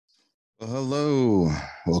Well, hello.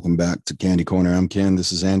 Welcome back to Candy Corner. I'm Ken.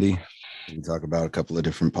 This is Andy. We talk about a couple of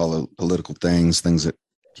different political things that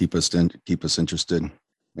keep us interested,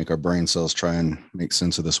 make our brain cells try and make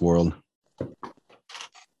sense of this world.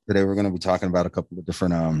 Today, we're going to be talking about a couple of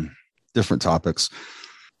different topics.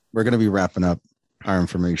 We're going to be wrapping up our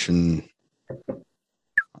information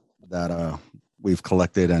that we've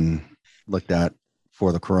collected and looked at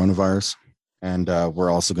for the coronavirus. And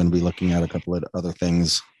we're also going to be looking at a couple of other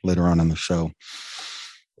things later on in the show.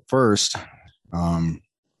 First,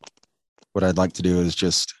 what I'd like to do is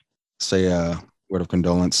just say a word of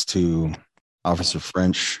condolence to Officer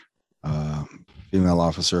French, female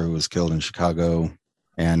officer who was killed in Chicago,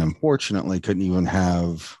 and unfortunately couldn't even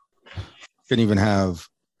have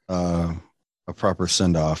a proper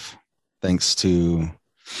send off, thanks to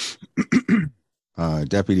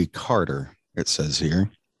Deputy Carter. It says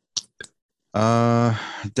here.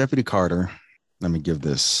 Deputy Carter, let me give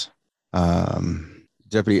this.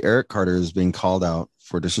 Deputy Eric Carter is being called out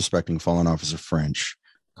for disrespecting fallen officer French.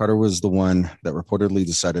 Carter was the one that reportedly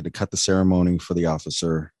decided to cut the ceremony for the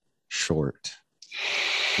officer short.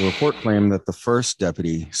 The report claimed that the first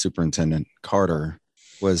deputy superintendent, Carter,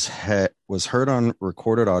 was heard on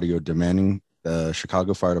recorded audio demanding the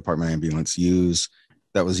Chicago Fire Department ambulance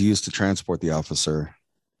that was used to transport the officer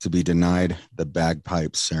to be denied the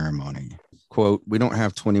bagpipe ceremony. Quote, "We don't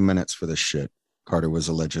have 20 minutes for this shit," Carter was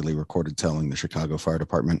allegedly recorded telling the Chicago Fire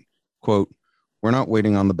Department. Quote, "We're not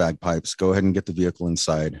waiting on the bagpipes. Go ahead and get the vehicle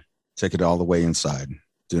inside. Take it all the way inside.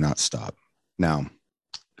 Do not stop." Now,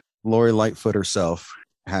 Lori Lightfoot herself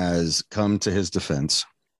has come to his defense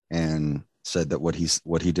and said that what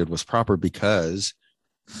he did was proper because,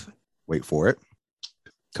 wait for it,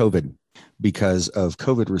 COVID, because of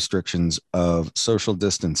COVID restrictions of social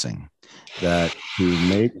distancing, that to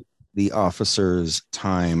make the officer's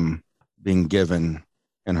time being given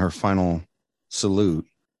in her final salute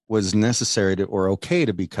was necessary to, or okay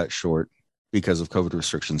to be cut short because of COVID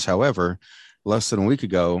restrictions. However, less than a week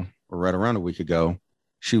ago, or right around a week ago,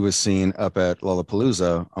 she was seen up at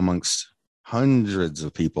Lollapalooza amongst hundreds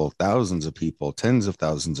of people, thousands of people, tens of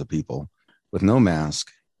thousands of people with no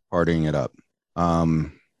mask, partying it up.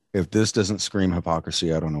 If this doesn't scream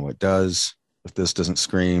hypocrisy, I don't know what does. If this doesn't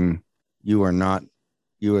scream, you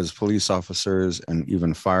as police officers and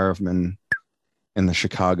even firemen in the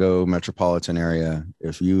Chicago metropolitan area,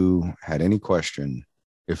 if you had any question,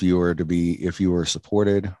 if you were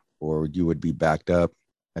supported or you would be backed up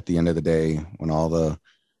at the end of the day when all the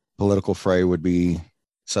political fray would be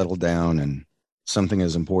settled down and something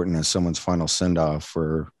as important as someone's final send-off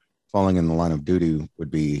for falling in the line of duty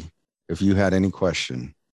would be, if you had any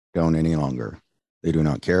question, don't any longer. They do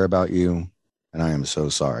not care about you, and I am so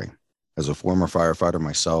sorry. As a former firefighter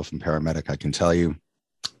myself and paramedic, I can tell you,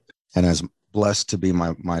 and as blessed to be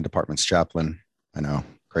my department's chaplain, I know,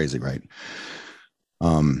 crazy, right?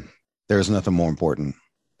 There's nothing more important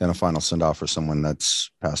than a final send-off for someone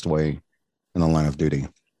that's passed away in the line of duty.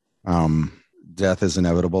 Death is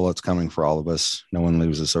inevitable. It's coming for all of us. No one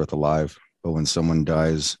leaves this earth alive. But when someone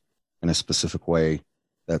dies in a specific way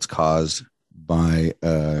that's caused by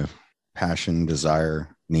a passion,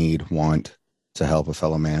 desire, need, want to help a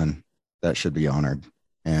fellow man, that should be honored.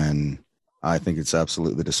 And I think it's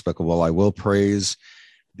absolutely despicable. I will praise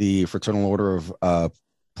the Fraternal Order of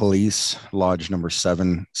Police, Lodge number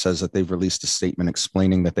 7, says that they've released a statement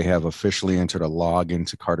explaining that they have officially entered a log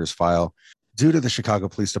into Carter's file due to the Chicago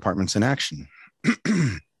Police Department's inaction.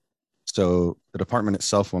 So the department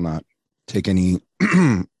itself will not take any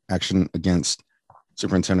action against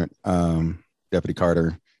Superintendent Deputy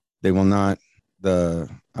Carter. They will not, the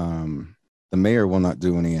mayor will not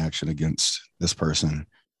do any action against this person.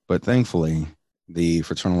 But thankfully, the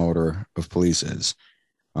Fraternal Order of Police is.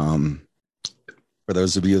 For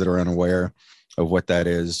those of you that are unaware of what that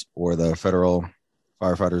is, or the Federal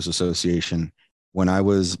Firefighters Association,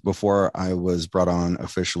 before I was brought on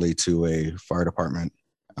officially to a fire department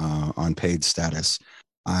on paid status,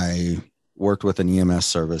 I worked with an EMS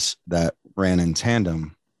service that ran in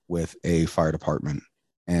tandem with a fire department.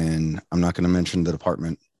 And I'm not going to mention the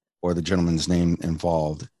department or the gentleman's name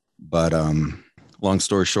involved, but long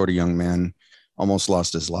story short, a young man almost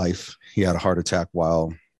lost his life. He had a heart attack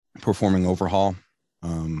while performing overhaul.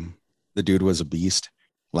 The dude was a beast.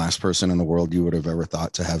 Last person in the world you would have ever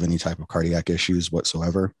thought to have any type of cardiac issues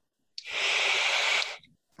whatsoever.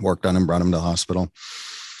 Worked on him, brought him to the hospital.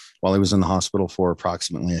 While he was in the hospital for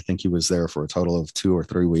approximately, I think he was there for a total of 2 or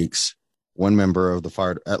 3 weeks.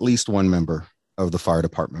 At least one member of the fire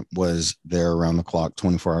department was there around the clock,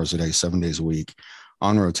 24 hours a day, 7 days a week,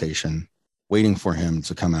 on rotation, waiting for him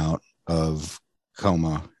to come out of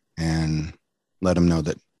coma and let him know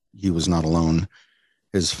that he was not alone.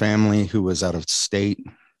 His family, who was out of state,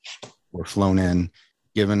 were flown in,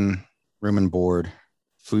 given room and board,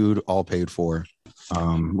 food all paid for,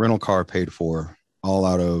 rental car paid for, all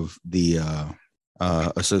out of the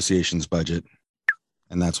association's budget.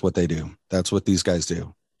 And that's what they do. That's what these guys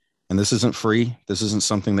do. And this isn't free. This isn't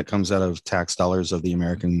something that comes out of tax dollars of the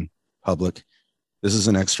American public. This is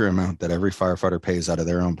an extra amount that every firefighter pays out of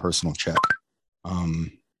their own personal check,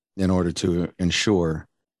 in order to ensure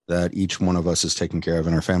that each one of us is taken care of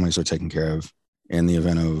and our families are taken care of in the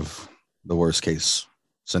event of the worst case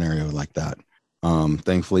scenario like that.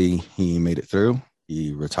 Thankfully, he made it through.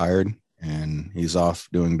 He retired and he's off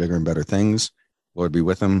doing bigger and better things. Lord be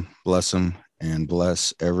with him, and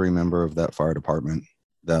bless every member of that fire department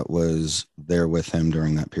that was there with him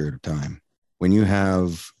during that period of time. When you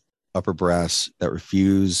have upper brass that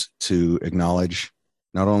refuse to acknowledge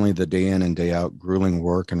not only the day in and day out grueling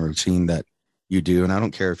work and routine that you do, and I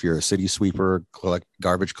don't care if you're a city sweeper,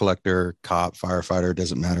 garbage collector, cop, firefighter,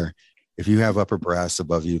 doesn't matter. If you have upper brass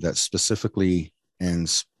above you that specifically in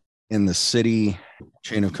the city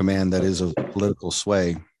chain of command that is of political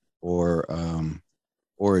sway or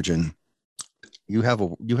origin, you have a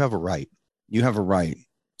right. You have a right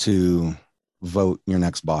to vote your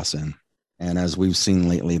next boss in. And as we've seen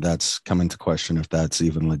lately, that's come into question if that's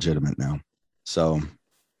even legitimate now. So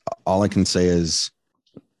all I can say is,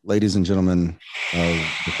 ladies and gentlemen of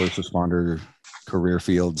the first responder career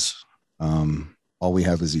fields, all we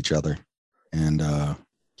have is each other, and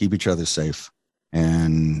keep each other safe.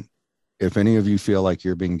 And if any of you feel like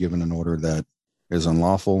you're being given an order that is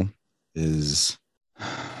unlawful, is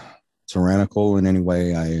tyrannical in any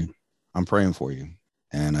way, I'm praying for you.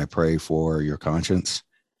 And I pray for your conscience.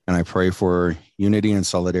 And I pray for unity and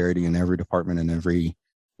solidarity in every department and every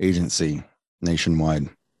agency nationwide,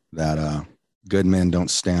 that good men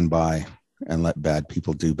don't stand by and let bad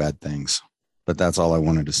people do bad things. But that's all I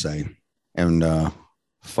wanted to say. And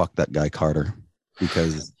fuck that guy Carter,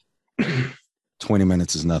 because 20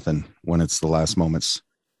 minutes is nothing when it's the last moments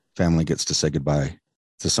family gets to say goodbye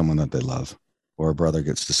to someone that they love, or a brother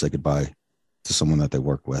gets to say goodbye to someone that they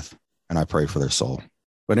work with. And I pray for their soul.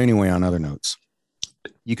 But anyway, on other notes,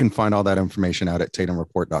 you can find all that information out at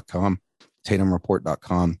tatumreport.com.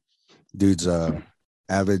 tatumreport.com. Dude's a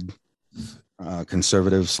avid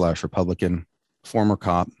conservative / Republican, former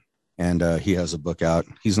cop, and he has a book out.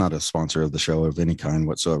 He's not a sponsor of the show of any kind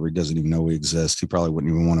whatsoever. He doesn't even know we exist. He probably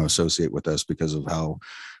wouldn't even want to associate with us because of how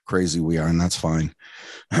crazy we are, and that's fine.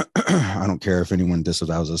 I don't care if anyone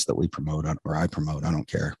disavows us that we promote or I promote. I don't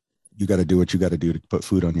care. You got to do what you got to do to put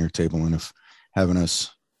food on your table, and if having us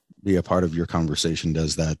be a part of your conversation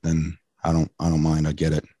does that, then I don't mind. I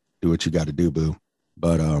get it. Do what you got to do, boo.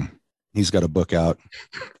 But he's got a book out.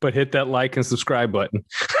 But hit that like and subscribe button.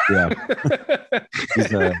 Yeah.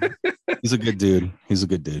 He's a good dude. He's a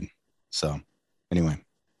good dude. So anyway.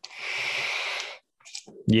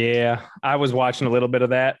 Yeah, I was watching a little bit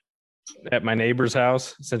of that at my neighbor's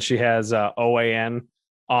house since she has OAN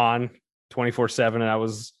on 24/7, and I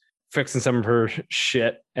was fixing some of her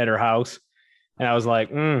shit at her house. And I was like,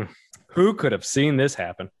 who could have seen this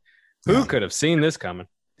happen? Who could have seen this coming?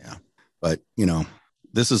 Yeah. But,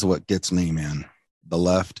 this is what gets me, man. The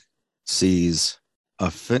left sees a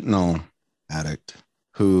fentanyl addict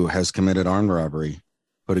who has committed armed robbery,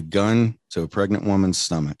 put a gun to a pregnant woman's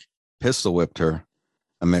stomach, pistol whipped her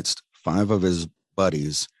amidst 5 of his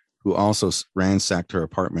buddies who also ransacked her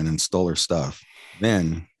apartment and stole her stuff,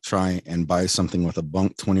 then try and buy something with a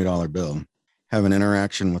bunk $20 bill, have an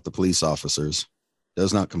interaction with the police officers,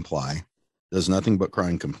 does not comply, does nothing but cry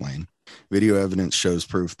and complain. Video evidence shows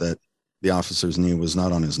proof that the officer's knee was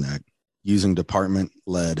not on his neck, using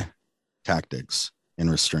department-led tactics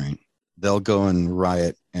and restraint. They'll go and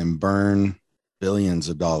riot and burn billions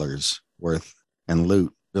of dollars worth and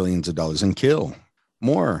loot billions of dollars and kill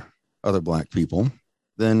more other Black people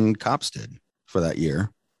than cops did for that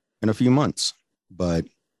year in a few months. But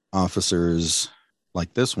officers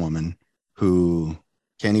like this woman who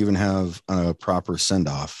can't even have a proper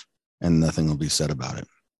send-off, and nothing will be said about it.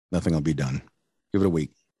 Nothing will be done. Give it a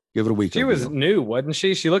week. Give it a week. She was new, wasn't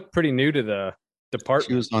she? She looked pretty new to the department.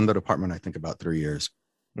 She was on the department, I think, about 3 years.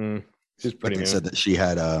 She's pretty new. Said that she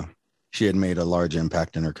had made a large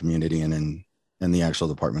impact in her community and in the actual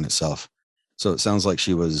department itself. So it sounds like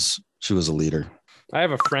she was a leader. I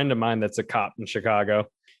have a friend of mine that's a cop in Chicago.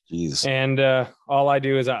 Jeez. And all I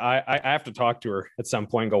do is I have to talk to her at some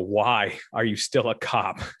point and go, why are you still a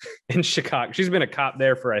cop in Chicago? She's been a cop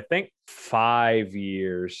there for, I think, 5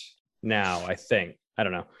 years now, I think. I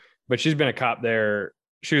don't know. But she's been a cop there.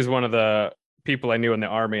 She was one of the people I knew in the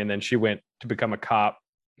Army, and then she went to become a cop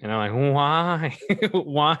And I'm like, why?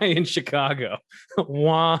 Why in Chicago?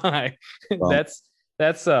 Why? Well,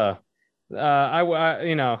 That's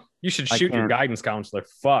you know, you should I shoot your can't, guidance counselor.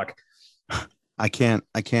 Fuck. I can't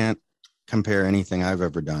compare anything I've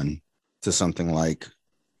ever done to something like,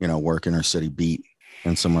 work inner city beat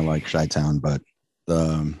in somewhere like Chi-Town. But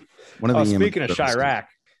the one of Oh, the EMS speaking of services, Chirac,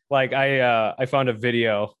 like I found a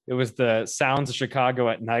video. It was the sounds of Chicago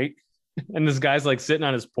at night, and this guy's like sitting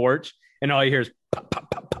on his porch, and all you hear is pop, pop,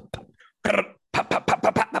 pop, pop, pop, pop, pop, pop,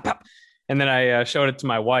 pop, pop, pop, pop. And then I showed it to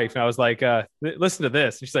my wife, and I was like, "Listen to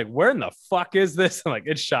this." And she's like, "Where in the fuck is this?" I'm like,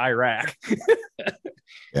 "It's Chirac."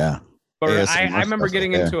 yeah, But I ASMR remember stuff right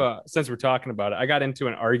getting there. into since we're talking about it, I got into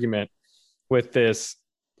an argument with this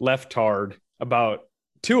leftard about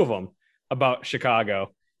two of them about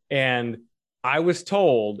Chicago. And I was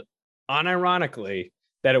told, unironically,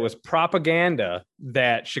 that it was propaganda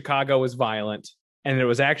that Chicago was violent and it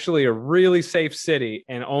was actually a really safe city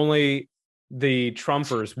and only the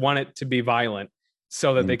Trumpers want it to be violent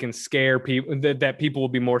so that they can scare people, that people will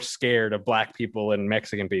be more scared of black people and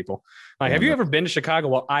Mexican people. Like, Yeah, have you ever been to Chicago?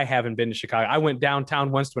 Well, I haven't been to Chicago. I went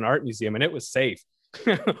downtown once to an art museum and it was safe.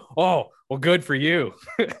 Oh, well, good for you.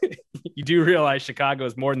 You do realize Chicago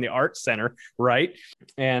is more than the arts center, right?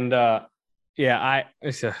 And yeah,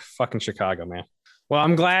 it's a fucking Chicago, man. Well,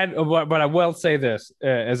 I'm glad, but I will say this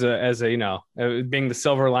as a being the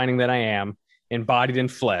silver lining that I am, embodied in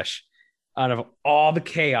flesh. Out of all the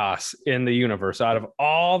chaos in the universe, out of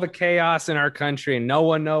all the chaos in our country, and no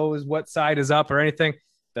one knows what side is up or anything,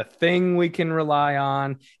 the thing we can rely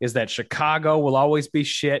on is that Chicago will always be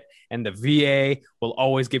shit and the VA will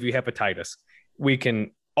always give you hepatitis. We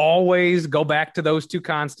can always go back to those two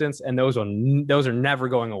constants, and those are never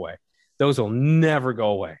going away. Those will never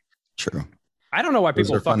go away. true. I don't know why Those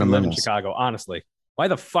people are fucking live in fundamentals. Chicago, honestly. Why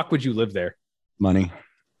the fuck would you live there? Money.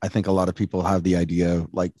 I think a lot of people have the idea,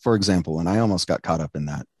 like, for example, and I almost got caught up in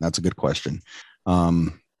that. That's a good question.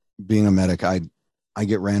 Um, Being a medic, I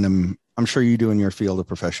get random. I'm sure you do in your field of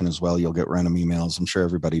profession as well. You'll get random emails. I'm sure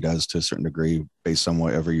everybody does to a certain degree based on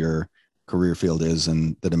whatever your career field is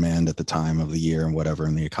and the demand at the time of the year and whatever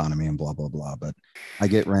in the economy and blah, blah, blah. But I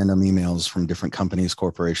get random emails from different companies,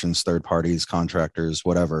 corporations, third parties, contractors,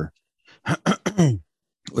 whatever,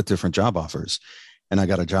 with different job offers. And I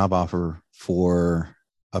got a job offer for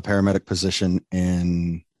a paramedic position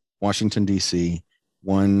in Washington, D.C.,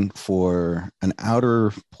 one for an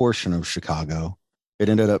outer portion of Chicago. It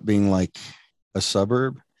ended up being like a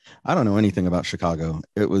suburb. I don't know anything about Chicago.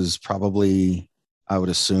 It was probably, I would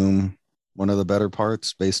assume, one of the better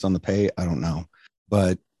parts based on the pay. I don't know.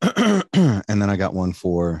 But, and then I got one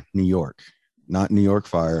for New York, not New York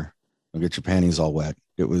Fire. Don't get your panties all wet.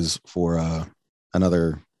 It was for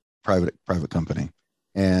another private company.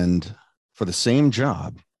 And for the same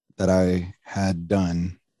job that I had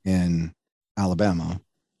done in Alabama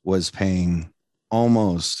was paying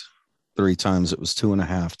almost three times. It was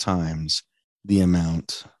 2.5 times the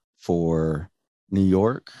amount for New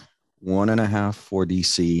York, 1.5 for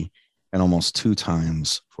DC, and almost 2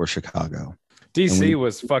 times for Chicago. And DC when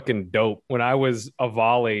was fucking dope. When I was a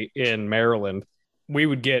volley in Maryland, we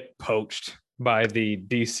would get poached by the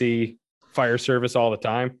DC fire service all the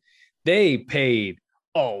time. They paid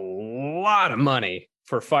a lot of money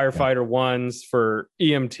for yeah, firefighter ones, for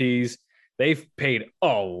EMTs. They've paid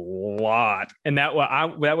a lot. And that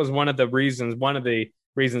was one of the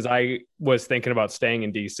reasons I was thinking about staying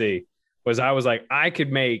in DC was I was like, I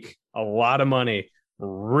could make a lot of money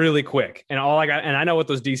really quick. And I know what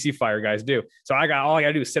those DC fire guys do. So all I got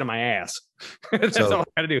to do is sit on my ass. That's so all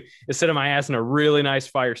I got to do is sit on my ass in a really nice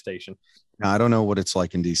fire station. now I don't know what it's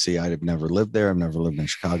like in DC. I've never lived there. I've never lived in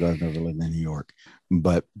Chicago. I've never lived in New York.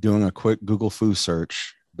 But doing a quick Google Foo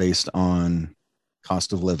search based on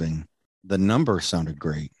cost of living, the numbers sounded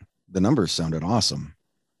great. The numbers sounded awesome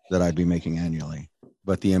that I'd be making annually.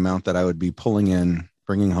 But the amount that I would be pulling in,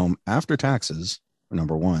 bringing home after taxes,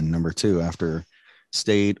 number one. Number two, after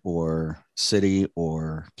state or city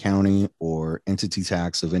or county or entity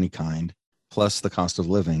tax of any kind, plus the cost of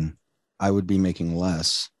living, I would be making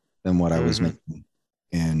less than what I was Mm-hmm. making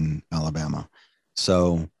in Alabama.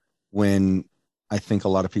 So when I think a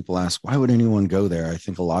lot of people ask, why would anyone go there? I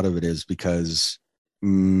think a lot of it is because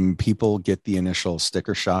people get the initial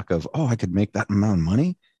sticker shock of, oh, I could make that amount of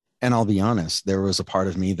money. And I'll be honest, there was a part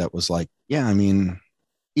of me that was like, yeah, I mean,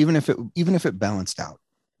 even if it balanced out,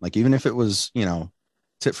 like even if it was,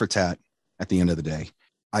 tit for tat at the end of the day,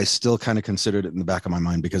 I still kind of considered it in the back of my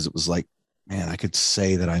mind because it was like, man, I could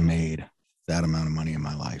say that I made that amount of money in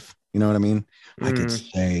my life. You know what I mean? I could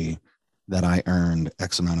Mm-hmm. say that I earned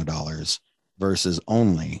X amount of dollars versus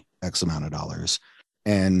only X amount of dollars.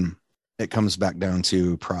 And it comes back down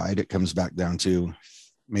to pride. It comes back down to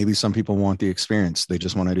maybe some people want the experience. They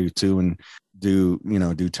just want to do two and do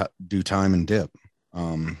time and dip.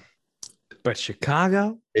 But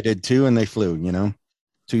Chicago, they did two and they flew,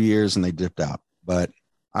 2 years and they dipped out. But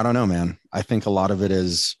I don't know, man. I think a lot of it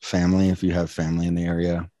is family. If you have family in the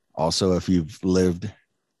area, also, if you've lived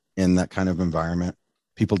in that kind of environment,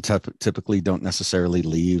 people typically don't necessarily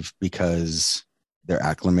leave because they're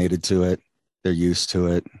acclimated to it. They're used to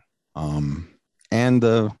it.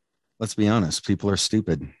 Let's be honest, people are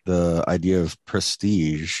stupid. The idea of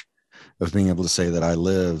prestige, of being able to say that I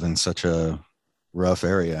live in such a rough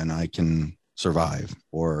area and I can survive,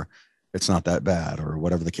 or it's not that bad, or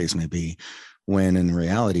whatever the case may be, when in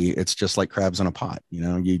reality, it's just like crabs in a pot.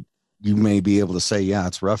 You may be able to say, yeah,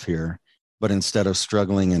 it's rough here, but instead of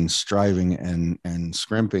struggling and striving and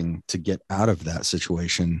scrimping to get out of that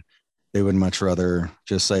situation, they would much rather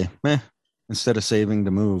just say, instead of saving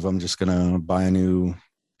to move, I'm just going to buy a new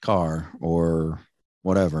car or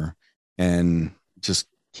whatever and just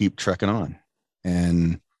keep trekking on.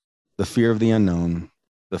 And the fear of the unknown,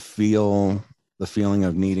 the feeling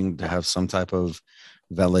of needing to have some type of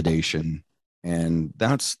validation. And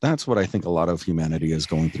that's what I think a lot of humanity is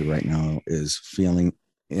going through right now, is feeling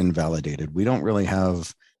invalidated. We don't really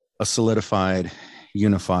have a solidified,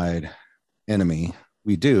 unified enemy.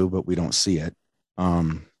 We do, but we don't see it.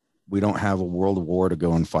 We don't have a world war to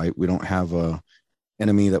go and fight. We don't have a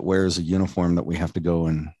enemy that wears a uniform that we have to go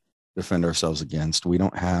and defend ourselves against. We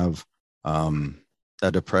don't have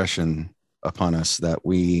a depression upon us that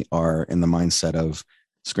we are in the mindset of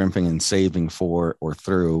scrimping and saving for or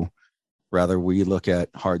through. Rather, we look at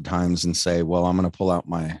hard times and say, well, I'm going to pull out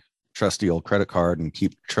my trusty old credit card and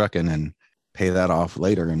keep trucking and pay that off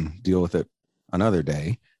later and deal with it another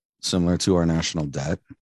day, similar to our national debt.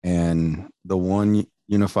 And the one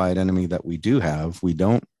unified enemy that we do have, we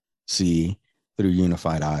don't see through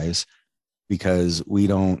unified eyes, because we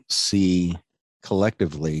don't see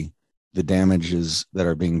collectively the damages that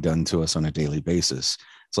are being done to us on a daily basis.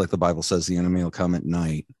 It's like the Bible says, the enemy will come at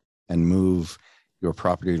night and move your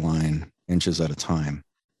property line inches at a time.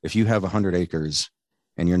 If you have 100 acres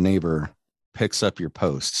and your neighbor picks up your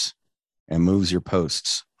posts and moves your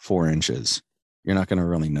posts 4 inches, you're not going to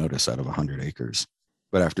really notice out of 100 acres.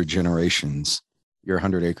 But after generations, your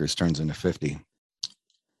 100 acres turns into 50,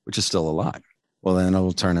 which is still a lot. Well, then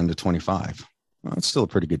it'll turn into 25. Well, it's still a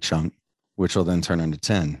pretty good chunk, which will then turn into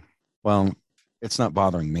 10. Well, it's not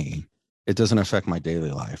bothering me. It doesn't affect my daily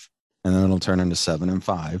life. And then it'll turn into 7 and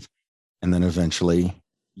 5. And then eventually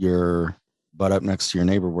you're butt up next to your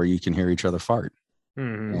neighbor where you can hear each other fart.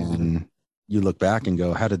 Mm-hmm. And you look back and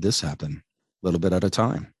go, how did this happen? A little bit at a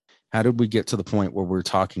time. How did we get to the point where we're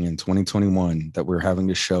talking in 2021 that we're having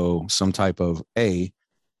to show some type of A,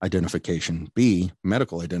 identification, B,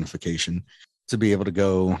 medical identification, to be able to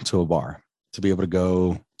go to a bar, to be able to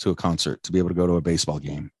go to a concert, to be able to go to a baseball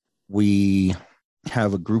game? We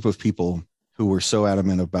have a group of people who were so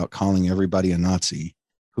adamant about calling everybody a Nazi,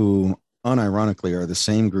 who unironically are the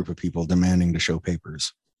same group of people demanding to show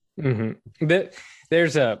papers. Mm-hmm.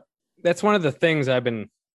 That's one of the things I've been,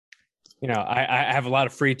 I have a lot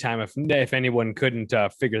of free time if anyone couldn't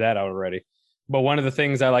figure that out already. But one of the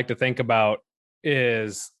things I like to think about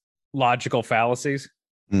is logical fallacies,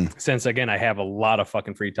 since, again, I have a lot of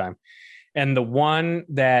fucking free time. And the one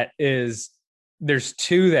that is, there's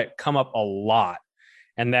two that come up a lot.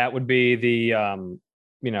 And that would be the,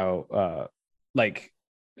 like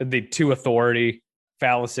the two authority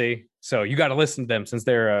fallacy. So you got to listen to them since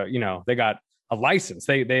they're, they got a license.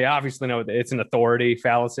 They obviously know it's an authority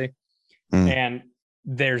fallacy. And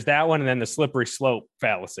there's that one. And then the slippery slope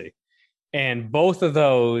fallacy. And both of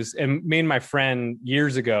those, and me and my friend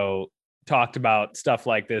years ago talked about stuff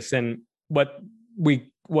like this. And what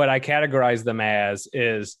I categorize them as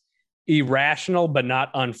is irrational, but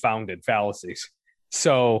not unfounded fallacies.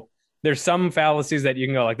 So there's some fallacies that you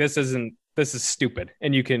can go like, this is stupid.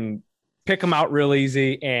 And you can pick them out real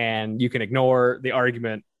easy and you can ignore the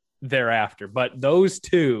argument thereafter. But those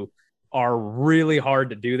two are really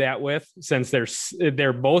hard to do that with, since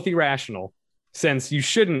they're both irrational, since you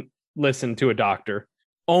shouldn't listen to a doctor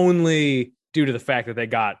only due to the fact that they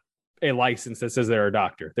got a license that says they're a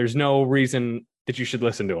doctor. There's no reason that you should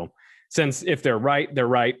listen to them, since if they're right, they're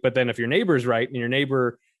right. But then if your neighbor's right and your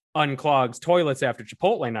neighbor unclogs toilets after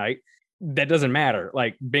Chipotle night, that doesn't matter.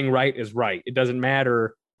 Like, being right is right. It doesn't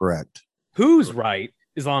matter correct who's right,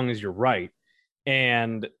 as long as you're right.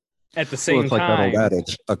 And at the same it's like time, that old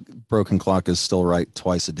adage, a broken clock is still right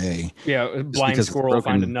twice a day. Yeah, blind squirrel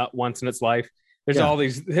find a nut once in its life. There's all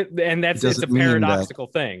these, and it's a paradoxical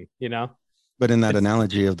thing, But in that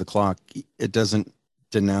analogy of the clock, it doesn't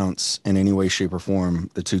denounce in any way, shape, or form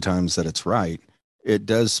the two times that it's right, it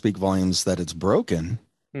does speak volumes that it's broken,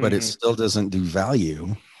 but it Mhm. still doesn't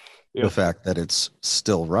devalue the Yep. fact that it's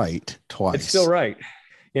still right It's still twice. right,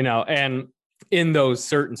 and in those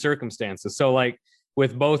certain circumstances. So, like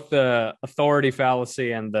with both the authority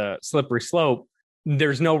fallacy and the slippery slope,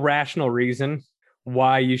 there's no rational reason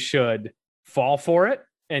why you should fall for it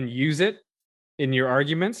and use it in your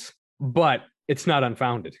arguments, but it's not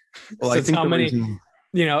unfounded. Well, I Since think how the many, reason,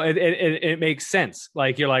 it makes sense.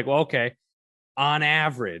 Like you're like, well, okay, on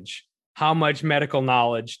average, how much medical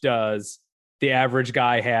knowledge does the average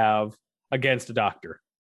guy have against a doctor?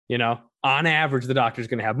 On average, the doctor's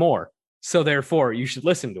going to have more. So therefore, you should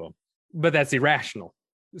listen to him. But that's irrational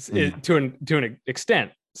to an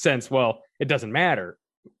extent, since, well, it doesn't matter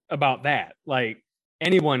about that. Like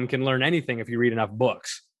anyone can learn anything if you read enough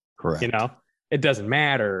books. You correct. know, it doesn't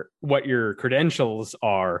matter what your credentials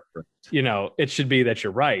are. It should be that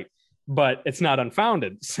you're right, but it's not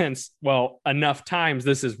unfounded since, well, enough times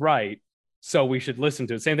this is right. So we should listen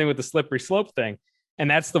to it. Same thing with the slippery slope thing.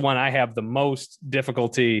 And that's the one I have the most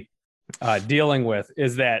difficulty dealing with,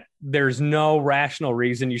 is that there's no rational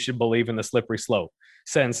reason you should believe in the slippery slope,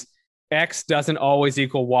 since X doesn't always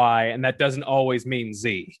equal Y, and that doesn't always mean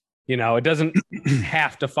Z. It doesn't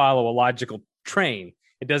have to follow a logical train.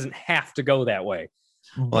 It doesn't have to go that way.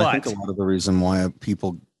 Well, I think a But lot of the reason why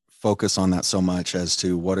people focus on that so much as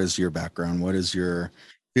to what is your background, what is your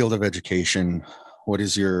field of education, what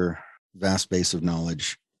is your vast base of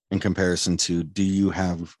knowledge in comparison to do you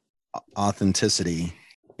have authenticity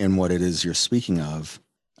in what it is you're speaking of?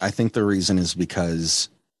 I think the reason is because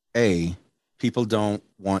A, people don't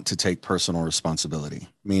want to take personal responsibility,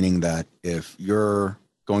 meaning that if you're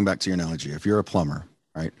going back to your analogy, if you're a plumber,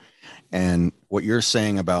 right? And what you're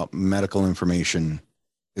saying about medical information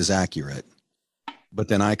is accurate. But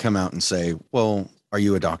then I come out and say, well, are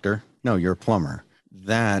you a doctor? No, you're a plumber.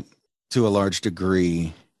 That, to a large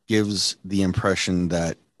degree, gives the impression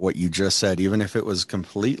that what you just said, even if it was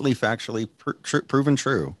completely factually proven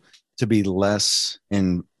true, to be less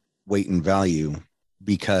in weight and value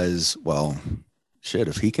because, well, shit,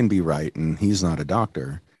 if he can be right and he's not a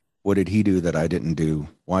doctor, what did he do that I didn't do?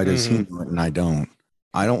 Why does he know it and I don't?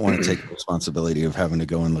 I don't want to take the responsibility of having to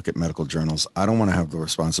go and look at medical journals. I don't want to have the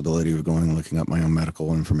responsibility of going and looking up my own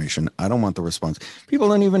medical information. I don't want the response. People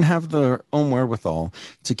don't even have their own wherewithal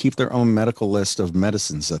to keep their own medical list of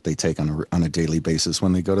medicines that they take on a daily basis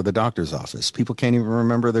when they go to the doctor's office. People can't even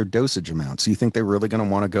remember their dosage amounts. You think they're really going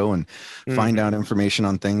to want to go and find out information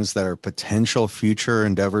on things that are potential future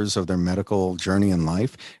endeavors of their medical journey in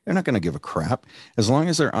life? They're not going to give a crap. As long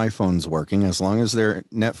as their iPhone's working, as long as their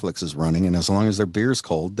Netflix is running, and as long as their beer's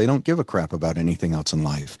cold, they don't give a crap about anything else in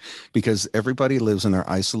life, because everybody lives in their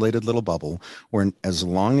isolated little bubble where, as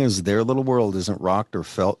long as their little world isn't rocked or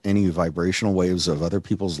felt any vibrational waves of other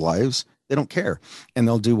people's lives, they don't care. And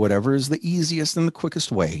they'll do whatever is the easiest and the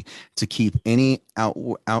quickest way to keep any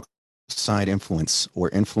outside influence or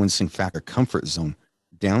influencing factor comfort zone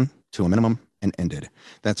down to a minimum and ended.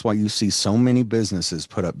 That's why you see so many businesses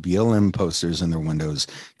put up BLM posters in their windows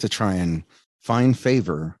to try and find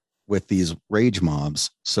favor with these rage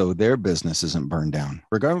mobs so their business isn't burned down,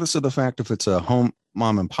 regardless of the fact if it's a home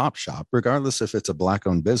mom and pop shop, regardless if it's a black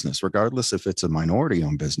owned business, regardless if it's a minority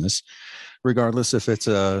owned business, regardless if it's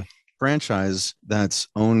a franchise that's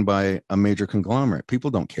owned by a major conglomerate. People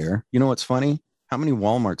don't care. You know what's funny? How many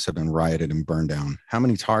Walmarts have been rioted and burned down? How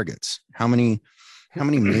many Targets? How many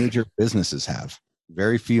major businesses have?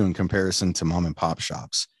 Very few in comparison to mom and pop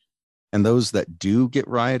shops. And those that do get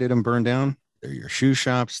rioted and burned down, they're your shoe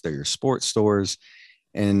shops, they're your sports stores,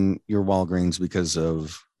 and your Walgreens because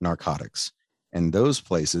of narcotics. And those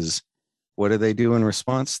places, what do they do in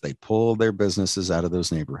response? They pull their businesses out of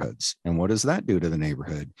those neighborhoods. And what does that do to the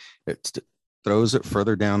neighborhood? It throws it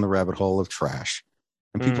further down the rabbit hole of trash.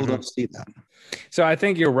 And people don't see that. So I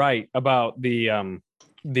think you're right about the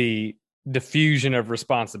diffusion of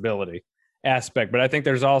responsibility aspect, but I think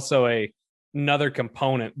there's also another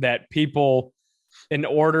component that people, in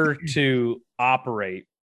order to operate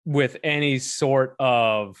with any sort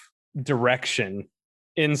of direction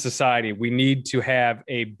in society, we need to have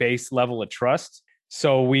a base level of trust.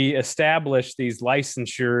 So we establish these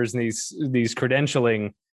licensures and these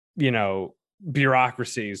credentialing,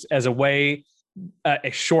 bureaucracies as a way,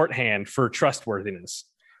 a shorthand for trustworthiness.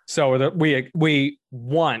 So that we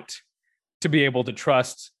want to be able to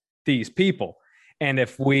trust these people, and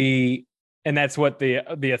and that's what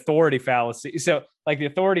the authority fallacy. So, like the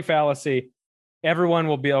authority fallacy, everyone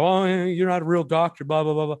will be like, "Oh, you're not a real doctor," blah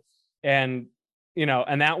blah blah blah, and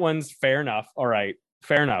and that one's fair enough. All right,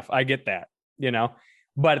 fair enough. I get that.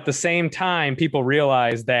 But at the same time, people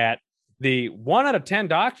realize that the 1 out of 10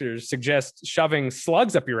 doctors suggest shoving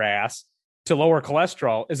slugs up your ass to lower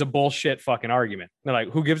cholesterol is a bullshit fucking argument. They're like,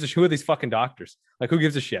 who gives a shit? Who are these fucking doctors? Like, who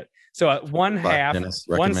gives a shit? So one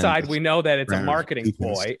side, we know that it's a marketing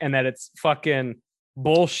ploy and that it's fucking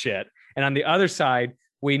bullshit. And on the other side,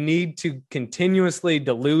 we need to continuously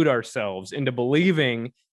delude ourselves into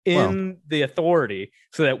believing in the authority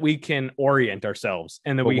so that we can orient ourselves.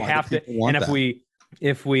 And that we have to, and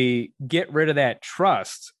if we get rid of that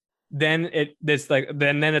trust, then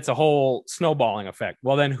then it's a whole snowballing effect.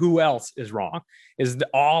 Well, then who else is wrong?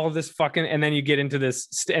 All of this fucking, and then you get into this,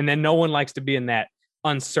 and then no one likes to be in that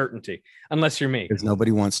uncertainty unless you're me. Because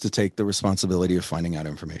nobody wants to take the responsibility of finding out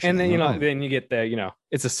information. And then then you get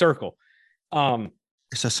it's a circle.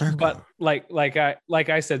 It's a circle. But like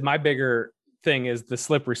I said, my bigger thing is the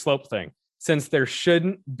slippery slope thing. Since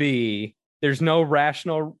there's no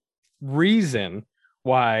rational reason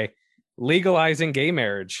why legalizing gay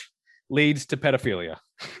marriage leads to pedophilia.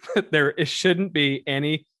 It shouldn't be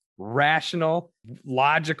any rational,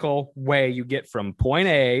 logical way you get from point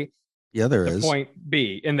A to point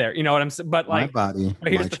B in there. You know what I'm saying? But like, but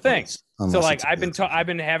here's the thing. So like, I've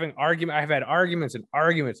been having I've had arguments and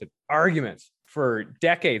arguments and arguments for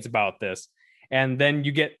decades about this. And then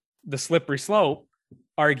you get the slippery slope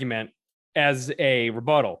argument as a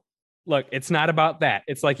rebuttal. Look, it's not about that.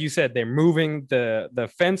 It's like you said, they're moving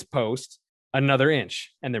the fence post another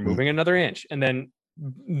inch and they're moving another inch. And then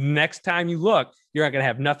next time you look, you're not going to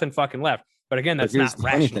have nothing fucking left. But again, that's not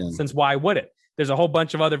rational, since why would it? There's a whole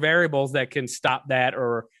bunch of other variables that can stop that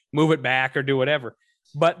or move it back or do whatever.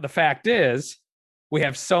 But the fact is, we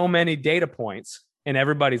have so many data points in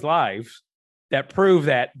everybody's lives that prove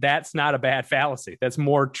that that's not a bad fallacy. That's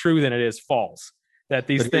more true than it is false. That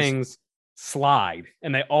these things slide,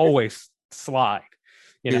 and they always slide.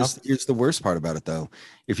 Here's the worst part about it, though.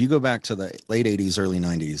 If you go back to the late 80s, early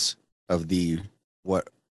 90s of what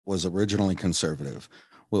was originally conservative,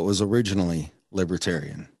 what was originally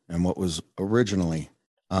libertarian, and what was originally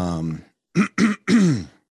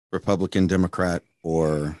Republican, Democrat,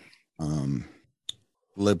 or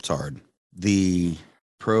libtard, the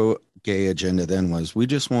pro-gay agenda then was, we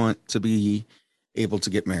just want to be able to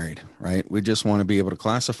get married, right? We just want to be able to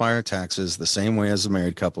classify our taxes the same way as a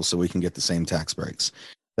married couple so we can get the same tax breaks.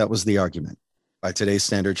 That was the argument. By today's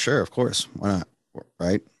standards, sure, of course, why not,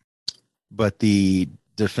 right? But the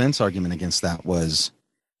defense argument against that was,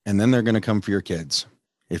 and then they're going to come for your kids.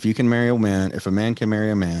 If you can marry a man, if a man can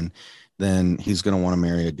marry a man, then he's going to want to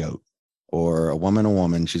marry a goat, or a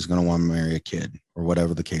woman, she's going to want to marry a kid, or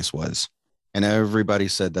whatever the case was. And everybody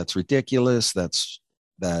said that's ridiculous. That's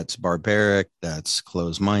barbaric. That's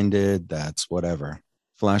closed-minded. That's whatever.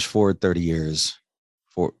 Flash forward 30 years.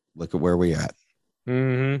 Look at where we at.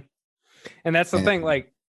 Mm-hmm. And that's the thing.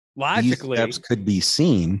 Like, logically, these steps could be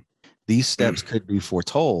seen. These steps could be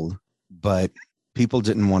foretold, but people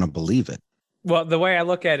didn't want to believe it. Well, the way I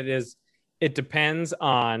look at it is, it depends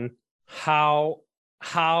on how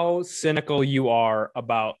cynical you are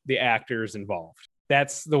about the actors involved.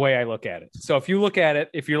 That's the way I look at it. So if you look at it,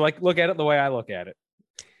 if you're like, look at it the way I look at it,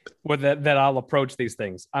 with that I'll approach these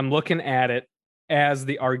things. I'm looking at it as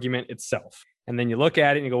the argument itself. And then you look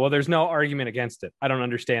at it and you go, well, there's no argument against it. I don't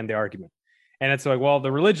understand the argument. And it's like, well,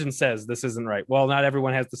 the religion says this isn't right. Well, not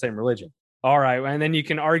everyone has the same religion. All right. And then you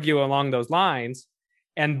can argue along those lines.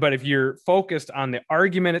 But if you're focused on the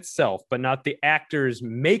argument itself, but not the actors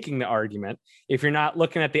making the argument, if you're not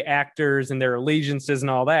looking at the actors and their allegiances and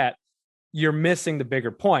all that, you're missing the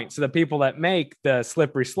bigger point. So the people that make the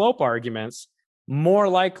slippery slope arguments, more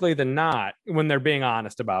likely than not, when they're being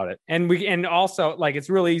honest about it. And also, like, it's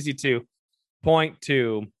really easy to point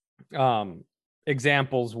to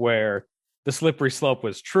examples where the slippery slope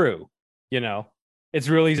was true. It's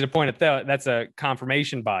really easy to point at that. That's a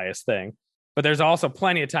confirmation bias thing. But there's also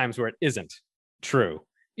plenty of times where it isn't true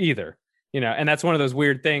either. And that's one of those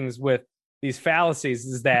weird things with these fallacies,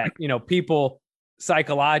 is that, people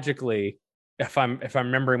psychologically, if I'm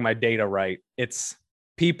remembering my data right, it's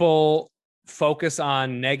people focus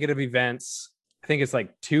on negative events. I think it's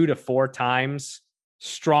like 2 to 4 times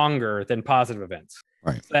stronger than positive events.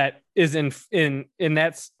 Right. That is in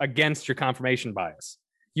that's against your confirmation bias.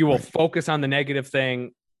 You will focus on the negative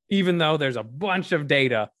thing, even though there's a bunch of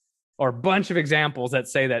data or a bunch of examples that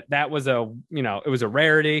say that was it was a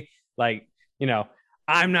rarity. Like,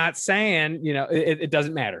 I'm not saying, it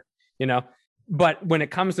doesn't matter, but when it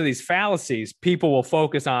comes to these fallacies, people will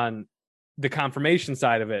focus on the confirmation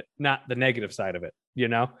side of it, not the negative side of it,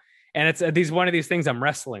 and it's one of these things I'm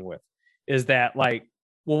wrestling with, is that, like,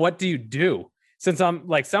 well, what do you do? Since I'm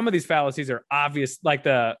like, some of these fallacies are obvious, like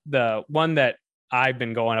the one that I've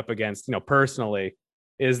been going up against, personally,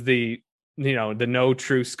 is the no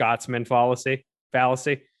true Scotsman fallacy.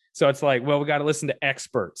 So it's like, well, we got to listen to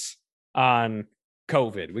experts on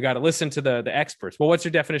COVID. We got to listen to the experts. Well, what's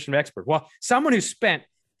your definition of expert? Well, someone who spent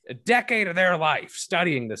a decade of their life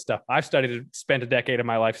studying this stuff. I've spent a decade of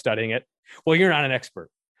my life studying it. Well, you're not an expert.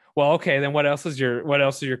 Well, okay, then what else is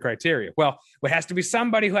your criteria? Well, it has to be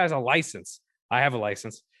somebody who has a license. I have a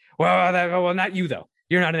license. Well, not you though.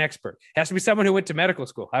 You're not an expert. It has to be someone who went to medical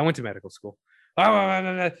school. I went to medical school.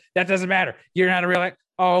 Oh, that doesn't matter. You're not a real.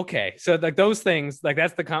 Oh, okay. So like those things, like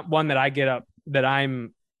that's the one that I get up that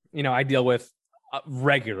I'm, I deal with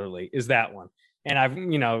regularly is that one, and I've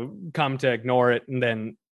come to ignore it and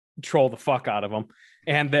then troll the fuck out of them,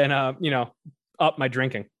 and then up my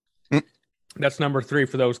drinking. That's number 3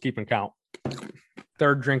 for those keeping count.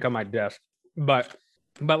 Third drink on my desk, but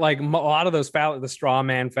like a lot of those the straw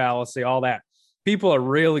man fallacy, all that, people are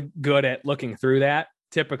really good at looking through that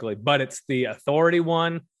typically, but it's the authority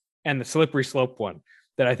one and the slippery slope one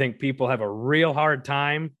that I think people have a real hard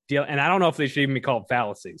time dealing. And I don't know if they should even be called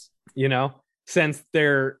fallacies, since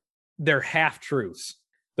they're half truths.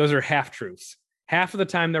 Those are half truths. Half of the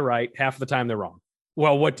time they're right, half of the time they're wrong.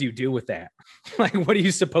 Well, what do you do with that? Like, what are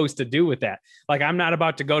you supposed to do with that? Like, I'm not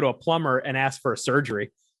about to go to a plumber and ask for a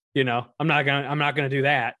surgery. I'm not gonna do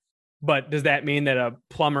that. But does that mean that a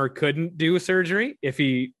plumber couldn't do a surgery if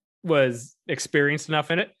he was experienced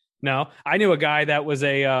enough in it? No. I knew a guy that was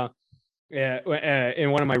in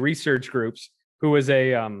one of my research groups who was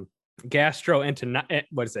a what's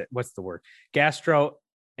the word? Gastro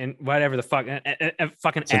and whatever the fuck, a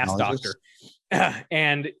fucking ass doctor.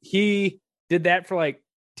 And he did that for like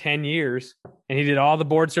 10 years and he did all the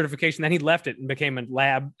board certification. Then he left it and became a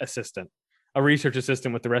lab assistant, a research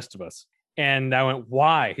assistant with the rest of us. And I went,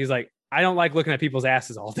 why? He's like, I don't like looking at people's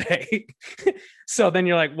asses all day. So then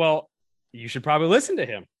you're like, well, you should probably listen to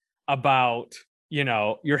him about,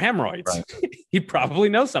 your hemorrhoids. Right. He probably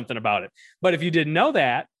knows something about it. But if you didn't know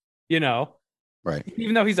that, right,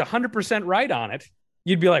 even though he's 100% right on it,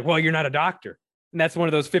 you'd be like, well, you're not a doctor. And that's one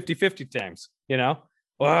of those 50-50 times, well,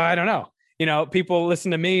 I don't know. People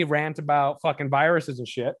listen to me rant about fucking viruses and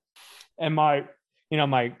shit. And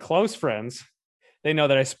my close friends, they know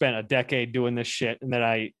that I spent a decade doing this shit and that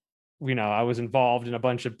I was involved in a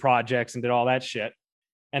bunch of projects and did all that shit.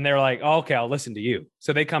 And they're like, oh, okay, I'll listen to you.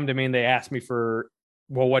 So they come to me and they ask me for,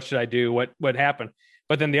 well, what should I do? What happened?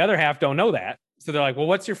 But then the other half don't know that. So they're like, well,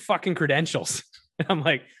 what's your fucking credentials? And I'm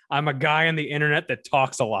like, I'm a guy on the internet that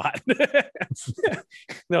talks a lot. They're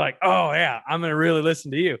like, oh yeah, I'm going to really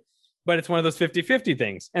listen to you. But it's one of those 50-50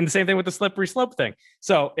 things. And the same thing with the slippery slope thing.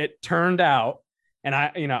 So it turned out, and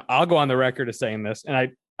I'll go on the record of saying this,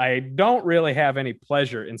 and I don't really have any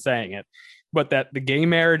pleasure in saying it, but that the gay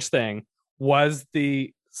marriage thing was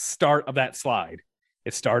the start of that slide.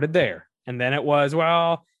 It started there. And then it was,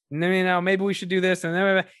 well, maybe we should do this. And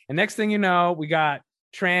then, and next thing you know, we got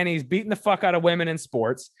trannies beating the fuck out of women in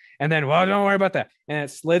sports. And then, well, don't worry about that. And it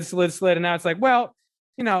slid. And now it's like, well,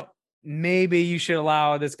 maybe you should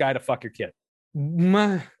allow this guy to fuck your kid.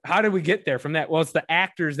 How did we get there from that? Well, it's the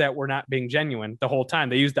actors that were not being genuine the whole time.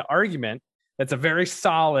 They used the argument that's a very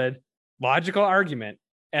solid, logical argument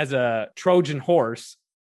as a Trojan horse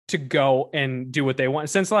to go and do what they want.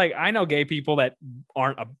 Since like I know gay people that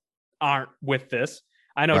aren't with this.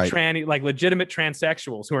 I know tranny, like legitimate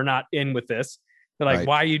transsexuals who are not in with this. They're like,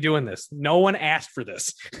 why are you doing this? No one asked for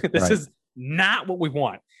this. This is not what we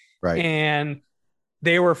want. Right. And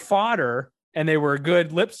they were fodder and they were a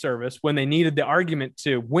good lip service when they needed the argument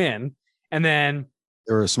to win. And then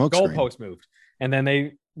there were a smoke goalpost moved. And then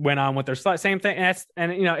they went on with their same thing. And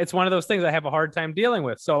it's one of those things I have a hard time dealing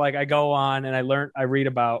with. So like I go on and I read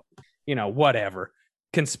about, whatever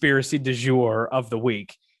conspiracy du jour of the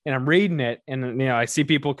week. And I'm reading it and, I see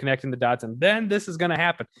people connecting the dots and then this is going to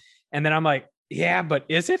happen. And then I'm like, yeah, but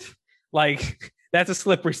is it? Like, that's a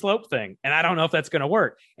slippery slope thing. And I don't know if that's going to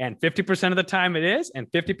work. And 50% of the time it is, and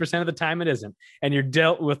 50% of the time it isn't. And you're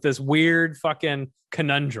dealt with this weird fucking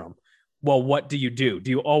conundrum. Well, what do? Do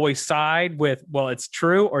you always side with, well, it's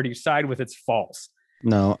true, or do you side with it's false?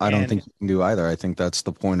 No, I don't think you can do either. I think that's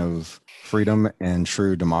the point of freedom and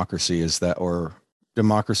true democracy or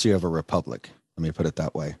democracy of a republic. Let me put it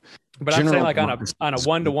that way. But I'm saying like on a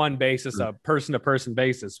one-to-one basis, a person-to-person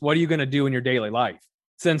basis, what are you going to do in your daily life?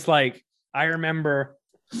 Since like, I remember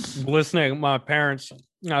listening to my parents.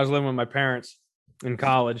 I was living with my parents in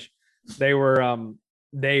college. They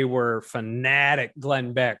were fanatic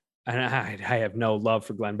Glenn Beck. And I have no love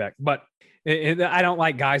for Glenn Beck, but I don't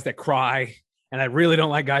like guys that cry. And I really don't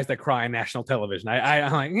like guys that cry on national television.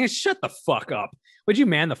 I'm like, shut the fuck up. Would you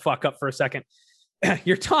man the fuck up for a second?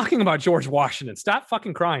 You're talking about George Washington. Stop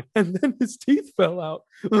fucking crying. And then his teeth fell out.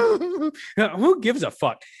 Who gives a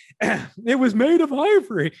fuck? It was made of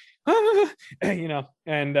ivory. You know,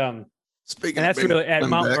 and Speaking that's really at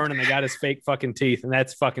Mount back. Vernon, they got his fake fucking teeth, and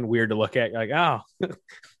that's fucking weird to look at. You're like, oh,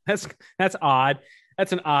 that's odd.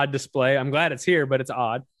 That's an odd display. I'm glad it's here, but it's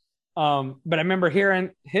odd. But I remember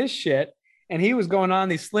hearing his shit, and he was going on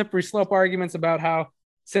these slippery slope arguments about how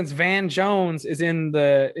since Van Jones is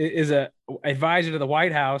a advisor to the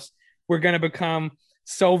White House, we're going to become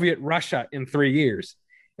Soviet Russia in 3 years.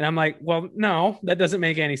 And I'm like, well, no, that doesn't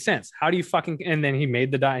make any sense. How do you fucking? And then he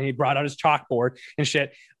made the die, and he brought out his chalkboard and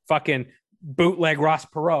shit, fucking bootleg Ross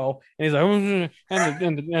Perot, and he's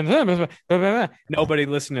like, nobody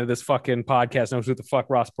listening to this fucking podcast knows who the fuck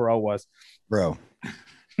Ross Perot was, Bro.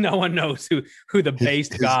 No one knows who the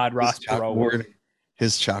based god Ross Perot was.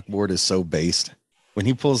 His chalkboard is so based. When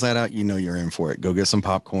he pulls that out, you know you're in for it. Go get some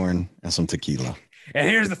popcorn and some tequila. And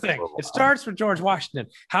here's the thing: it starts with George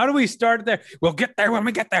Washington. How do we start there? We'll get there when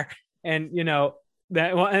we get there. And you know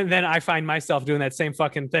that. Well, and then I find myself doing that same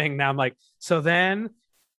fucking thing. Now I'm like, so then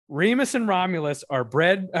Remus and Romulus are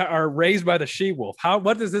raised by the she-wolf.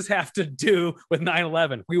 What does this have to do with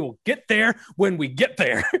 9/11? We will get there when we get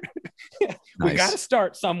there. Nice. We got to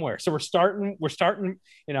start somewhere. So we're starting,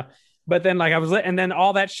 you know, but then and then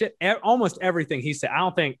all that shit, almost everything he said, I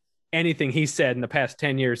don't think anything he said in the past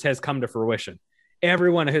 10 years has come to fruition.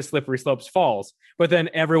 Every one of his slippery slopes falls, but then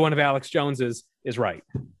every one of Alex Jones's is right.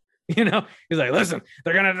 You know, he's like, listen,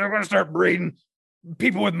 they're going to start breeding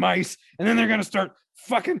people with mice, and then they're going to start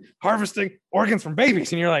fucking harvesting organs from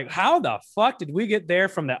babies. And you're like, how the fuck did we get there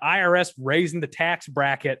from the IRS raising the tax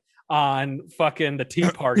bracket on fucking the Tea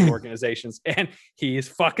Party organizations? And he's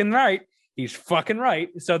fucking right. He's fucking right.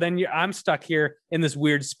 So then I'm stuck here in this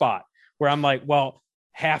weird spot where I'm like, well,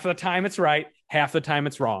 half of the time it's right, half the time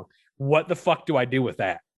it's wrong. What the fuck do I do with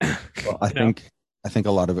that? Well, I think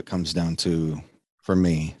a lot of it comes down to, for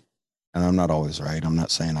me, and I'm not always right, I'm not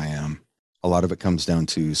saying I am, a lot of it comes down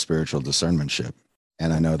to spiritual discernmentship.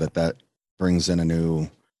 And I know that brings in a new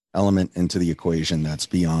element into the equation that's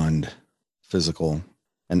beyond physical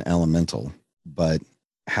and elemental. But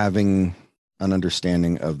having an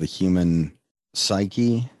understanding of the human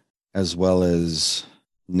psyche as well as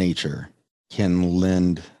nature can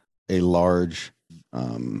lend a large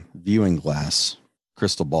viewing glass,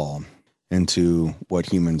 crystal ball, into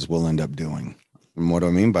what humans will end up doing. And what I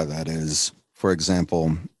mean by that is, for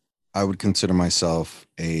example, I would consider myself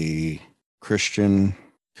a Christian,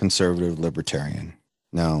 conservative, libertarian.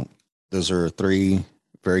 Now, those are three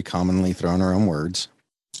very commonly thrown around words.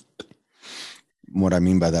 What I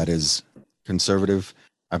mean by that is conservative.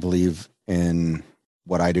 I believe in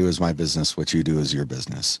what I do is my business, what you do is your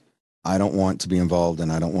business. I don't want to be involved,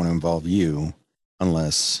 and I don't want to involve you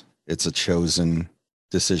unless it's a chosen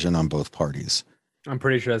decision on both parties. I'm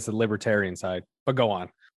pretty sure that's the libertarian side, but go on.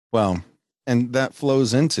 Well, and that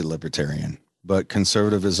flows into libertarian, but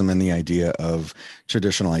conservatism and the idea of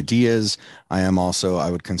traditional ideas. I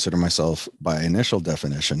would consider myself, by initial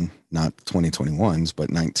definition, not 2021s,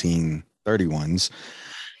 but 1931s,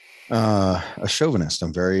 a chauvinist.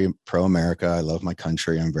 I'm very pro-America. I love my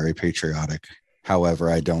country. I'm very patriotic. However,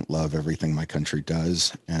 I don't love everything my country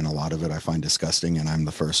does, and a lot of it I find disgusting, and I'm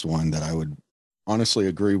the first one that I would honestly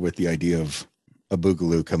agree with the idea of a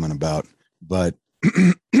boogaloo coming about. But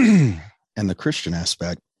and the Christian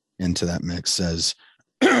aspect into that mix says,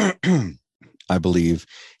 I believe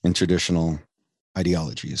in traditional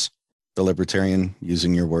ideologies. The libertarian,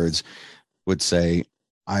 using your words, would say,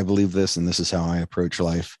 I believe this, and this is how I approach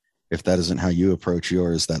life. If that isn't how you approach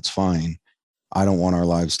yours, that's fine. I don't want our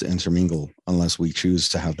lives to intermingle unless we choose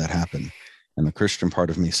to have that happen. And the Christian part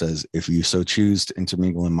of me says, if you so choose to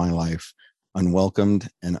intermingle in my life, unwelcomed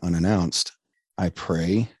and unannounced, I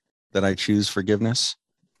pray that I choose forgiveness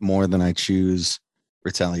more than I choose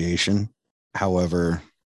retaliation. However,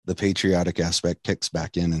 the patriotic aspect kicks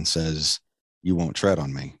back in and says, you won't tread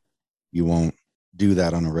on me. You won't do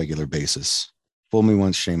that on a regular basis. Fool me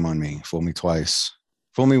once, shame on me. Fool me twice.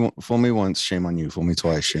 Fool me once, shame on you. Fool me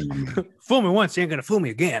twice, shame on me. Fool me once, you ain't gonna fool me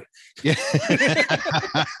again. Yeah.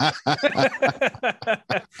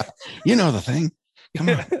 You know the thing. Come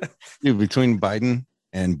on. Dude, between Biden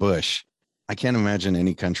and Bush, I can't imagine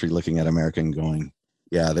any country looking at America and going,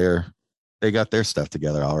 yeah, they got their stuff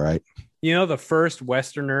together, all right. You know, the first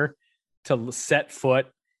Westerner to set foot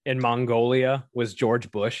in Mongolia was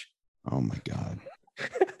George Bush. Oh my God.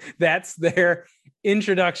 That's their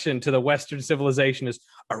introduction to the Western civilization, is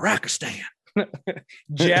Arakistan.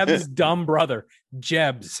 Jeb's dumb brother.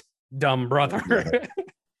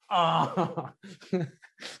 Oh.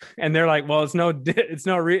 And they're like, well,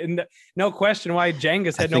 no question why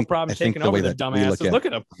Genghis had no problem taking over the dumbasses. Look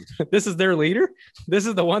at them. This is their leader. This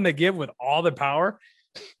is the one they give with all the power.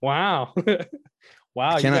 Wow.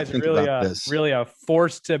 Wow. You guys are really a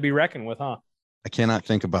force to be reckoned with, huh? I cannot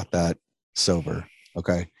think about that sober.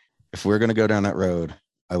 Okay. If we're going to go down that road,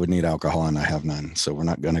 I would need alcohol and I have none. So we're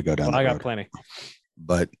not going to go down that road. I got plenty.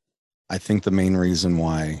 But I think the main reason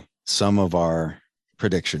why some of our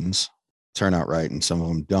predictions turn out right and some of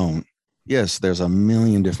them don't, yes, there's a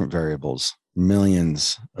million different variables,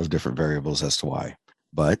 millions of different variables as to why.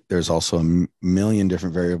 But there's also a million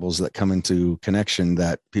different variables that come into connection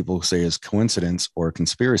that people say is coincidence or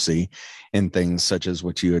conspiracy, and things such as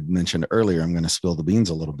what you had mentioned earlier. I'm going to spill the beans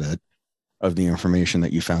a little bit of the information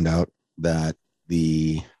that you found out that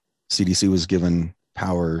the CDC was given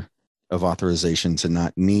power of authorization to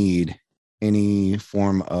not need any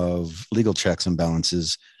form of legal checks and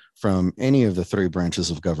balances from any of the three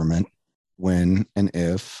branches of government when and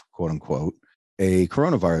if, quote unquote, a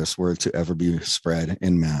coronavirus were to ever be spread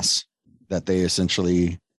en masse, that they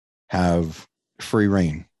essentially have free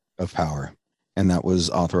reign of power. And that was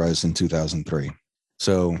authorized in 2003.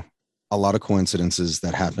 So a lot of coincidences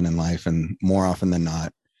that happen in life, and more often than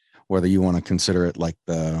not, whether you want to consider it like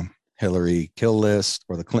the Hillary kill list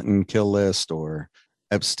or the Clinton kill list or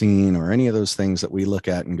Epstein or any of those things that we look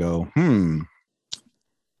at and go,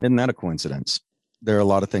 isn't that a coincidence? There are a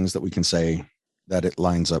lot of things that we can say that it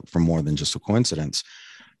lines up for more than just a coincidence,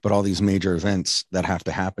 but all these major events that have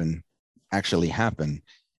to happen actually happen.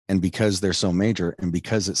 And because they're so major and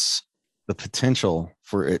because it's the potential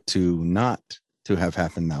for it to not to have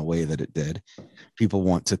happened that way that it did, people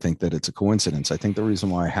want to think that it's a coincidence. I think the reason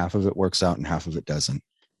why half of it works out and half of it doesn't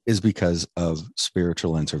is because of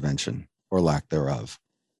spiritual intervention or lack thereof.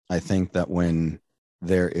 I think that when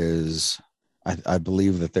there is, I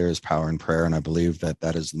believe that there is power in prayer, and I believe that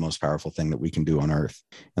that is the most powerful thing that we can do on earth.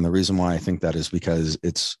 And the reason why I think that is because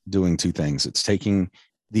it's doing two things. It's taking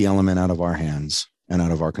the element out of our hands and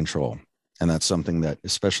out of our control. And that's something that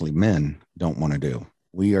especially men don't want to do.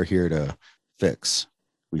 We are here to fix.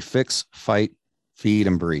 We fix, fight, feed,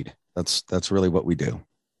 and breed. That's really what we do.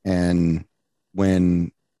 And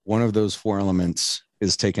when one of those four elements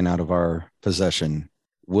is taken out of our possession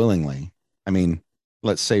willingly, I mean,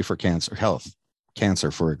 let's say for cancer,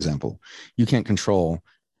 for example, you can't control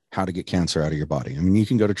how to get cancer out of your body. I mean, you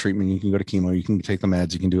can go to treatment, you can go to chemo, you can take the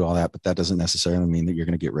meds, you can do all that, but that doesn't necessarily mean that you're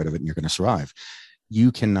going to get rid of it and you're going to survive.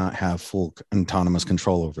 You cannot have full autonomous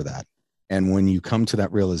control over that. And when you come to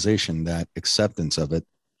that realization, that acceptance of it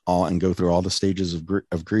all, and go through all the stages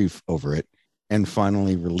of grief over it, and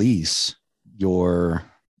finally release your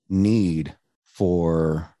need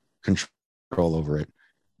for control over it,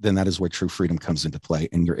 then that is where true freedom comes into play.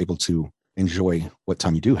 And you're able to enjoy what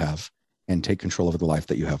time you do have and take control over the life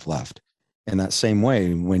that you have left. In that same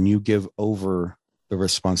way, when you give over the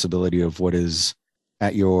responsibility of what is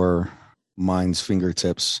at your mind's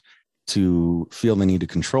fingertips to feel the need to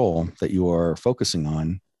control that you are focusing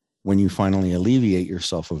on, when you finally alleviate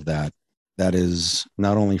yourself of that, that is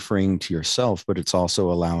not only freeing to yourself, but it's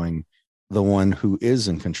also allowing the one who is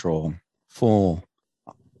in control full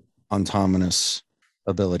autonomous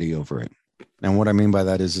ability over it. And what I mean by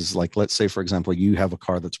that is like, let's say, for example, you have a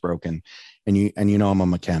car that's broken and you know, I'm a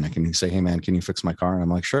mechanic, and you say, hey man, can you fix my car? And I'm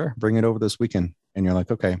like, sure, bring it over this weekend. And you're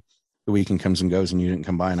like, okay. The weekend comes and goes and you didn't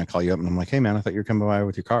come by, and I call you up and I'm like, hey man, I thought you were coming by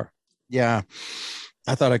with your car. Yeah,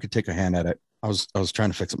 I thought I could take a hand at it. I was trying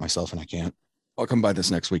to fix it myself and I can't. I'll come by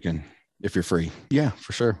this next weekend if you're free. Yeah,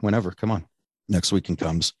 for sure. Whenever. Come on. Next weekend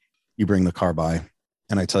comes. You bring the car by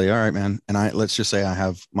and I tell you, all right, man. And let's just say I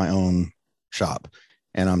have my own shop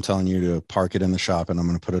and I'm telling you to park it in the shop and I'm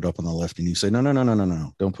going to put it up on the lift. And you say, no.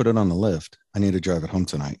 Don't put it on the lift. I need to drive it home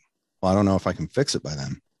tonight. Well, I don't know if I can fix it by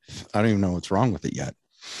then. I don't even know what's wrong with it yet.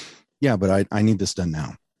 Yeah, but I need this done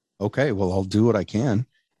now. Okay, well, I'll do what I can,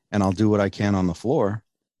 and I'll do what I can on the floor.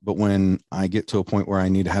 But when I get to a point where I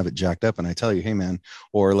need to have it jacked up and I tell you, hey man,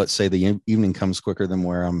 or let's say the evening comes quicker than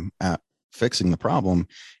where I'm at fixing the problem,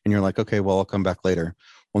 and you're like, okay, well, I'll come back later.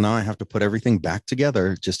 Well, now I have to put everything back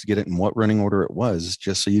together just to get it in what running order it was,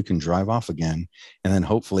 just so you can drive off again, and then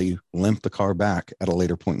hopefully limp the car back at a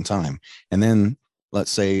later point in time. And then let's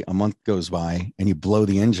say a month goes by and you blow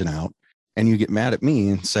the engine out and you get mad at me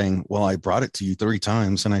and saying, well, I brought it to you 3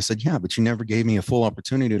 times. And I said, yeah, but you never gave me a full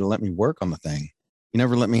opportunity to let me work on the thing. You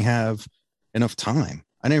never let me have enough time.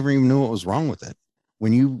 I never even knew what was wrong with it.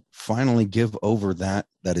 When you finally give over that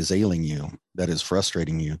is ailing you, that is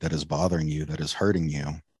frustrating you, that is bothering you, that is hurting you,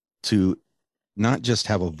 to not just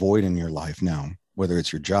have a void in your life now, whether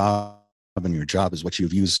it's your job, and your job is what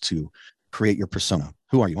you've used to create your persona,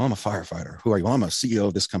 Who are you? Well, I'm a firefighter. Who are you? Well, I'm a CEO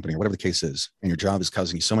of this company or whatever the case is. And your job is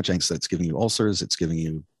causing you so much angst that it's giving you ulcers. It's giving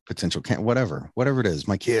you potential whatever it is,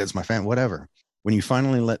 my kids, my family, whatever. When you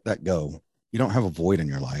finally let that go, you don't have a void in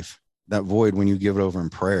your life. That void, when you give it over in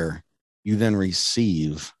prayer, you then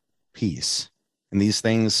receive peace. And these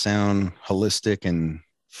things sound holistic and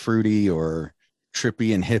fruity or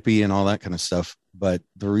trippy and hippie and all that kind of stuff. But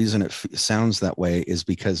the reason it sounds that way is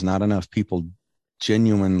because not enough people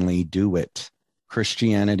genuinely do it.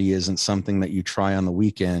 Christianity isn't something that you try on the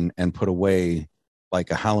weekend and put away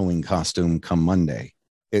like a Halloween costume come Monday.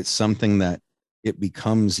 It's something that it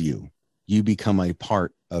becomes you. You become a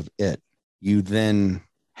part of it. You then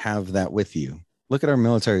have that with you. Look at our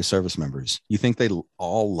military service members. You think they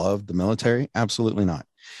all loved the military? Absolutely not.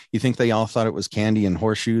 You think they all thought it was candy and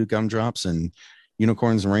horseshoe gumdrops and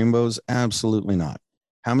unicorns and rainbows? Absolutely not.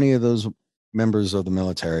 How many of those members of the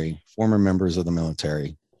military, former members of the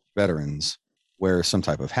military, veterans, wear some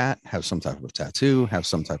type of hat, have some type of tattoo, have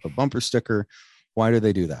some type of bumper sticker? Why do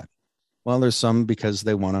they do that? Well, there's some because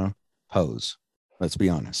they want to pose. Let's be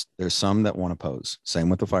honest. There's some that want to pose. Same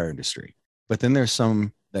with the fire industry. But then there's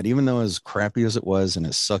some that, even though as crappy as it was and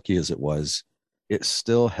as sucky as it was, it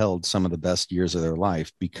still held some of the best years of their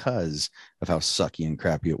life because of how sucky and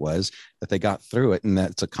crappy it was, that they got through it. And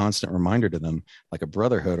that's a constant reminder to them, like a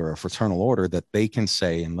brotherhood or a fraternal order, that they can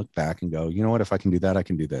say and look back and go, you know what, if I can do that, I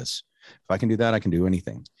can do this. If I can do that, I can do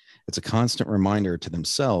anything. It's a constant reminder to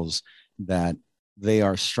themselves that they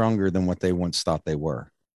are stronger than what they once thought they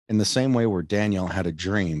were. In the same way where Daniel had a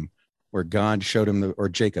dream where God showed him or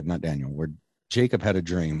Jacob, not Daniel, where Jacob had a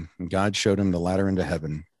dream and God showed him the ladder into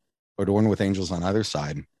heaven, adorned with angels on either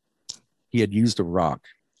side. He had used a rock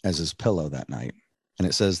as his pillow that night. And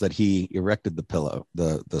it says that he erected the pillow,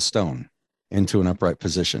 the stone, into an upright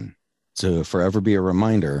position to forever be a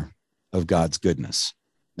reminder of God's goodness.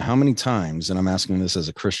 Now, how many times, and I'm asking this as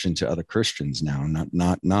a Christian to other Christians now,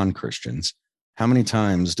 not non-Christians, how many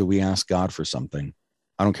times do we ask God for something?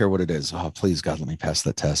 I don't care what it is. Oh, please, God, let me pass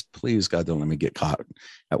that test. Please, God, don't let me get caught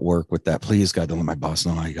at work with that. Please, God, don't let my boss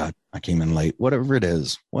know I came in late. Whatever it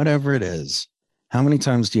is. How many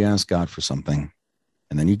times do you ask God for something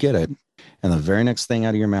and then you get it? And the very next thing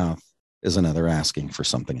out of your mouth is another asking for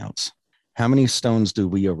something else. How many stones do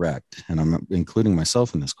we erect? And I'm including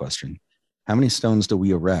myself in this question. How many stones do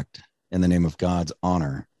we erect in the name of God's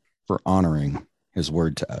honor for honoring his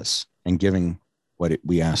word to us and giving what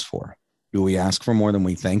we asked for? Do we ask for more than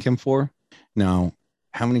we thank him for? Now,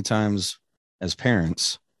 how many times as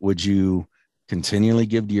parents would you continually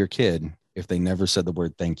give to your kid if they never said the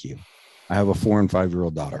word thank you? I have a 4 and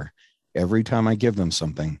 5-year-old daughter. Every time I give them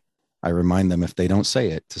something, I remind them, if they don't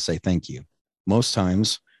say it, to say thank you. Most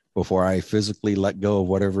times, before I physically let go of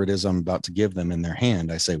whatever it is I'm about to give them in their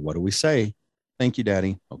hand, I say, what do we say? Thank you,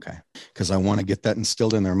 Daddy. Okay. Because I want to get that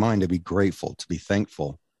instilled in their mind, to be grateful, to be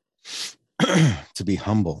thankful, to be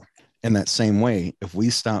humble. In that same way, if we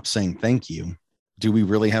stop saying thank you, do we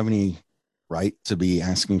really have any right to be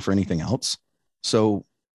asking for anything else? So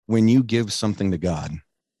when you give something to God,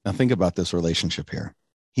 now think about this relationship here.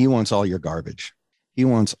 He wants all your garbage. He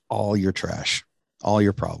wants all your trash, all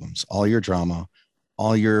your problems, all your drama,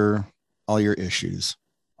 all your issues,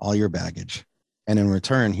 all your baggage. And in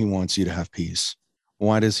return, he wants you to have peace.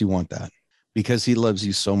 Why does he want that? Because he loves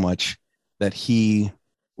you so much that he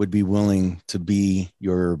would be willing to be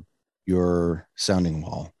your sounding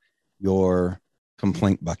wall, your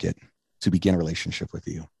complaint bucket, to begin a relationship with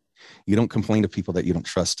you. You don't complain to people that you don't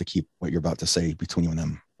trust to keep what you're about to say between you and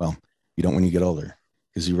them. Well, you don't when you get older,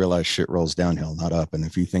 because you realize shit rolls downhill, not up. And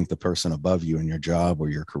if you think the person above you in your job or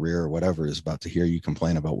your career or whatever is about to hear you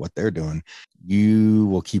complain about what they're doing, you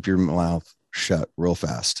will keep your mouth shut real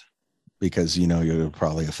fast, because you know you'll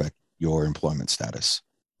probably affect your employment status.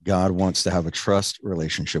 God wants to have a trust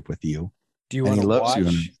relationship with you. Do you want to watch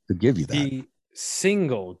to give you that? The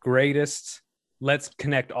single greatest, let's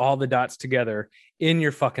connect all the dots together in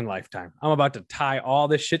your fucking lifetime. I'm about to tie all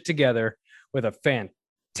this shit together with a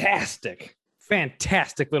fantastic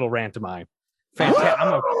little rant of mine. I'm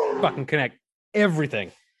going to fucking connect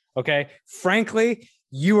everything. Okay. Frankly,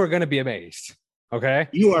 you are going to be amazed. Okay.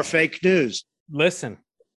 You are fake news. Listen,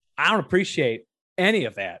 I don't appreciate any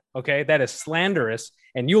of that. Okay. That is slanderous.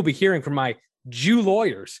 And you'll be hearing from my Jew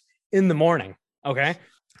lawyers in the morning. Okay.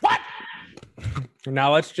 What?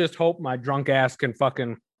 Now let's just hope my drunk ass can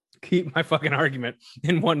fucking keep my fucking argument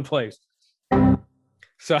in one place.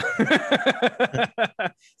 So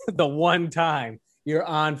the one time you're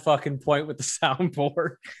on fucking point with the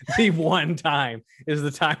soundboard, the one time is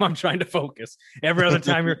the time I'm trying to focus. Every other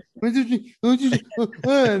time you're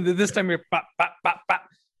this time you're pop, pop, pop, pop.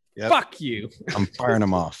 Yep. Fuck you. I'm firing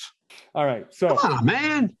them off. All right. So Come on,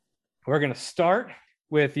 man. we're going to start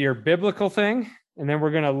with your biblical thing, and then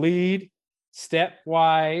we're going to lead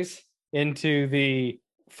stepwise into the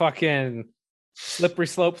fucking slippery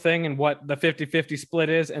slope thing and what the 50-50 split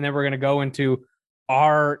is. And then we're going to go into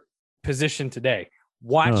our position today.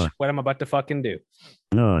 Watch what I'm about to fucking do.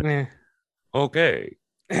 Okay.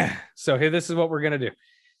 So here, this is what we're going to do.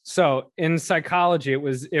 So in psychology, it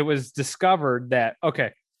was discovered that,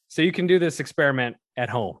 okay, so you can do this experiment at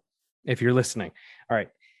home if you're listening. All right.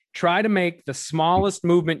 Try to make the smallest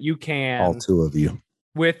movement you can. All two of you.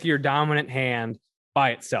 With your dominant hand by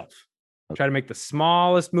itself. Try to make the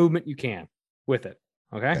smallest movement you can with it.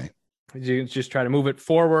 Okay. You just try to move it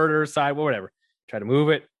forward or side, whatever. Try to move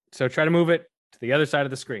it. So try to move it to the other side of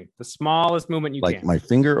the screen. The smallest movement you can. Like my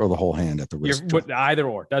finger or the whole hand at the wrist? Either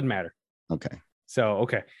or. Doesn't matter. Okay. So,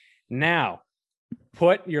 okay. Now,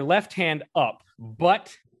 put your left hand up,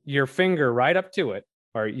 but your finger right up to it.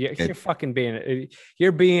 Or you're fucking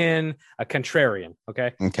you're being a contrarian.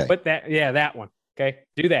 Okay. Okay. Put that one. Okay.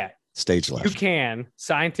 Do that. Stage left. You can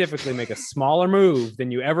scientifically make a smaller move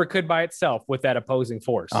than you ever could by itself with that opposing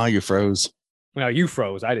force. Oh, you froze. No, you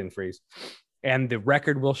froze. I didn't freeze. And the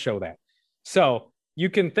record will show that. So you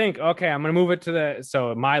can think, okay, I'm going to move it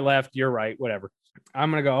so my left, your right, whatever.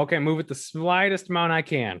 I'm going to go, okay, move it the slightest amount I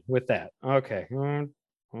can with that. Okay.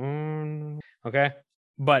 Okay.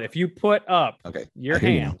 But if you put up your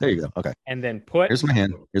hand. There you go. Okay. And then here's my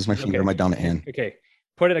hand. Here's my finger, my dominant hand. Okay.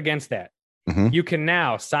 Put it against that. Mm-hmm. You can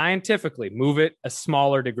now scientifically move it a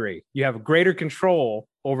smaller degree. You have greater control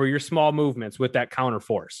over your small movements with that counter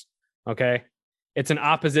force. Okay. It's an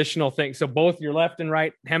oppositional thing. So both your left and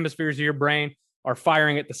right hemispheres of your brain are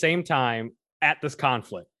firing at the same time at this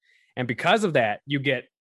conflict. And because of that, you get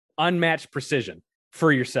unmatched precision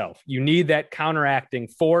for yourself. You need that counteracting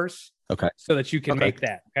force. Okay. So that you can make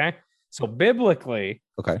that. Okay. So biblically,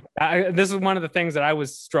 this is one of the things that I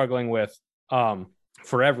was struggling with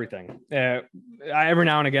for everything. Every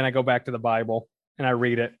now and again, I go back to the Bible and I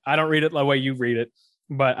read it. I don't read it the way you read it,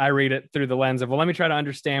 but I read it through the lens of, well, let me try to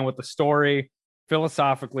understand what the story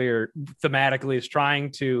philosophically or thematically is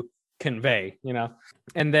trying to convey,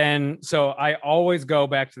 And then, so I always go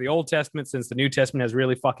back to the Old Testament since the New Testament has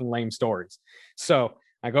really fucking lame stories. So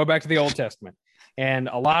I go back to the Old Testament. And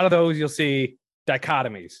a lot of those you'll see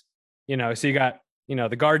dichotomies, so you got,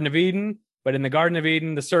 the Garden of Eden, but in the Garden of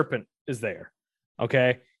Eden, the serpent is there.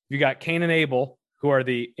 Okay. You got Cain and Abel, who are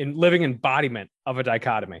the living embodiment of a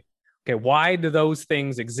dichotomy. Okay. Why do those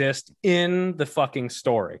things exist in the fucking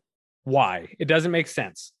story? Why? It doesn't make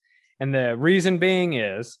sense. And the reason being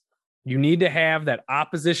is you need to have that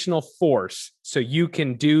oppositional force so you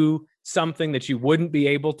can do something that you wouldn't be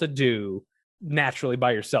able to do naturally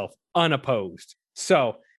by yourself, unopposed.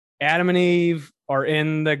 So Adam and Eve are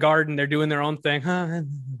in the garden. They're doing their own thing,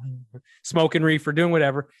 smoking reefer, doing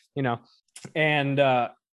whatever, and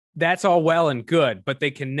that's all well and good, but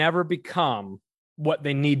they can never become what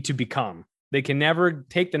they need to become. They can never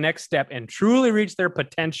take the next step and truly reach their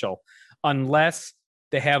potential unless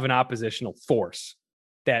they have an oppositional force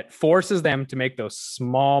that forces them to make those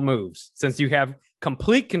small moves. Since you have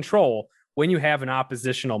complete control when you have an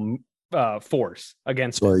oppositional force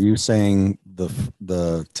against. So, are you saying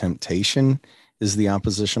the temptation is the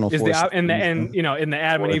oppositional force? In the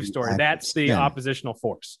Adam and Eve story, that's the oppositional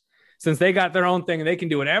force. Since they got their own thing and they can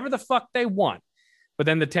do whatever the fuck they want, but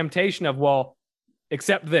then the temptation of, well,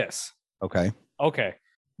 accept this. Okay.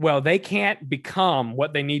 Well, they can't become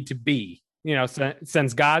what they need to be.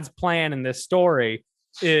 Since God's plan in this story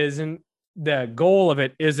isn't, the goal of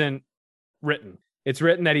it isn't written. It's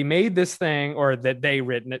written that he made this thing, or that they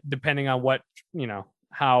written it, depending on what,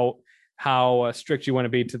 how strict you want to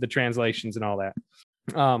be to the translations and all that.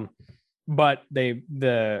 But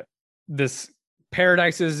this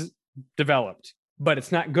paradise is developed, but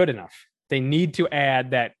it's not good enough. They need to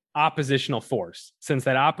add that oppositional force, since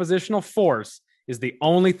that oppositional force is the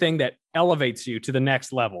only thing that elevates you to the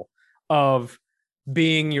next level of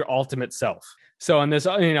being your ultimate self. So in this,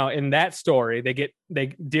 in that story, they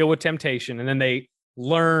deal with temptation, and then they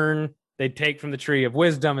learn, they take from the tree of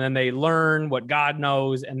wisdom, and then they learn what God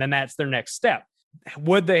knows, and then that's their next step.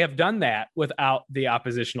 Would they have done that without the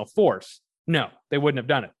oppositional force? No, they wouldn't have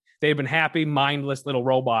done it. They've been happy, mindless little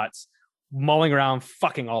robots mulling around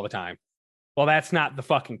fucking all the time. Well, that's not the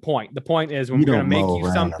fucking point. The point is, when we're going to make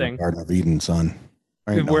you something, Garden of Eden, son.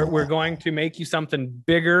 We're going to make you something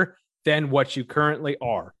bigger than what you currently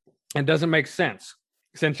are. It doesn't make sense,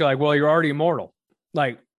 since you're like, well, you're already immortal.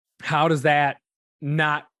 Like, how is that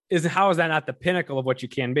not the pinnacle of what you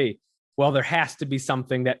can be? Well, there has to be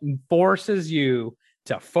something that forces you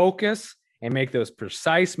to focus and make those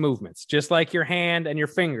precise movements, just like your hand and your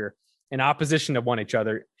finger in opposition of one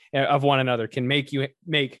another can make you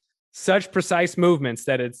make such precise movements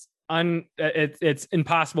that it's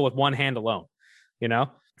impossible with one hand alone, you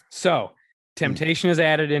know? So temptation is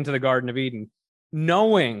added into the Garden of Eden,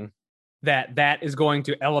 knowing that that is going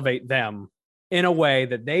to elevate them in a way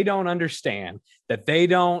that they don't understand,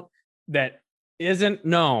 that isn't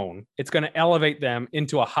known. It's going to elevate them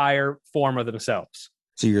into a higher form of themselves.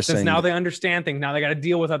 So you're saying now they understand things. Now they got to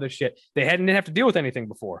deal with other shit. They didn't have to deal with anything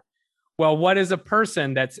before. Well, what is a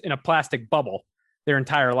person that's in a plastic bubble their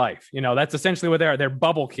entire life? You know, that's essentially what they are. They're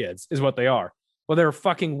bubble kids is what they are. Well, they're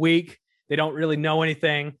fucking weak. They don't really know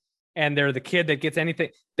anything. And they're the kid that gets anything.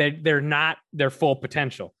 They're not their full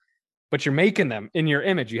potential. But you're making them in your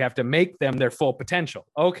image. You have to make them their full potential.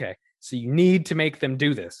 Okay. So you need to make them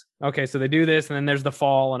do this. Okay. So they do this, and then there's the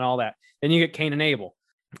fall and all that. Then you get Cain and Abel.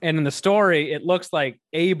 And in the story, it looks like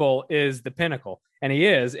Abel is the pinnacle, and he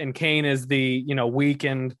is, and Cain is the,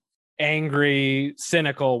 weakened, angry,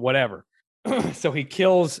 cynical, whatever. So he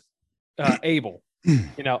kills Abel.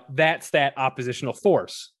 That's that oppositional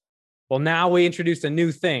force. Well, now we introduced a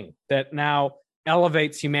new thing that now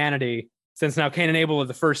elevates humanity. Since now Cain and Abel are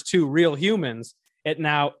the first two real humans, it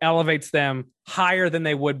now elevates them higher than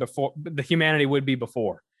they would before, the humanity would be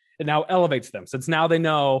before. It now elevates them. Since now they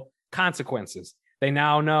know consequences. They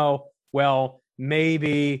now know, well,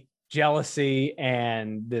 maybe jealousy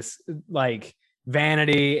and this like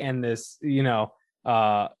vanity and this,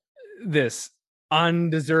 this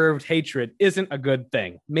undeserved hatred isn't a good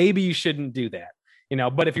thing. Maybe you shouldn't do that,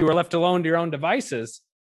 but if you were left alone to your own devices,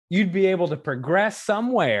 you'd be able to progress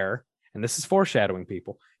somewhere. And this is foreshadowing,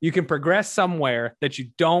 people. You can progress somewhere that you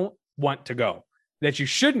don't want to go, that you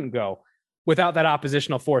shouldn't go without that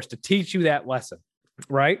oppositional force to teach you that lesson,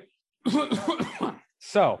 right?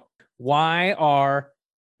 So why are,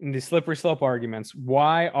 in these slippery slope arguments,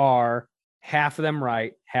 why are half of them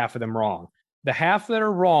right, half of them wrong? The half that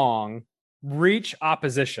are wrong reach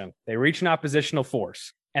opposition. They reach an oppositional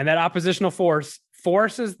force. And that oppositional force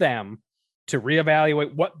forces them to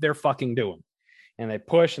reevaluate what they're fucking doing. And they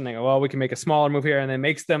push and they go, well, we can make a smaller move here. And it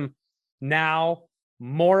makes them now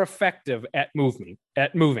more effective at moving.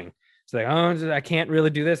 So they, I can't really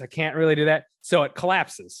do this. I can't really do that. So it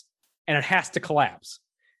collapses, and it has to collapse.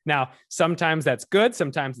 Now, sometimes that's good.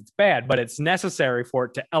 Sometimes it's bad, but it's necessary for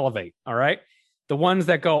it to elevate. All right. The ones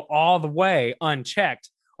that go all the way unchecked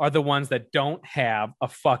are the ones that don't have a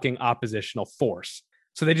fucking oppositional force.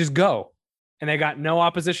 So they just go, and they got no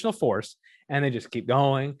oppositional force, and they just keep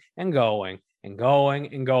going and going and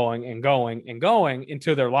going and going and going and going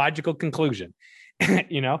into their logical conclusion.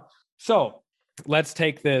 So let's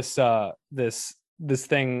take this this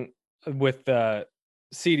thing with the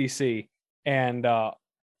CDC and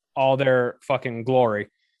all their fucking glory.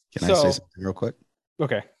 Can I say something real quick?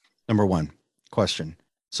 Okay. Number one question.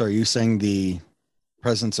 So are you saying the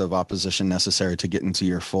presence of opposition necessary to get into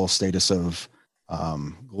your full status of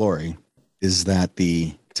glory, is that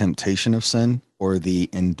the temptation of sin or the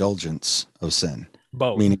indulgence of sin?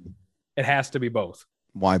 Both. Meaning, it has to be both.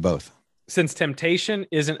 Why both? Since temptation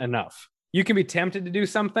isn't enough. You can be tempted to do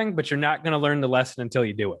something, but you're not going to learn the lesson until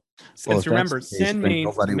you do it. Since remember, sin means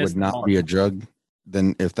nobody would not be a drug.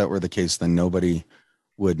 Then if that were the case, then nobody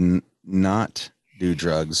would not do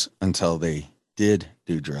drugs until they did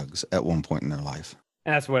do drugs at one point in their life.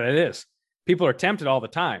 And that's what it is. People are tempted all the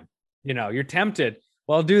time. You're tempted.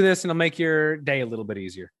 Well, I'll do this and it'll make your day a little bit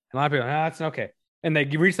easier. And a lot of people, it's okay. And they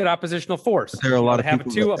reach that oppositional force. But there are a lot of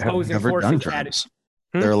people two that opposing have never forces done drugs.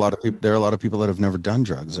 There are a lot of people. There are a lot of people that have never done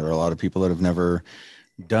drugs. There are a lot of people that have never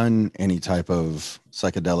done any type of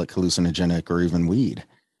psychedelic, hallucinogenic, or even weed.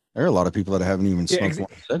 There are a lot of people that haven't even smoked one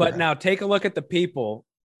cigarette. But now take a look at the people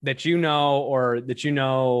that or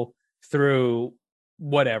that through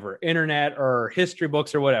whatever, internet or history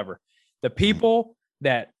books or whatever. The people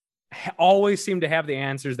that always seem to have the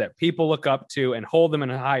answers that people look up to and hold them in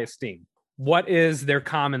high esteem. What is their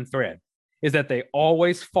common thread? Is that they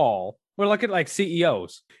always fall. Well, look at like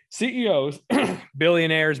CEOs,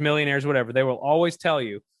 billionaires, millionaires, whatever. They will always tell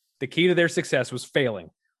you the key to their success was failing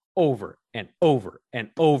over and over and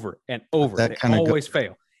over and over. They always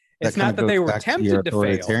fail. It's not that they were tempted to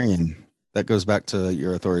fail. That goes back to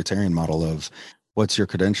your authoritarian model of what's your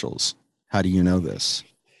credentials? How do you know this?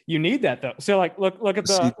 You need that though. So like, look at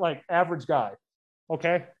the average guy.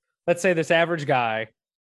 Okay. Let's say this average guy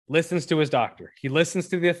listens to his doctor. He listens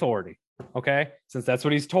to the authority. Okay. Since that's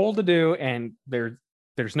what he's told to do. And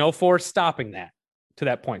there's no force stopping that to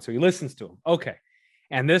that point. So he listens to him. Okay.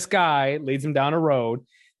 And this guy leads him down a road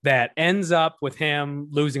that ends up with him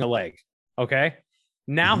losing a leg. Okay.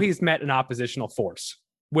 Now he's met an oppositional force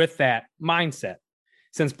with that mindset.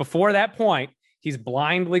 Since before that point, He's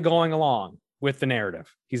blindly going along with the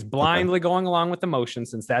narrative. He's blindly going along with emotion,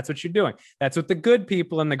 since that's what you're doing. That's what the good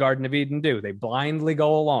people in the Garden of Eden do. They blindly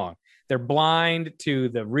go along. They're blind to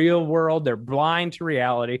the real world. They're blind to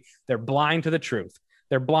reality. They're blind to the truth.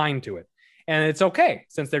 They're blind to it. And it's okay,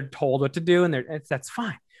 since they're told what to do, and that's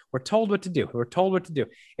fine. We're told what to do. We're told what to do.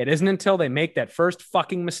 It isn't until they make that first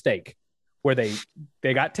fucking mistake where they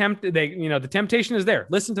got tempted. The temptation is there.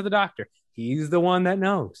 Listen to the doctor. He's the one that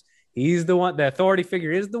knows. He's the one. The authority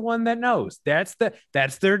figure is the one that knows. That's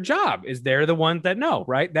their job. Is they're the ones that know,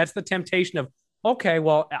 right? That's the temptation of, okay,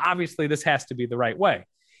 well, obviously this has to be the right way,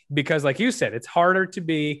 because like you said, it's harder to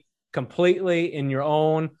be completely in your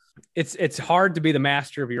own. It's hard to be the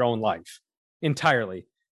master of your own life entirely,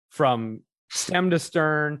 from stem to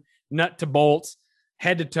stern, nut to bolts,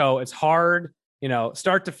 head to toe. It's hard,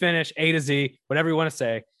 start to finish, A to Z, whatever you want to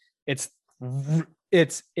say.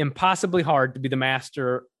 It's impossibly hard to be the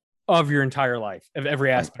master of your entire life, of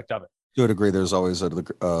every aspect of it. To a degree, there's always a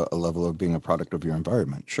level of being a product of your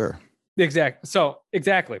environment. Sure.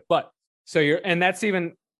 Exactly. But and that's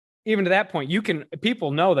even to that point,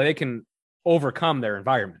 people know that they can overcome their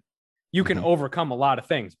environment. You can overcome a lot of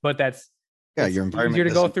things, but your environment. Easier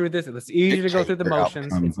to go through this. It's easier to go through the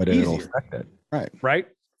motions. Outcome, but it'll affect it. Right.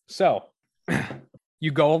 So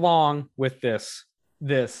you go along with this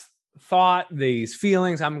thought, these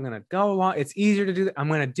feelings. I'm going to go along. It's easier to do that. I'm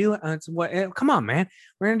going to do it. Come on, man.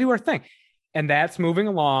 We're going to do our thing. And that's moving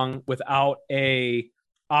along without a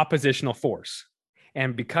oppositional force.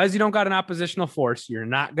 And because you don't got an oppositional force, you're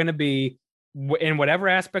not going to be, in whatever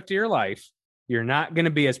aspect of your life, you're not going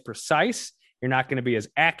to be as precise. You're not going to be as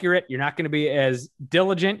accurate. You're not going to be as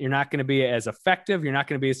diligent. You're not going to be as effective. You're not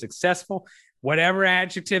going to be as successful. Whatever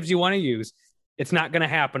adjectives you want to use, it's not going to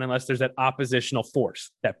happen unless there's that oppositional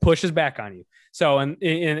force that pushes back on you. So, in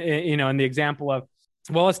the example of,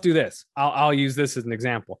 well, let's do this. I'll use this as an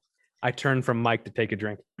example. I turned from Mike to take a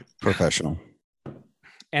drink. Professional.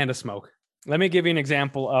 And a smoke. Let me give you an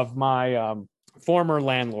example of my former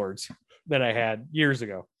landlords that I had years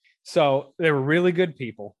ago. So they were really good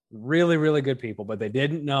people, really, really good people, but they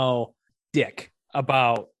didn't know dick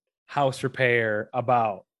about house repair,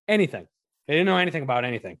 about anything. They didn't know anything about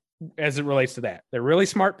anything as it relates to that. They're really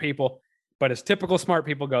smart people, but as typical smart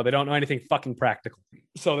people go, they don't know anything fucking practical.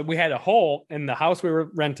 So we had a hole in the house we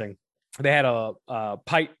were renting. They had a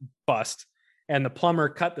pipe bust, and the plumber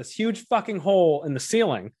cut this huge fucking hole in the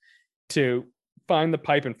ceiling to find the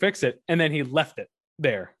pipe and fix it. And then he left it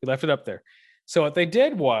there. He left it up there. So what they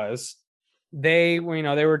did was they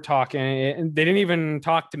were talking, and they didn't even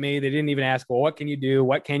talk to me. They didn't even ask, well, what can you do?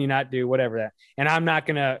 What can you not do? Whatever that. And I'm not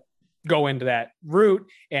going to go into that route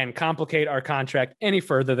and complicate our contract any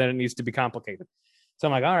further than it needs to be complicated. So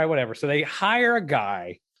I'm like, all right, whatever. So they hire a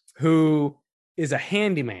guy who is a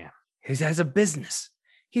handyman. He has a business.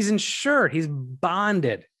 He's insured. He's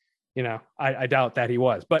bonded. I doubt that he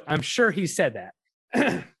was, but I'm sure he said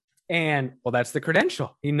that. And well, that's the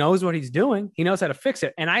credential. He knows what he's doing. He knows how to fix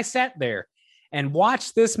it. And I sat there and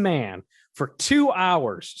watched this man for 2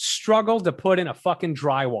 hours struggle to put in a fucking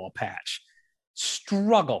drywall patch,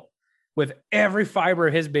 struggle with every fiber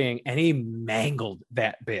of his being. And he mangled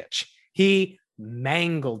that bitch. He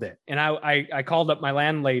mangled it. And I called up my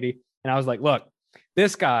landlady and I was like, look,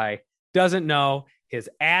 this guy doesn't know his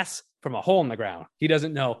ass from a hole in the ground. He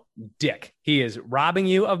doesn't know dick. He is robbing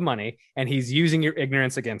you of money, and he's using your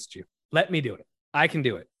ignorance against you. Let me do it. I can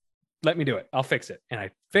do it. Let me do it. I'll fix it. And I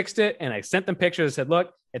fixed it, and I sent them pictures. I said,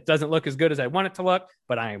 look, it doesn't look as good as I want it to look,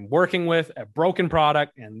 but I am working with a broken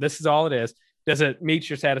product, and this is all it is. Does it meet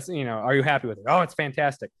your status? Are you happy with it? Oh, it's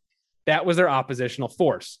fantastic. That was their oppositional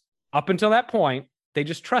force. Up until that point, they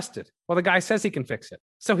just trusted. Well, the guy says he can fix it,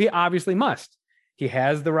 so he obviously must. He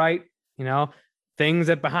has the right, things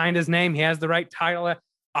that behind his name. He has the right title.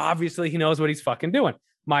 Obviously, he knows what he's fucking doing.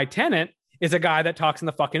 My tenant is a guy that talks on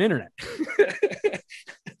the fucking internet.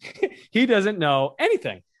 He doesn't know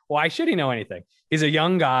anything. Why should he know anything? He's a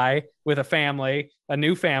young guy with a family, a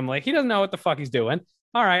new family. He doesn't know what the fuck he's doing.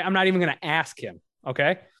 All right, I'm not even going to ask him.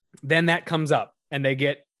 Okay. Then that comes up and they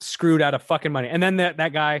get screwed out of fucking money. And then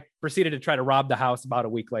that guy proceeded to try to rob the house about a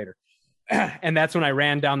week later. And that's when I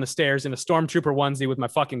ran down the stairs in a stormtrooper onesie with my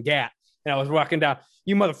fucking gat. And I was walking down,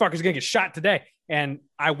 you motherfuckers are going to get shot today. And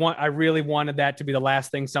I really wanted that to be the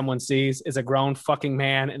last thing someone sees is a grown fucking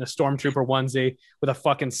man in a stormtrooper onesie with a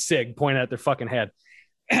fucking cig pointed at their fucking head.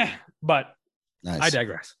 But nice. I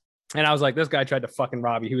digress. And I was like, this guy tried to fucking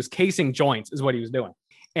rob you. He was casing joints is what he was doing.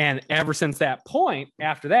 And ever since that point,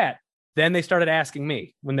 after that, then they started asking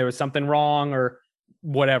me when there was something wrong or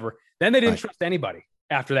whatever. Then they didn't trust anybody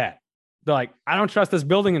after that. They're like, I don't trust this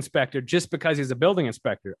building inspector just because he's a building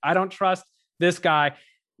inspector. I don't trust This guy,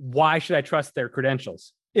 why should I trust their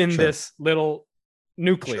credentials in this little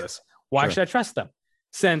nucleus? Why should I trust them?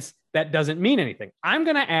 Since that doesn't mean anything. I'm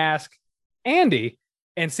going to ask Andy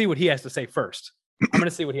and see what he has to say first. I'm going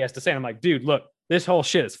to see what he has to say. And I'm like, dude, look, this whole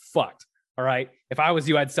shit is fucked. All right. If I was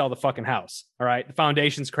you, I'd sell the fucking house. All right. The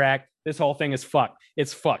foundation's cracked. This whole thing is fucked.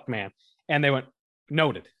 It's fucked, man. And they went,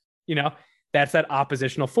 noted. You know, that's that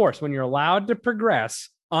oppositional force. When you're allowed to progress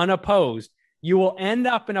unopposed, you will end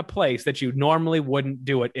up in a place that you normally wouldn't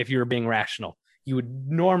do it if you were being rational. You would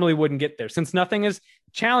normally wouldn't get there since nothing is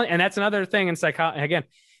challenge. And that's another thing in psychology. Again,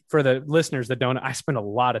 for the listeners that don't, I spent a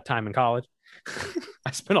lot of time in college.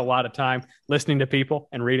 I spent a lot of time listening to people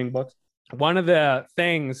and reading books. One of the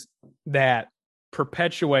things that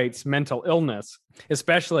perpetuates mental illness,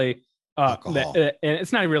 especially, and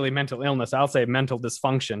it's not really mental illness, I'll say mental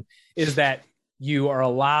dysfunction, is that you are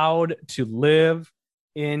allowed to live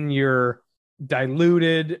in your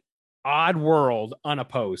diluted, odd world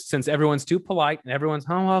unopposed, since everyone's too polite and everyone's,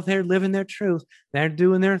 oh, well, they're living their truth. They're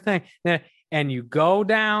doing their thing. And you go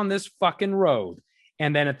down this fucking road.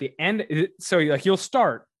 And then at the end, so you'll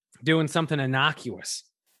start doing something innocuous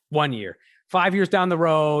 1 year, 5 years down the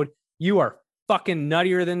road, you are fucking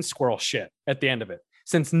nuttier than squirrel shit at the end of it.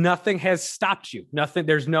 Since nothing has stopped you,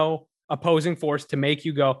 there's no opposing force to make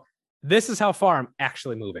you go, this is how far I'm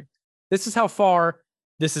actually moving. This is how far,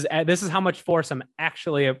 this is how much force I'm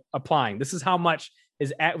actually applying. This is how much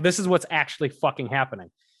this is what's actually fucking happening,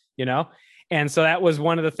 you know? And so that was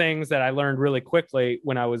one of the things that I learned really quickly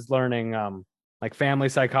when I was learning, like family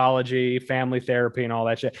psychology, family therapy, and all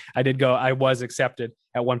that shit. I was accepted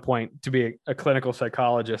at one point to be a clinical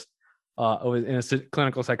psychologist. I was in a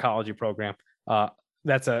clinical psychology program.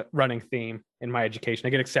 That's a running theme in my education. I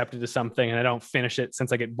get accepted to something and I don't finish it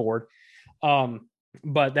since I get bored.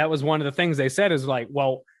 But that was one of the things they said is like,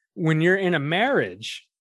 well, when you're in a marriage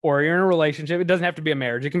or you're in a relationship, it doesn't have to be a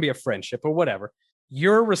marriage. It can be a friendship or whatever.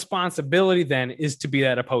 Your responsibility then is to be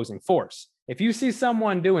that opposing force. If you see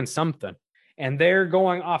someone doing something and they're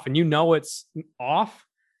going off and you know it's off,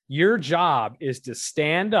 your job is to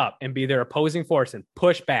stand up and be their opposing force and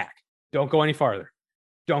push back. Don't go any farther.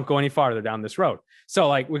 Don't go any farther down this road. So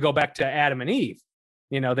like we go back to Adam and Eve,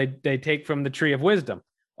 you know, they take from the tree of wisdom.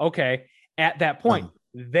 Okay. At that point,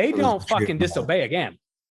 they don't fucking disobey again.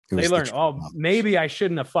 They learn, maybe I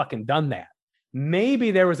shouldn't have fucking done that.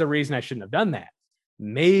 Maybe there was a reason I shouldn't have done that.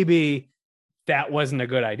 Maybe that wasn't a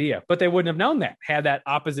good idea, but they wouldn't have known that had that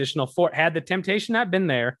oppositional force, had the temptation not been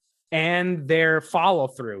there and their follow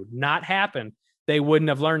through not happened, they wouldn't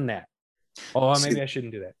have learned that. Oh, maybe I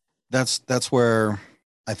shouldn't do that. That's where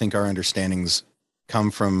I think our understandings come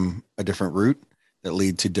from a different root that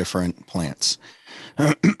lead to different plants.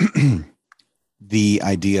 The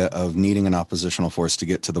idea of needing an oppositional force to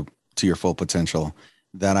get to your full potential,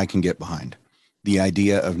 that I can get behind. The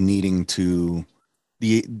idea of needing to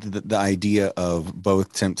the idea of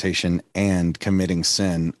both temptation and committing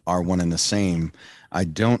sin are one and the same, I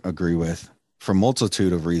don't agree with for a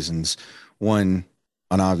multitude of reasons. One,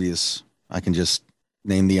 an obvious, I can just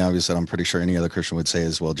name the obvious that I'm pretty sure any other Christian would say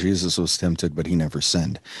as well. Jesus was tempted, but he never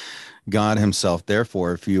sinned. God himself,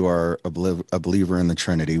 therefore, if you are a believer in the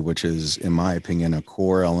Trinity, which is, in my opinion, a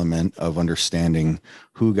core element of understanding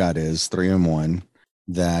who God is, 3 in 1,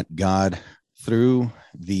 that God, through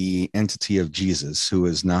the entity of Jesus, who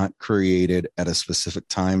is not created at a specific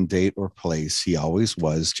time, date, or place, he always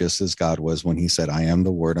was, just as God was when he said, I am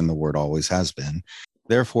the Word, and the Word always has been.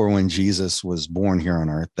 Therefore, when Jesus was born here on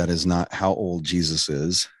earth, that is not how old Jesus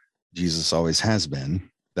is. Jesus always has been.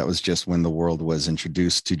 That was just when the world was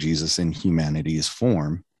introduced to Jesus in humanity's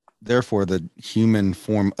form. Therefore, the human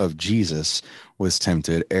form of Jesus was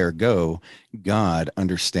tempted. Ergo, God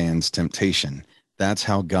understands temptation. That's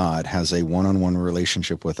how God has a one-on-one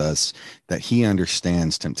relationship with us, that he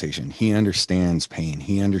understands temptation. He understands pain.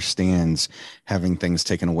 He understands having things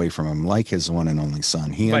taken away from him, like his one and only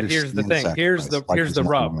son. But here's the thing. Here's the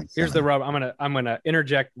rub. Here's the rub. I'm gonna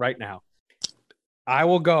interject right now. I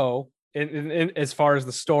will go in as far as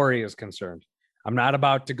the story is concerned. I'm not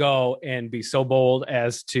about to go and be so bold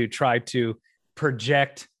as to try to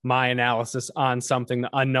project my analysis on something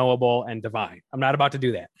unknowable and divine. I'm not about to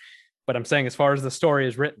do that. But I'm saying as far as the story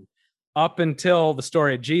is written, up until the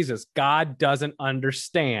story of Jesus, God doesn't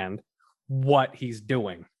understand what he's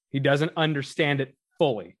doing. He doesn't understand it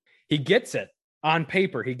fully. He gets it on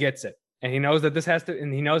paper. He gets it. And he knows that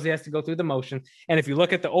he knows he has to go through the motion. And if you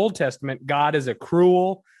look at the Old Testament, God is a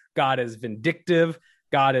cruel, God is vindictive,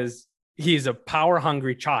 he's a power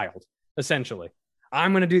hungry child, essentially.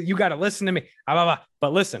 You got to listen to me. But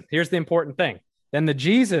listen, here's the important thing. Then the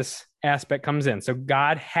Jesus aspect comes in. So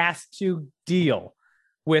God has to deal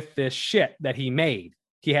with this shit that he made.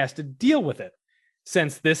 He has to deal with it,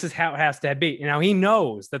 since this is how it has to be. Now he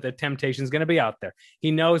knows that the temptation is going to be out there.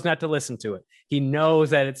 He knows not to listen to it. He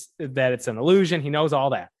knows that it's an illusion. He knows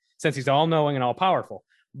all that, since he's all knowing and all powerful.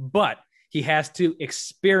 But he has to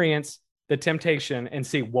experience the temptation and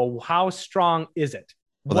see, well, how strong is it?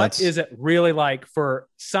 Well, what is it really like for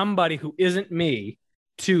somebody who isn't me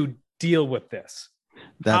to deal with this?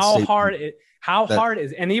 How hard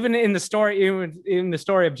is, and even in the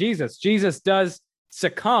story of Jesus does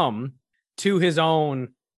succumb to his own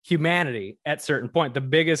humanity at certain point. The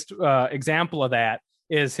biggest example of that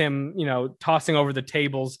is him, tossing over the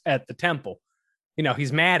tables at the temple.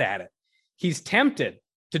 He's mad at it. He's tempted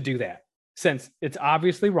to do that, since it's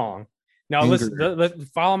obviously wrong. Now, let's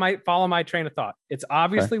follow my train of thought. It's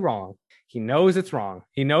obviously wrong. He knows it's wrong.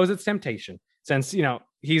 He knows it's temptation, since,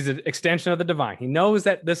 he's an extension of the divine. He knows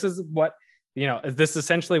that this is what, this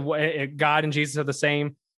essentially what God and Jesus are the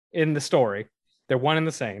same in the story. They're one and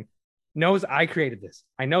the same. Knows I created this.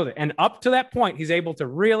 I know that. And up to that point, he's able to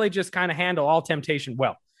really just kind of handle all temptation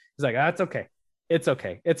well. He's like, that's okay. It's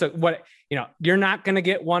okay. You're not going to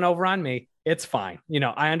get one over on me. It's fine.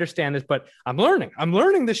 I understand this, but I'm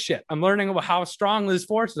learning this shit. I'm learning about how strong these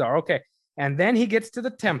forces are. Okay. And then he gets to the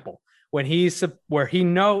temple where he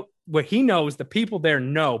knows the people there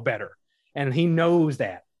know better. And he knows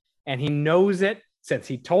that. And he knows it since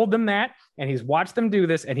he told them that, and he's watched them do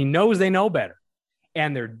this, and he knows they know better.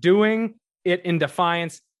 And they're doing it in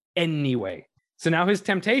defiance anyway. So now his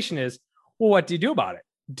temptation is, well, what do you do about it?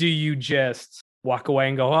 Do you just walk away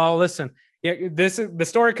and go, oh, listen, the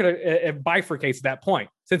story could have bifurcates at that point,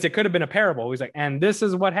 since it could have been a parable. He's like, and this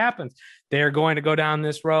is what happens. They're going to go down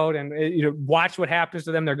this road, and watch what happens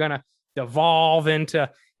to them. They're going to devolve into,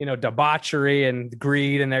 debauchery and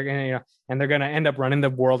greed, and they're going to end up running the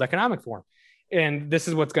World Economic Forum. And this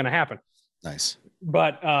is what's going to happen. Nice.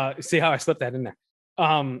 But see how I slipped that in there.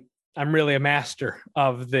 I'm really a master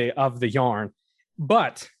of the yarn.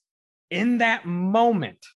 But in that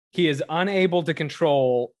moment, he is unable to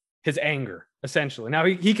control his anger, essentially. Now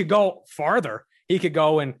he could go farther. He could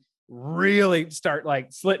go and really start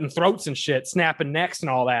like slitting throats and shit, snapping necks and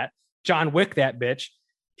all that. John Wick that bitch.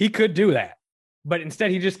 He could do that. But instead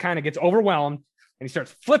he just kind of gets overwhelmed, and he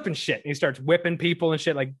starts flipping shit. And he starts whipping people and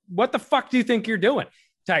shit. Like, what the fuck do you think you're doing?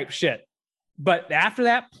 Type shit. But after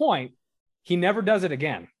that point, he never does it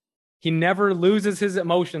again. He never loses his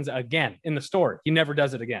emotions again in the story. He never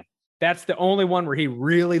does it again. That's the only one where he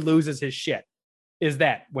really loses his shit, is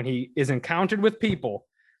that when he is encountered with people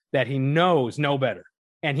that he knows know better,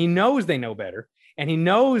 and he knows they know better, and he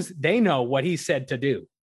knows they know what he said to do.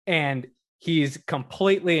 And he's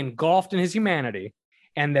completely engulfed in his humanity.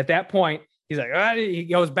 And at that point, he's like, he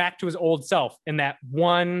goes back to his old self in that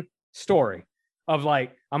one story of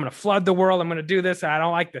like, I'm going to flood the world. I'm going to do this. I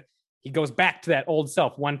don't like the. He goes back to that old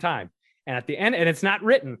self one time. And at the end, and it's not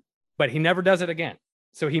written, but he never does it again.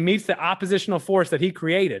 So he meets the oppositional force that he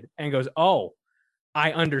created and goes, oh,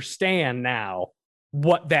 I understand now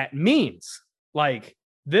what that means. Like,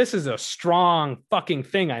 this is a strong fucking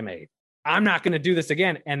thing I made. I'm not going to do this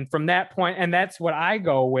again. And from that point, and that's what I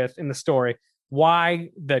go with in the story, why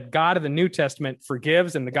the God of the New Testament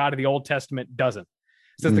forgives and the God of the Old Testament doesn't.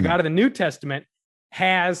 Says the God of the New Testament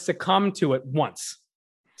has succumbed to it once,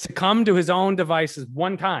 succumbed to his own devices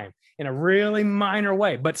one time in a really minor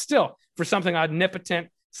way, but still for something omnipotent,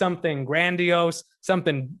 something grandiose,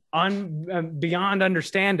 something beyond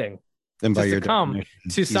understanding, and to succumb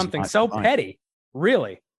to something so petty,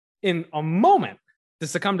 really, in a moment, to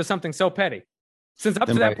succumb to something so petty. Since up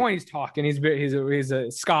to that point, he's talking, he's a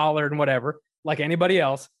scholar and whatever, like anybody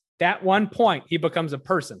else. That one point, he becomes a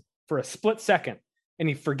person for a split second, and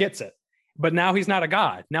he forgets it. But now he's not a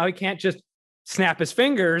god. Now he can't just snap his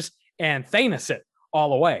fingers and Thanos it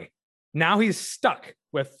all away. Now he's stuck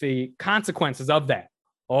with the consequences of that.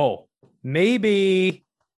 Oh, maybe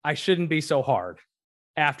I shouldn't be so hard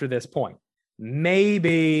after this point.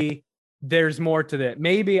 Maybe there's more to that.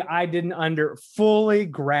 Maybe I didn't fully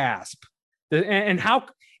grasp and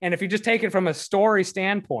if you just take it from a story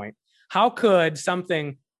standpoint, how could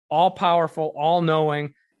something all powerful, all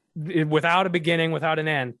knowing, without a beginning, without an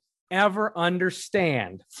end, ever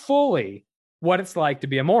understand fully what it's like to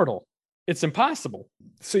be immortal? It's impossible.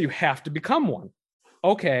 So you have to become one.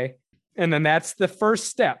 Okay. And then that's the first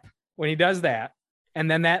step when he does that.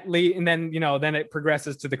 And then then it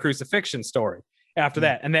progresses to the crucifixion story after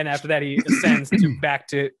that. And then after that, he ascends back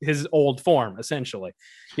to his old form, essentially,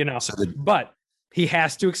 but he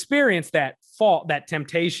has to experience that fault, that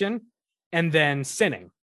temptation, and then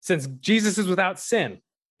sinning. Since Jesus is without sin,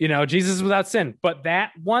 Jesus is without sin, but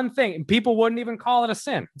that one thing, and people wouldn't even call it a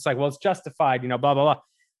sin. It's like, well, it's justified, blah, blah, blah.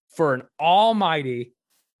 for an almighty,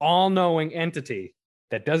 all-knowing entity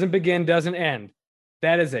that doesn't begin, doesn't end,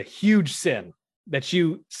 that is a huge sin, that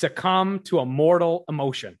you succumb to a mortal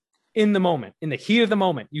emotion in the moment, in the heat of the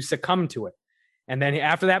moment, you succumb to it. And then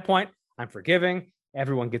after that point, I'm forgiving.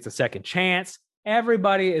 Everyone gets a second chance.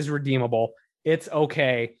 Everybody is redeemable. It's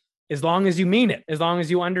okay. As long as you mean it, as long as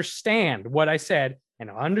you understand what I said and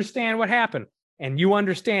understand what happened and you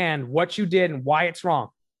understand what you did and why it's wrong,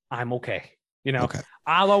 I'm okay. Okay.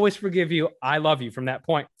 I'll always forgive you. I love you from that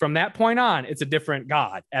point. From that point on, it's a different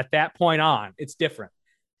God. At that point on, it's different.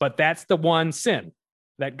 But that's the one sin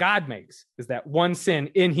that God makes, is that one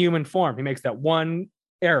sin in human form. He makes that one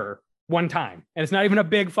error one time. And it's not even a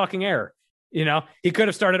big fucking error. He could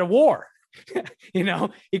have started a war.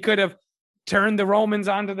 He could have turned the Romans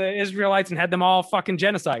onto the Israelites and had them all fucking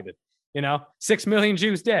genocided. 6 million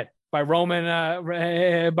Jews dead by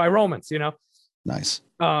Romans, Nice.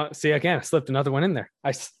 See, again, I slipped another one in there.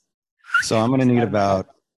 So I'm going to need about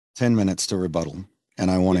 10 minutes to rebuttal,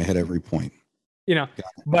 and I want to hit every point.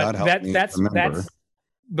 But that's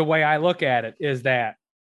the way I look at it, is that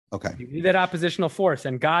okay, you need that oppositional force,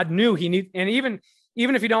 and God knew he needs. And even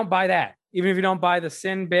if you don't buy that, even if you don't buy the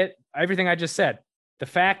sin bit, everything I just said, the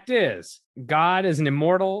fact is, God is an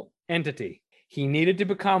immortal entity. He needed to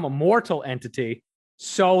become a mortal entity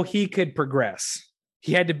so he could progress.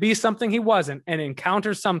 He had to be something he wasn't and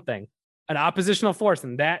encounter something, an oppositional force,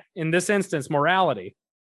 and that, in this instance, mortality,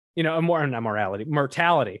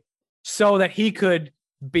 so that he could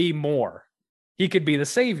be more. He could be the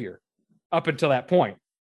savior up until that point.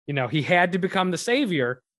 He had to become the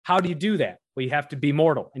savior. How do you do that? Well, you have to be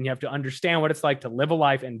mortal, and you have to understand what it's like to live a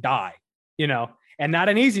life and die, and not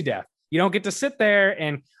an easy death. You don't get to sit there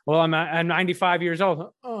and, well, I'm 95 years old.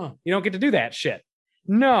 Oh, you don't get to do that shit.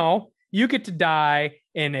 No, you get to die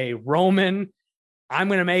in a Roman, I'm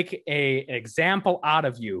going to make an example out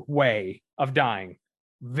of you way of dying.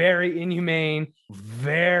 Very inhumane,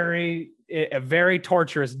 a very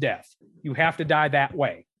torturous death. You have to die that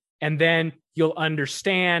way. And then you'll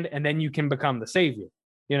understand, and then you can become the savior.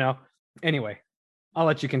 Anyway, I'll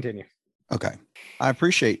let you continue. Okay. I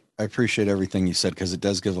appreciate everything you said, because it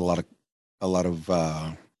does give a lot of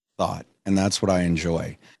thought, and that's what I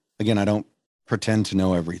enjoy. Again, I don't pretend to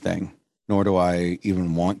know everything, nor do I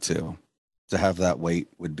even want to. To have that weight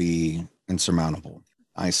would be insurmountable.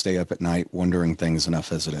 I stay up at night wondering things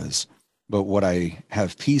enough as it is. But what I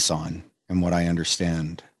have peace on, and what I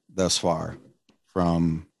understand thus far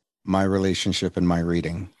from my relationship and my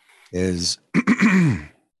reading, is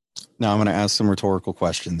now I'm going to ask some rhetorical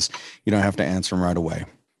questions. You don't have to answer them right away.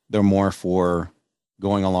 They're more for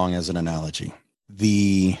going along as an analogy.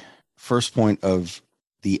 The first point of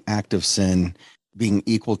the act of sin being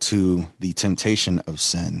equal to the temptation of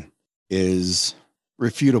sin is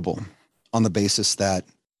refutable on the basis that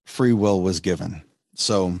free will was given.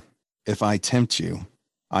 So if I tempt you,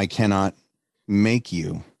 I cannot make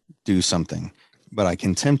you do something, but I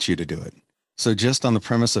can tempt you to do it. So just on the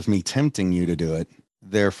premise of me tempting you to do it,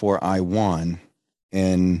 therefore I won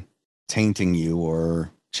in tainting you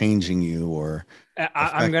or changing you, or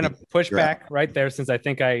I'm going to push back right there, since I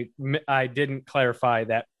think I didn't clarify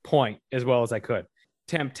that point as well as I could.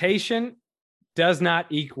 Temptation does not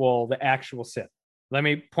equal the actual sin. Let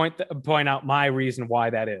me point out my reason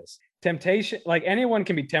why that is. Temptation, like, anyone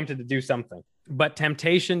can be tempted to do something, but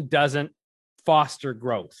temptation doesn't foster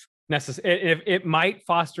growth. It might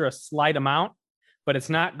foster a slight amount, but it's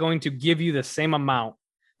not going to give you the same amount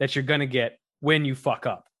that you're going to get when you fuck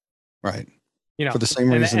up. Right. For the same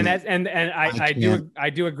reason. I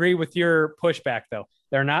do agree with your pushback, though.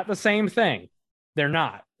 They're not the same thing. They're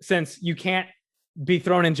not, since you can't be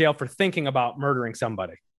thrown in jail for thinking about murdering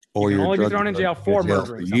somebody. Or you can only be thrown in jail for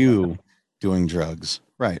murdering somebody. You doing drugs.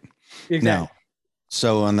 Right. Exactly. Now,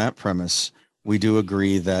 so on that premise, we do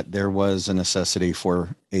agree that there was a necessity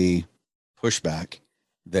for a pushback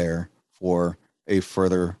there for a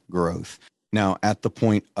further growth. Now, at the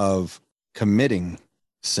point of committing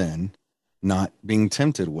sin, not being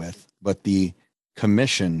tempted with, but the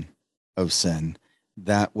commission of sin,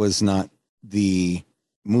 that was not the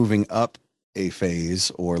moving up a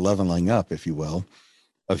phase or leveling up, if you will,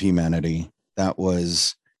 of humanity. That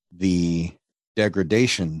was the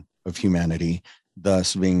degradation of humanity,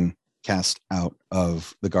 thus being cast out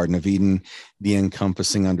of the Garden of Eden, the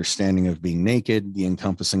encompassing understanding of being naked, the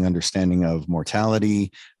encompassing understanding of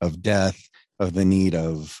mortality, of death, of the need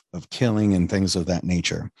of killing and things of that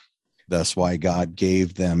nature. That's why God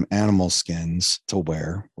gave them animal skins to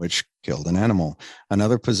wear, which killed an animal.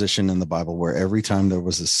 Another position in the Bible where every time there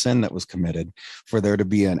was a sin that was committed, for there to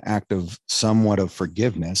be an act of somewhat of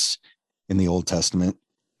forgiveness in the Old Testament,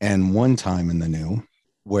 and one time in the New,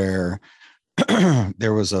 where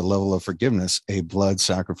there was a level of forgiveness, a blood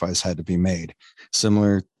sacrifice had to be made,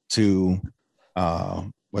 similar to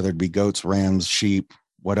whether it be goats, rams, sheep,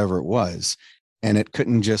 whatever it was. And it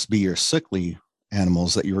couldn't just be your sickly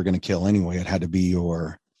animals that you were going to kill anyway. It had to be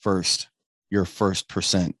your first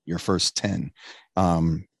percent, your first 10,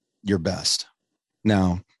 your best.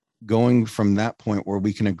 Now, going from that point where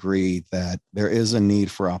we can agree that there is a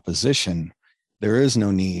need for opposition, there is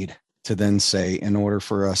no need to then say, in order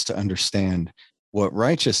for us to understand what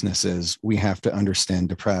righteousness is, we have to understand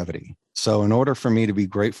depravity. So in order for me to be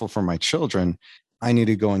grateful for my children, I need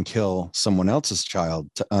to go and kill someone else's child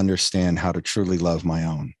to understand how to truly love my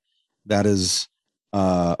own. That is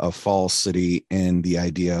a falsity in the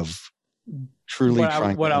idea of truly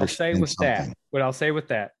trying to understand something. What I'll say with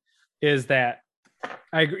that is that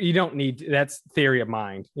I agree, you don't need, that's theory of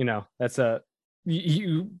mind, that's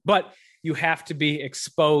but you have to be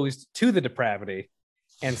exposed to the depravity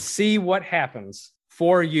and see what happens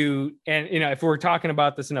for you. And, if we're talking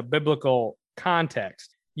about this in a biblical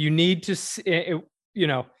context, you need to see,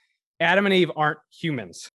 Adam and Eve aren't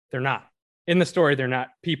humans. They're not. In the story, they're not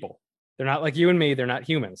people. They're not like you and me. They're not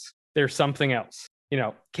humans. They're something else.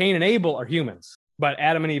 Cain and Abel are humans, but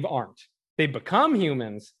Adam and Eve aren't. They become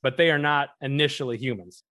humans, but they are not initially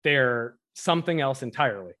humans. They're something else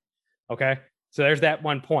entirely. Okay. So there's that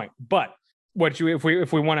one point. But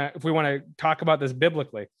if we want to talk about this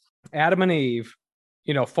biblically, Adam and Eve,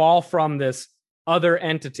 fall from this other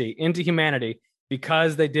entity into humanity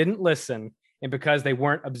because they didn't listen and because they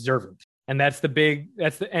weren't observant. And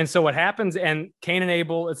and so what happens, and Cain and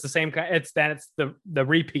Abel, it's the same kind, it's the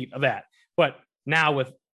repeat of that, but now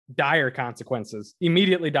with dire consequences,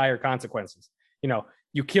 immediately dire consequences.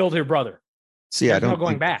 You killed your brother. See, There's I don't no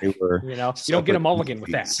going back. You don't get a mulligan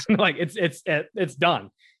with that. Like it's done.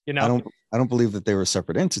 I don't believe that they were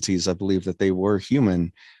separate entities. I believe that they were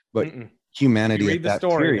human, but humanity at that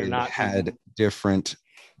period had different,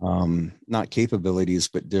 not capabilities,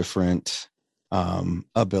 but different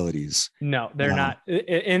abilities. No, they're not.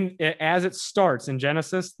 As it starts in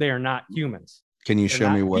Genesis, they are not humans. Can you show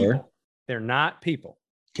me where? People. They're not people.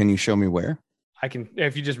 Can you show me where? I can.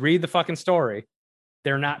 If you just read the fucking story,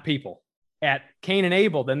 they're not people. At Cain and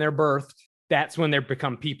Abel, then they're birthed. That's when they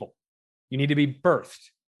become people. You need to be birthed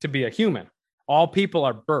to be a human. All people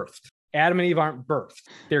are birthed. Adam and Eve aren't birthed.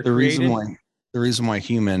 They're created. The reason why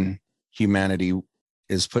humanity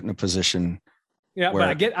is put in a position. Yeah, but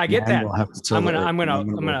I get that. I'm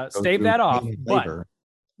gonna stave that off.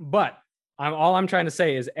 But all I'm trying to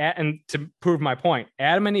say is, and to prove my point,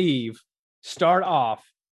 Adam and Eve start off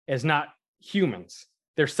as not humans.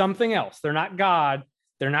 They're something else. They're not God.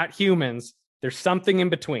 They're not humans. There's something in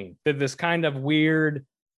between. They're this kind of weird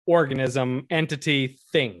organism, entity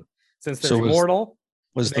thing. Since they're immortal,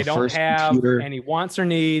 they don't have any wants or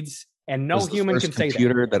needs, and no human can say that. The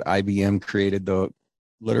computer that IBM created, though,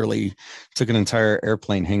 literally took an entire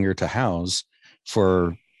airplane hangar to house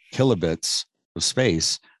for kilobits of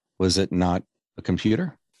space. Was it not a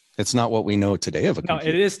computer? It's not what we know today of a computer. No,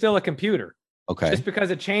 it is still a computer. Okay. Just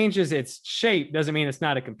because it changes its shape doesn't mean it's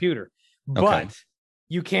not a computer. But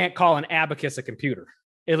you can't call an abacus a computer,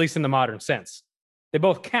 at least in the modern sense. They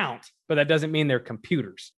both count, but that doesn't mean they're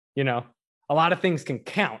computers. A lot of things can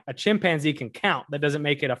count. A chimpanzee can count. That doesn't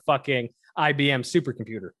make it a fucking IBM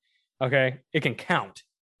supercomputer. Okay. It can count,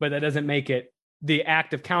 but that doesn't make it, the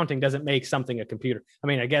act of counting doesn't make something a computer. I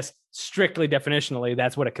mean, I guess strictly definitionally,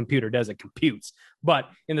 that's what a computer does. It computes, but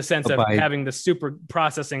in the sense of having the super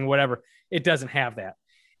processing, whatever, it doesn't have that.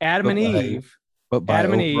 Adam and Eve,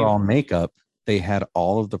 overall makeup, they had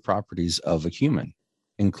all of the properties of a human,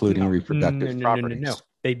 including reproductive properties. No.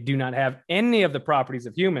 They do not have any of the properties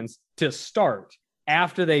of humans to start.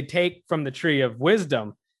 After they take from the tree of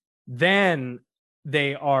wisdom, then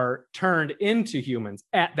they are turned into humans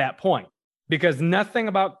at that point, because nothing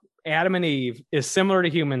about Adam and Eve is similar to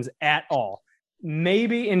humans at all.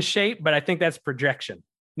 Maybe in shape, but I think that's projection.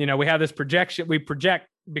 We have this projection. We project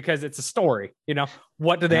because it's a story.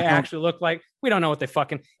 What do they actually look like? We don't know what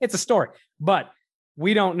it's a story, but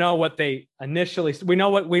we don't know what they initially, we know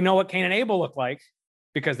what Cain and Abel look like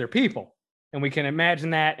because they're people, and we can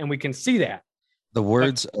imagine that and we can see that. The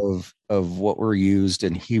words of what were used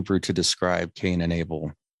in Hebrew to describe Cain and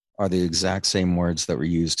Abel are the exact same words that were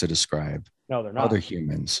used to describe other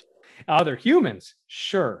humans. Other humans,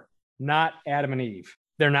 sure. Not Adam and Eve.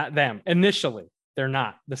 They're not them. Initially, they're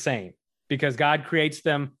not the same, because God creates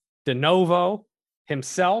them de novo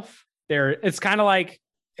himself. It's kind of like,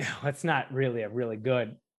 it's not really a really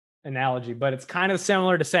good analogy, but it's kind of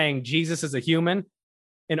similar to saying Jesus is a human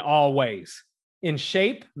in all ways. In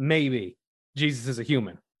shape, maybe Jesus is a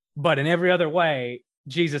human, but in every other way,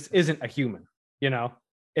 Jesus isn't a human.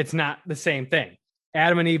 It's not the same thing.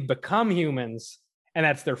 Adam and Eve become humans, and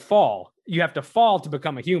that's their fall. You have to fall to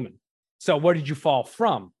become a human. So what did you fall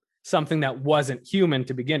from? Something that wasn't human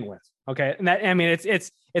to begin with. Okay. And that, I mean,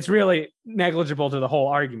 it's really negligible to the whole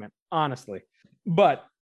argument, honestly. But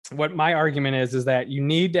what my argument is that you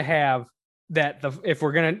need to have that if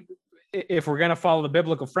we're gonna follow the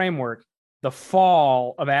biblical framework, the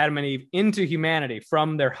fall of Adam and Eve into humanity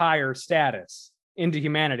from their higher status into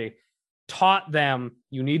humanity taught them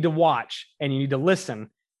you need to watch and you need to listen,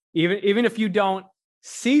 even if you don't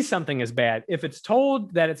see something as bad. If it's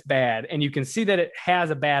told that it's bad and you can see that it has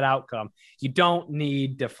a bad outcome, you don't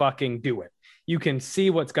need to fucking do it. You can see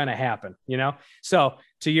what's going to happen, So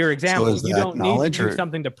to your example, you don't need to do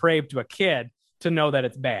something depraved to a kid to know that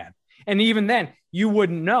it's bad. And even then, you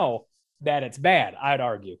wouldn't know that it's bad, I'd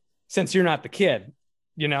argue, since you're not the kid,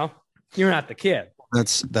 you're not the kid.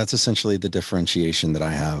 That's essentially the differentiation that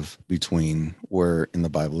I have between where in the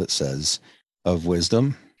Bible it says of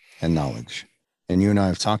wisdom and knowledge. And you and I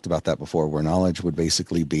have talked about that before, where knowledge would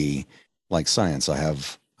basically be like science. I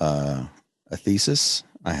have a thesis,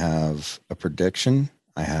 I have a prediction,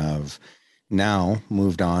 I have now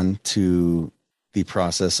moved on to the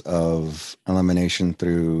process of elimination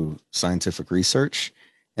through scientific research.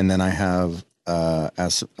 And then I have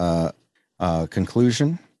as a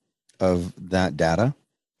conclusion of that data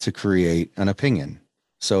to create an opinion.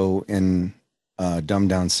 So in a dumbed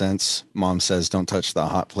down sense, mom says, don't touch the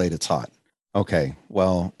hot plate, it's hot. Okay,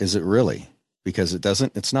 well, is it really? Because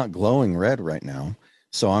it's not glowing red right now.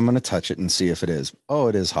 So I'm going to touch it and see if it is. Oh,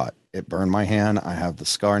 it is hot. It burned my hand. I have the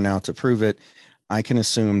scar now to prove it. I can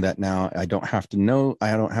assume that now I don't have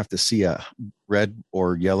to see a red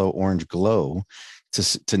or yellow orange glow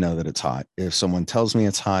to know that it's hot. If someone tells me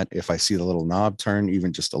it's hot, if I see the little knob turn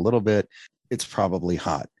even just a little bit, it's probably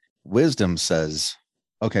hot. Wisdom says,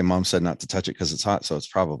 okay, mom said not to touch it because it's hot, so it's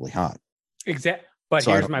probably hot. Exactly. But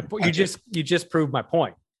so here's my point. You just proved my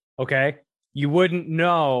point. Okay. You wouldn't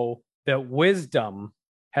know that wisdom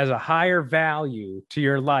has a higher value to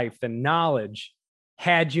your life than knowledge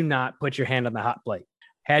had you not put your hand on the hot plate.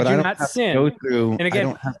 Had you not sinned. And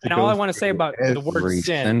again, and all I want to say about the word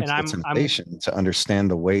sin, and I'm to understand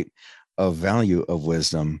the weight of value of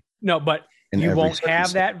wisdom. No, but you won't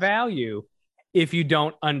have that value if you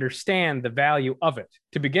don't understand the value of it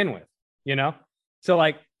to begin with, So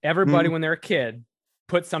like everybody when they're a kid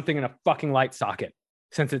put something in a fucking light socket,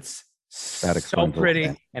 since it's so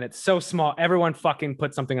pretty and it's so small. Everyone fucking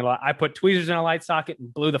put something in I put tweezers in a light socket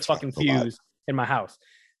and blew the fucking fuse in my house.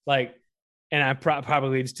 Like, and I probably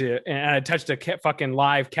leads to, and I touched a fucking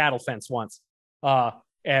live cattle fence once.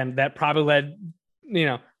 And that probably led,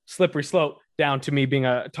 slippery slope down to me being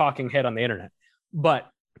a talking head on the internet. But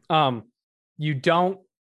you don't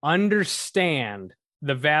understand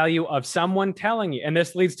the value of someone telling you, and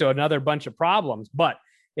this leads to another bunch of problems, but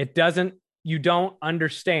you don't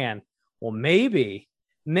understand. Well, maybe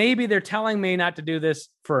they're telling me not to do this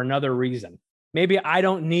for another reason. Maybe I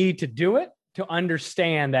don't need to do it to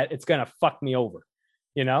understand that it's going to fuck me over,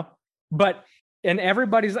 but,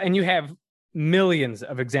 and you have millions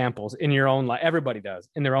of examples in your own life. Everybody does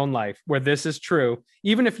in their own life where this is true.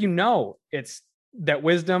 Even if it's that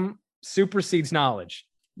wisdom supersedes knowledge,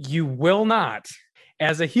 you will not,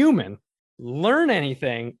 as a human, learn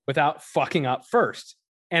anything without fucking up first.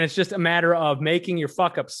 And it's just a matter of making your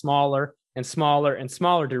fuck up smaller and smaller and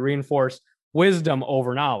smaller to reinforce wisdom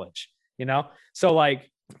over knowledge, So like,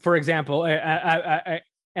 for example, I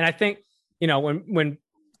think, when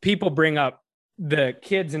people bring up the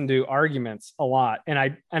kids into arguments a lot, and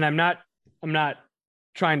I'm not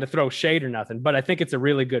trying to throw shade or nothing, but I think it's a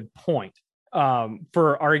really good point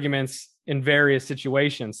for arguments in various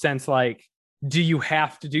situations. Since like, do you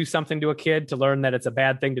have to do something to a kid to learn that it's a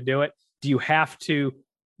bad thing to do it? Do you have to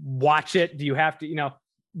watch it? Do you have to,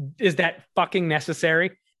 is that fucking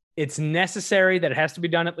necessary? It's necessary that it has to be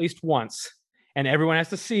done at least once, and everyone has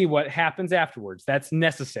to see what happens afterwards. That's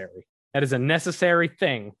necessary. That is a necessary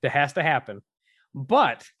thing that has to happen.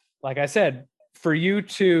 But like I said, for you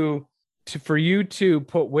to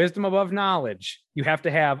put wisdom above knowledge, you have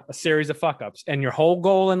to have a series of fuck ups, and your whole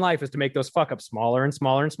goal in life is to make those fuck ups smaller and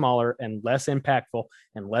smaller and smaller and less impactful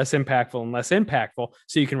and less impactful and less impactful,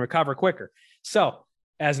 so you can recover quicker. So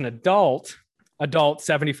as an adult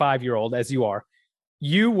 75-year-old as you are,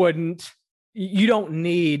 you don't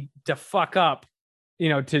need to fuck up,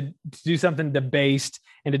 to do something debased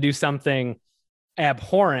and to do something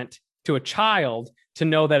abhorrent to a child to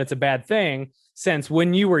know that it's a bad thing. Since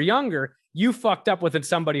when you were younger, you fucked up with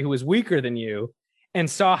somebody who was weaker than you and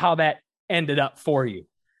saw how that ended up for you.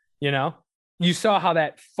 You saw how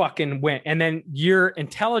that fucking went. And then you're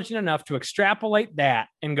intelligent enough to extrapolate that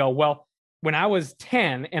and go, well, when I was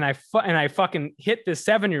 10 and I fucking hit this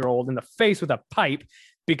 7-year-old in the face with a pipe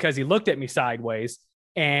because he looked at me sideways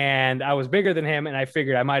and I was bigger than him and I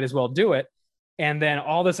figured I might as well do it. And then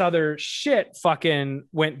all this other shit fucking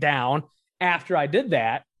went down after I did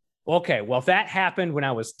that. Okay, well, if that happened when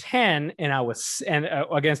I was 10 and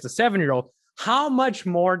against a 7-year-old, how much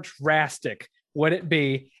more drastic would it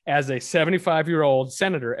be as a 75-year-old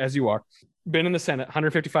senator, as you are, been in the Senate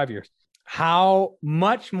 155 years? How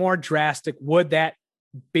much more drastic would that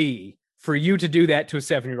be for you to do that to a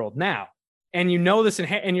 7-year-old now? And you know this,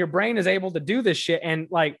 and your brain is able to do this shit. And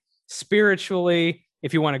like spiritually,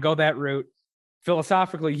 if you want to go that route,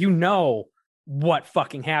 philosophically, you know what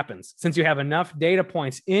fucking happens since you have enough data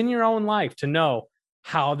points in your own life to know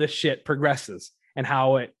how this shit progresses and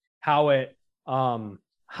how it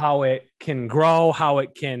can grow, how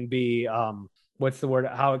it can be, what's the word?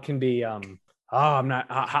 How it can be, I'm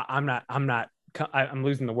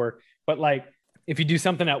losing the word, but like, if you do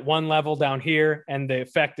something at one level down here and the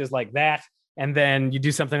effect is like that, and then you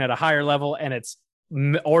do something at a higher level and it's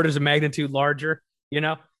orders of magnitude larger,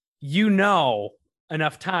 you know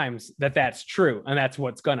enough times that that's true and that's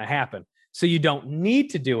what's going to happen. So you don't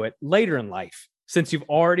need to do it later in life since you've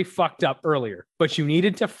already fucked up earlier, but you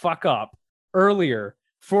needed to fuck up earlier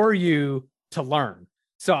for you to learn.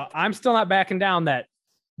 So I'm still not backing down that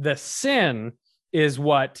the sin is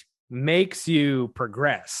what makes you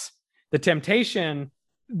progress. The temptation,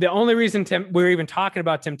 the only reason we're even talking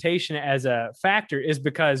about temptation as a factor is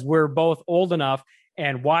because we're both old enough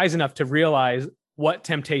and wise enough to realize what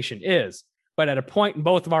temptation is. But at a point in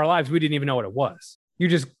both of our lives, we didn't even know what it was. You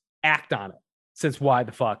just act on it, since why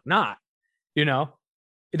the fuck not?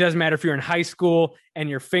 It doesn't matter if you're in high school and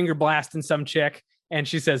you're finger blasting some chick and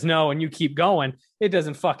she says no and you keep going. It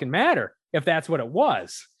doesn't fucking matter if that's what it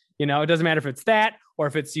was. It doesn't matter if it's that or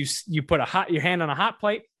if it's you put your hand on a hot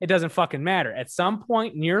plate. It doesn't fucking matter. At some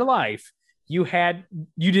point in your life, you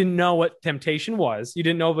didn't know what temptation was. You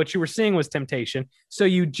didn't know what you were seeing was temptation. So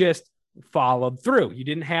you just followed through. You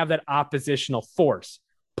didn't have that oppositional force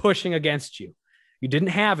pushing against you. You didn't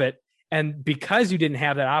have it. And because you didn't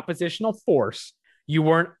have that oppositional force, you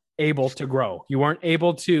weren't able to grow. You weren't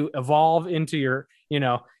able to evolve into your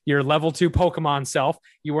level 2 Pokemon self.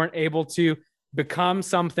 You weren't able to become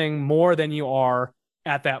something more than you are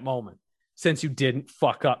at that moment since you didn't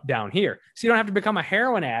fuck up down here. So you don't have to become a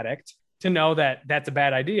heroin addict to know that that's a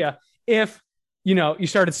bad idea. If you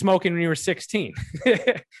started smoking when you were 16,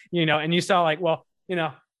 and you saw like, well,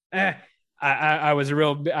 I was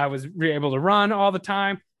able to run all the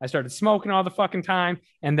time. I started smoking all the fucking time,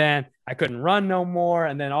 and then I couldn't run no more,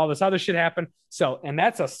 and then all this other shit happened. So, and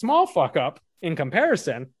that's a small fuck up in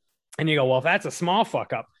comparison. And you go, well, if that's a small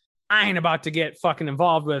fuck up, I ain't about to get fucking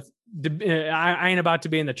involved with. I ain't about to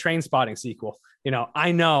be in the Train Spotting sequel.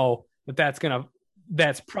 I know that's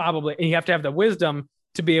probably, and you have to have the wisdom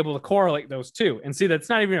to be able to correlate those two and see that's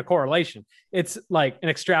not even a correlation. It's like an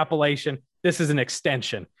extrapolation. This is an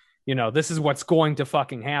extension. This is what's going to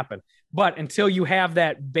fucking happen. But until you have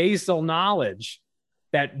that basal knowledge,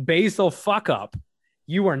 that basal fuck up,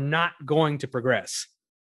 you are not going to progress.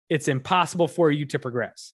 It's impossible for you to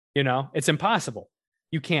progress. It's impossible.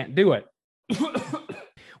 You can't do it.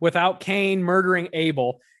 Without Cain murdering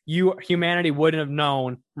Abel, humanity wouldn't have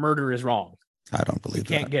known murder is wrong. I don't believe that.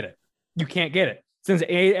 You can't get it. You can't get it. Since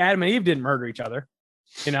Adam and Eve didn't murder each other,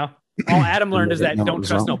 all Adam learned is that don't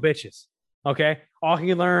trust no bitches. Okay. All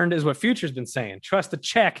he learned is what Future's been saying. Trust the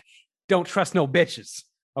check. Don't trust no bitches.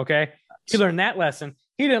 Okay. He learned that lesson.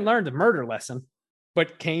 He didn't learn the murder lesson,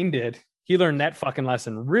 but Cain did. He learned that fucking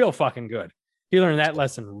lesson real fucking good. He learned that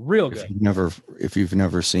lesson real good. If you've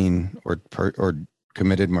never seen or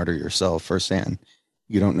committed murder yourself firsthand,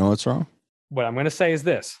 you don't know it's wrong. What I'm going to say is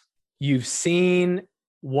this. You've seen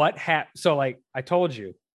what happened. So like I told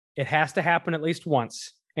you, it has to happen at least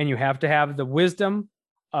once. And you have to have the wisdom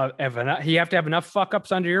you have to have enough fuck ups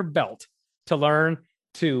under your belt to learn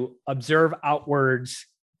to observe outwards,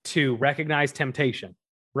 to recognize temptation.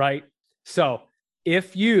 Right. So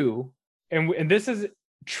if you, and this is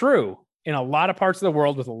true in a lot of parts of the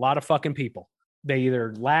world with a lot of fucking people, they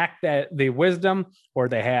either lack the wisdom or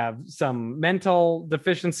they have some mental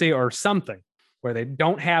deficiency or something where they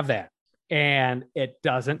don't have that. And it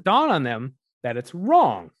doesn't dawn on them that it's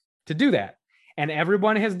wrong to do that. And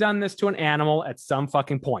everyone has done this to an animal at some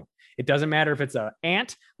fucking point. It doesn't matter if it's an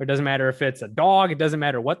ant, or it doesn't matter if it's a dog. It doesn't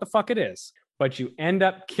matter what the fuck it is, but you end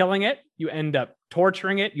up killing it. You end up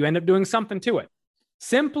torturing it. You end up doing something to it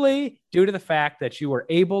simply due to the fact that you were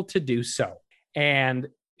able to do so. And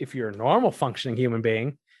if you're a normal functioning human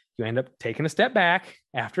being, you end up taking a step back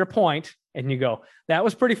after a point and you go, that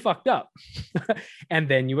was pretty fucked up. And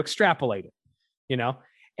then you extrapolate it, you know,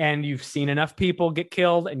 and you've seen enough people get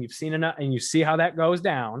killed and you've seen enough and you see how that goes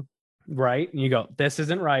down. Right. And you go, this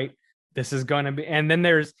isn't right. This is going to be, and then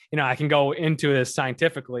there's, you know, I can go into this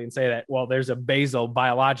scientifically and say that, well, there's a basal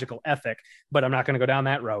biological ethic, but I'm not going to go down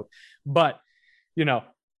that road. But, you know,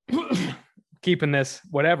 keeping this,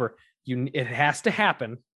 whatever, it has to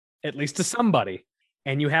happen at least to somebody.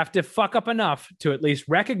 And you have to fuck up enough to at least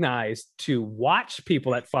recognize, to watch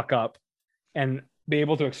people that fuck up and be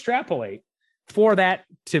able to extrapolate for that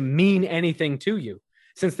to mean anything to you.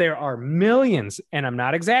 Since there are millions, and I'm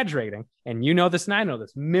not exaggerating, and you know this and I know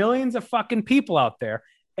this, millions of fucking people out there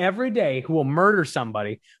every day who will murder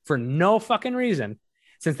somebody for no fucking reason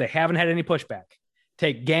since they haven't had any pushback.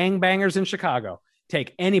 Take gangbangers in Chicago.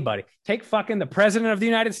 Take anybody. Take fucking the president of the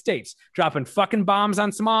United States dropping fucking bombs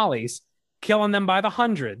on Somalis, killing them by the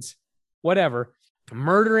hundreds, whatever,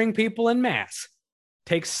 murdering people in mass.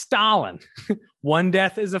 Take Stalin. One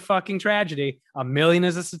death is a fucking tragedy. A million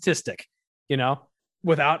is a statistic, you know?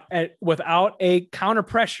 Without a counter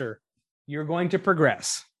pressure, you're going to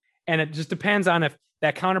progress. And it just depends on if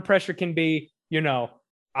that counter pressure can be,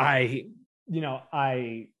 I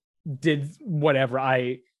did whatever.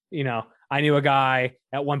 I knew a guy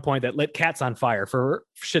at one point that lit cats on fire for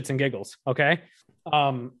shits and giggles. Okay.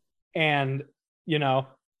 And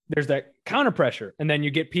there's that counter pressure, and then you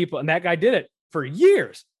get people, and that guy did it for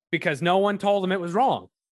years because no one told him it was wrong.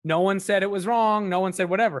 No one said it was wrong. No one said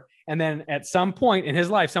whatever. And then at some point in his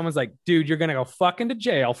life, someone's like, dude, you're going to go fucking to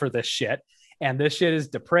jail for this shit. And this shit is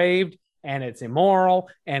depraved and it's immoral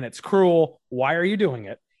and it's cruel. Why are you doing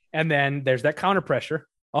it? And then there's that counter pressure.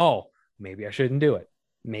 Oh, maybe I shouldn't do it.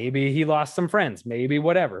 Maybe he lost some friends, maybe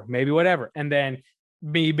whatever. And then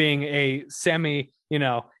me being a semi,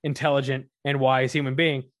 intelligent and wise human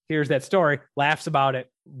being, here's that story, laughs about it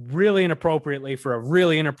really inappropriately for a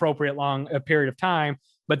really inappropriate long period of time,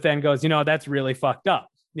 but then goes, that's really fucked up.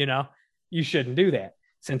 You shouldn't do that,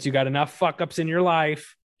 since you got enough fuck ups in your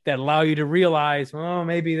life that allow you to realize, well,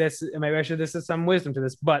 maybe this is some wisdom to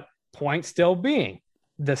this. But point still being,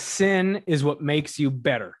 the sin is what makes you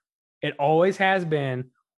better. It always has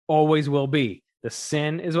been, always will be. The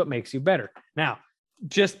sin is what makes you better. Now,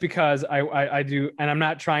 just because I do, and I'm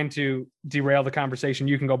not trying to derail the conversation,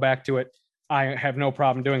 you can go back to it. I have no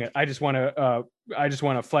problem doing it. I just want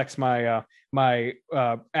to flex my my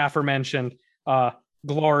aforementioned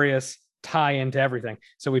glorious tie into everything.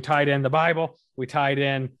 So we tied in the Bible, we tied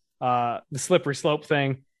in the slippery slope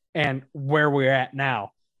thing, and where we're at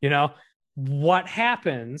now. What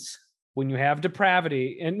happens when you have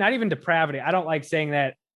depravity, and not even depravity. I don't like saying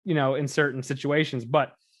that, in certain situations,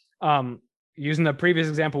 but using the previous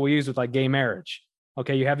example we used with like gay marriage.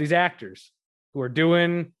 Okay, you have these actors who are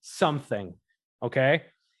doing something. Okay,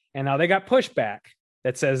 and now they got pushback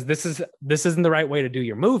that says this isn't the right way to do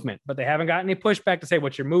your movement, but they haven't got any pushback to say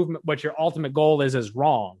what your ultimate goal is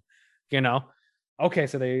wrong. Okay,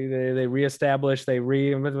 so they reestablish, they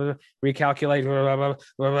recalculate,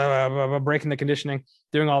 breaking the conditioning,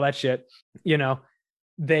 doing all that shit.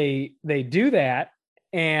 They do that,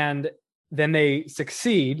 and then they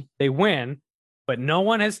succeed, they win, but no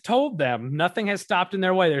one has told them, nothing has stopped in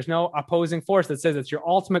their way. There's no opposing force that says that your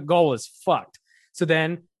ultimate goal is fucked. So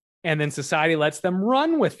then society lets them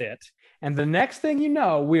run with it. And the next thing you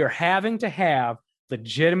know, we are having to have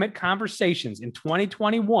legitimate conversations in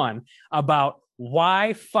 2021 about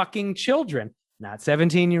why fucking children, not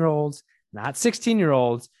 17-year-olds, not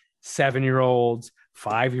 16-year-olds, 7-year-olds,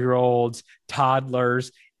 5-year-olds,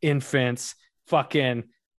 toddlers, infants, fucking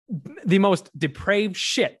the most depraved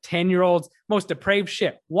shit, 10-year-olds, most depraved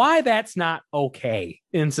shit. Why that's not okay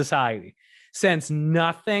in society, since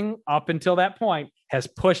nothing up until that point has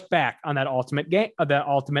pushed back on that ultimate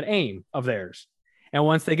aim of theirs. And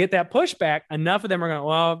once they get that pushback, enough of them are going,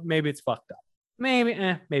 well, maybe it's fucked up. Maybe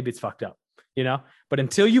it's fucked up, But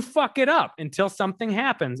until you fuck it up, until something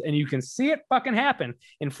happens and you can see it fucking happen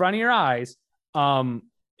in front of your eyes,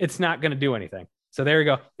 it's not going to do anything. So there you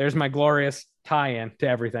go. There's my glorious tie-in to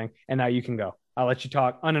everything. And now you can go. I'll let you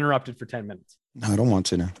talk uninterrupted for 10 minutes. No, I don't want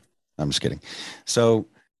to. No, I'm just kidding. So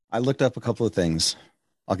I looked up a couple of things.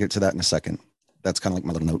 I'll get to that in a second. That's kind of like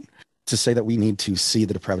my little note to say that we need to see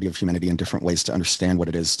the depravity of humanity in different ways to understand what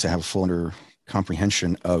it is, to have a full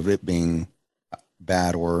comprehension of it being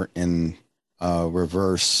bad, or in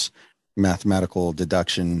reverse mathematical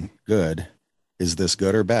deduction, good. Is this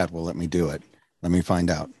good or bad? Well, let me do it. Let me find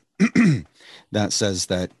out. That says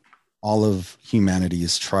that all of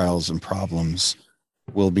humanity's trials and problems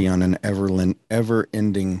will be on an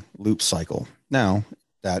ever-ending loop cycle. Now,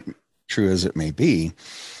 that true as it may be,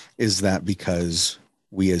 Is that because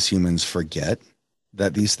we as humans forget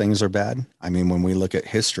that these things are bad? I mean, when we look at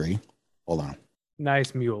history, hold on.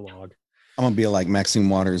 Nice mule log. I'm gonna be like Maxine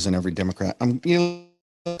Waters and every Democrat.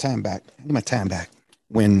 Time back. Give my time back.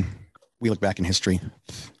 When we look back in history,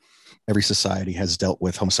 every society has dealt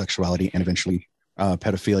with homosexuality and eventually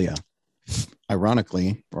pedophilia.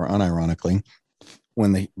 Ironically or unironically,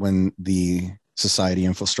 when the society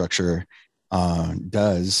infrastructure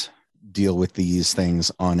does deal with these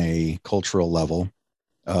things on a cultural level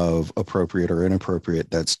of appropriate or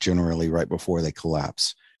inappropriate, that's generally right before they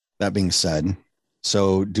collapse. That being said,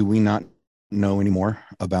 so do we not know any more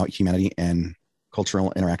about humanity and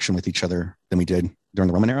cultural interaction with each other than we did during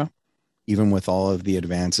the Roman era, even with all of the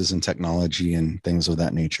advances in technology and things of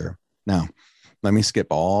that nature? Now, let me skip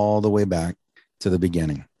all the way back to the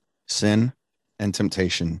beginning. Sin and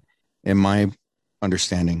temptation, in my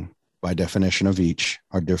understanding, by definition of each,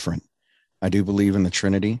 are different. I do believe in the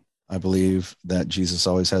Trinity. I believe that Jesus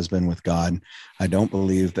always has been with God. I don't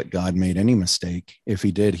believe that God made any mistake. If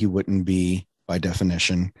he did, he wouldn't be, by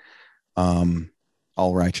definition,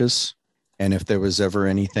 all righteous. And if there was ever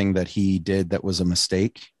anything that he did that was a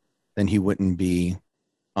mistake, then he wouldn't be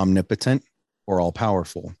omnipotent or all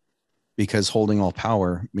powerful, because holding all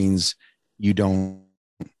power means you don't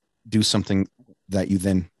do something that you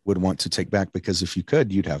then would want to take back, because if you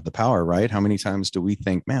could, you'd have the power, right? How many times do we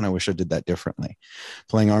think, man, I wish I did that differently?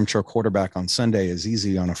 Playing armchair quarterback on Sunday is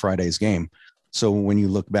easy on a Friday's game. So when you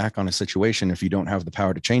look back on a situation, if you don't have the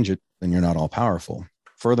power to change it, then you're not all powerful.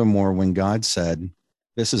 Furthermore, when God said,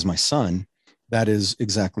 this is my son, that is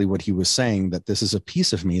exactly what he was saying, that this is a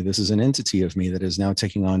piece of me. This is an entity of me that is now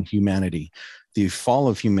taking on humanity. The fall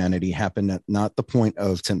of humanity happened at not the point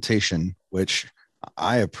of temptation, which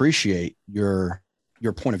I appreciate your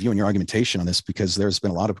point of view and your argumentation on this, because there's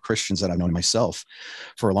been a lot of Christians that I've known myself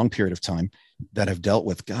for a long period of time that have dealt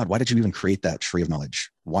with, God, why did you even create that tree of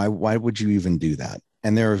knowledge? Why would you even do that?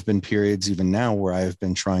 And there have been periods even now where I've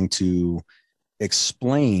been trying to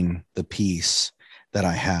explain the peace that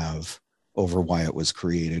I have over why it was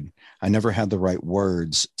created. I never had the right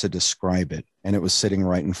words to describe it. And it was sitting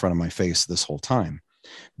right in front of my face this whole time,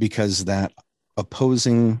 because that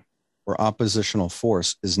opposing or oppositional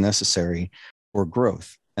force is necessary for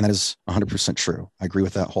growth. And that is 100% true. I agree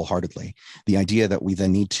with that wholeheartedly. The idea that we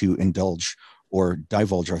then need to indulge or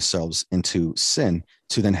divulge ourselves into sin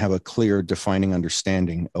to then have a clear defining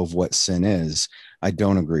understanding of what sin is, I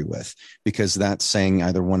don't agree with, because that's saying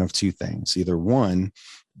either one of two things. Either one,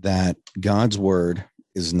 that God's word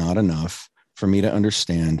is not enough for me to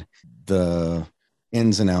understand the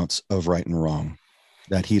ins and outs of right and wrong,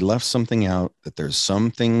 that he left something out, that there's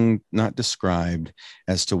something not described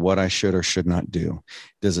as to what I should or should not do.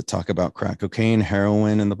 Does it talk about crack cocaine,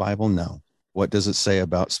 heroin in the Bible? No. What does it say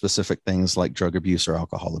about specific things like drug abuse or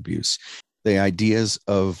alcohol abuse? The ideas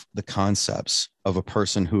of the concepts of a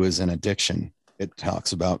person who is in addiction, it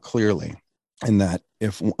talks about clearly. And that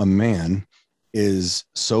if a man is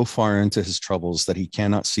so far into his troubles that he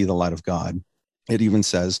cannot see the light of God, it even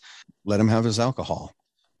says, let him have his alcohol.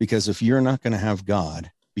 Because if you're not going to have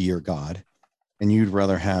God be your God, and you'd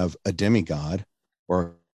rather have a demigod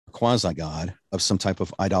or a quasi God of some type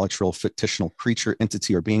of idolatral, fictional creature,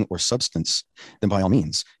 entity, or being or substance, then by all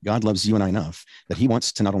means, God loves you and I enough that he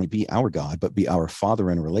wants to not only be our God, but be our Father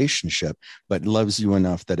in a relationship, but loves you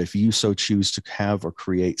enough that if you so choose to have or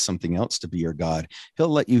create something else to be your God, he'll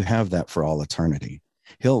let you have that for all eternity.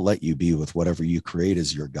 He'll let you be with whatever you create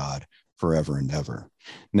as your God forever and ever.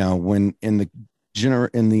 Now, when in the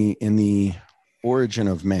origin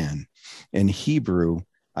of man, in Hebrew,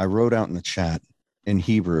 I wrote out in the chat in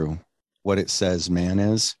Hebrew what it says man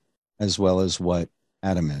is, as well as what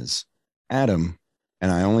Adam is. Adam,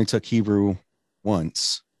 and I only took Hebrew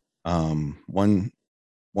once, one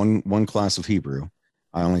class of Hebrew.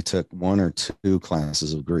 I only took one or two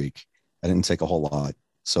classes of Greek. I didn't take a whole lot.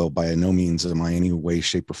 So by no means am I any way,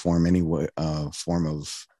 shape, or form, any way, form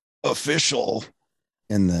of official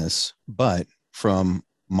in this, but from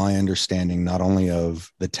my understanding, not only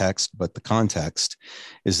of the text, but the context,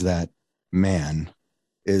 is that man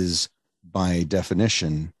is by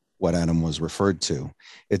definition what Adam was referred to.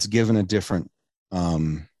 It's given a different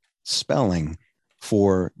spelling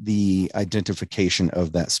for the identification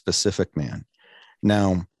of that specific man.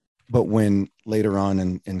 Now, but when later on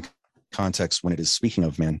in context, when it is speaking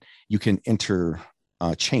of man, you can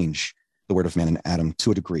change the word of man and Adam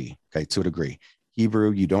to a degree, okay, to a degree.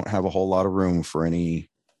 Hebrew, you don't have a whole lot of room for any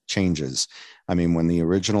changes. I mean, when the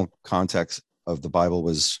original context of the Bible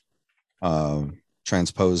was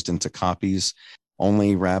transposed into copies,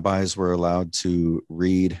 only rabbis were allowed to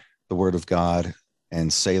read the word of God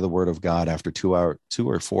and say the word of God after 2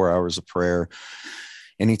 or 4 hours of prayer.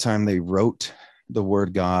 Anytime they wrote the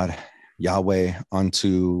word God, Yahweh,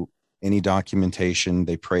 onto any documentation,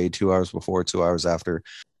 they prayed 2 hours before, 2 hours after,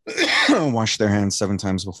 washed their hands 7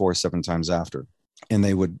 times before, 7 times after. And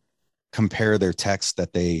they would compare their text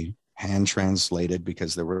that they hand translated,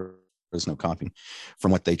 because there was no copy,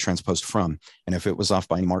 from what they transposed from. And if it was off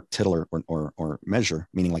by any mark, tittle, or measure,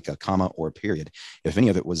 meaning like a comma or a period, if any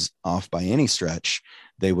of it was off by any stretch,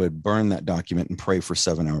 they would burn that document and pray for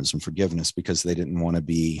 7 hours in forgiveness, because they didn't want to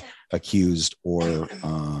be accused or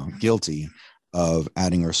guilty of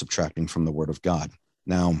adding or subtracting from the word of God.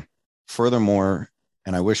 Now, furthermore,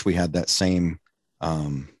 and I wish we had that same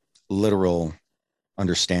literal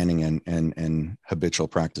understanding and habitual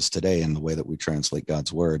practice today in the way that we translate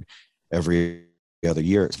God's word every other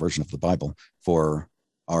year, it's a version of the Bible for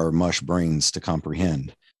our mush brains to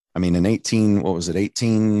comprehend. I mean, in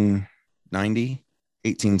 1890,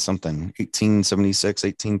 18 something, 1876,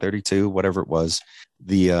 1832, whatever it was,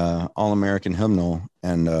 the All-American Hymnal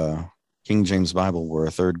and King James Bible were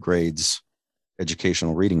a third grade's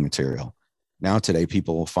educational reading material. Now today,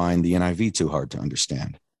 people will find the NIV too hard to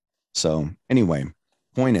understand. So anyway,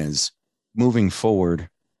 point is, moving forward,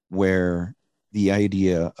 where the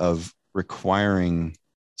idea of requiring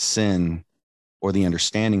sin or the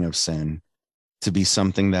understanding of sin to be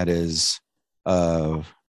something that is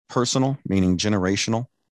personal, meaning generational,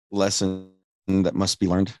 lesson that must be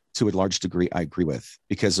learned to a large degree, I agree with.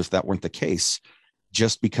 Because if that weren't the case,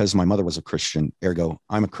 just because my mother was a Christian, ergo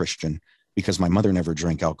I'm a Christian, because my mother never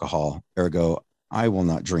drank alcohol, ergo I will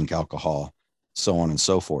not drink alcohol, so on and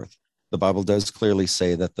so forth. The Bible does clearly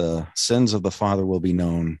say that the sins of the father will be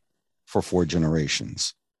known for 4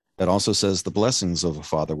 generations. That also says the blessings of a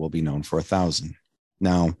father will be known for 1,000.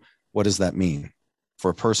 Now, what does that mean?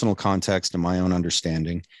 For personal context and my own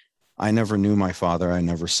understanding, I never knew my father. I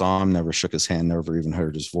never saw him, never shook his hand, never even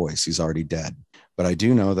heard his voice. He's already dead. But I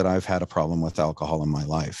do know that I've had a problem with alcohol in my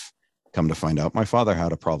life. Come to find out, my father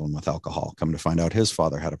had a problem with alcohol. Come to find out, his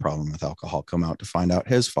father had a problem with alcohol. Come out to find out,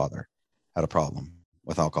 his father had a problem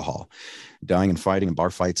with alcohol. Dying and fighting and bar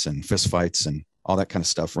fights and fist fights and all that kind of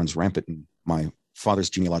stuff runs rampant in my father's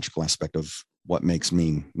genealogical aspect of what makes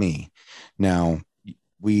me me. Now,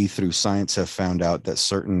 we through science have found out that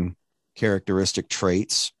certain characteristic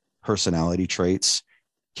traits, personality traits,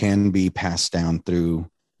 can be passed down through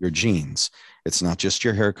your genes. It's not just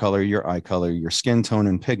your hair color, your eye color, your skin tone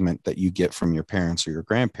and pigment that you get from your parents or your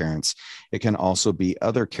grandparents. It can also be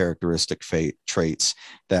other characteristic traits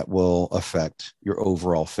that will affect your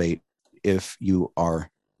overall fate if you are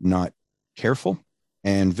not careful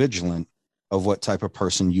and vigilant of what type of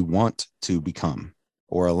person you want to become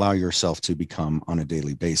or allow yourself to become on a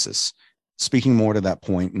daily basis. Speaking more to that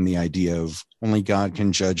point, and the idea of only God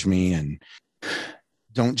can judge me and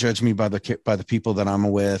don't judge me by the people that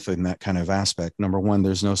I'm with and that kind of aspect. Number one,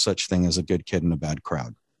 there's no such thing as a good kid in a bad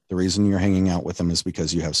crowd. The reason you're hanging out with them is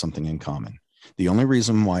because you have something in common. The only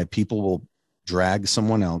reason why people will drag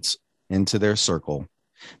someone else into their circle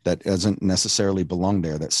that doesn't necessarily belong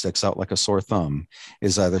there, that sticks out like a sore thumb,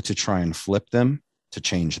 is either to try and flip them, to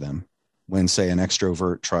change them. When, say, an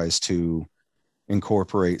extrovert tries to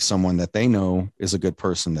incorporate someone that they know is a good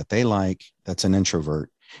person that they like, that's an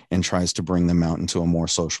introvert, and tries to bring them out into a more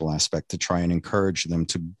social aspect to try and encourage them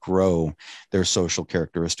to grow their social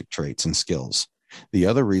characteristic traits and skills. The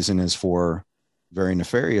other reason is for very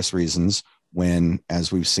nefarious reasons, when,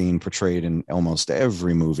 as we've seen portrayed in almost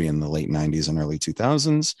every movie in the late 90s and early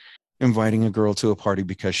 2000s, inviting a girl to a party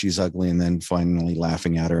because she's ugly and then finally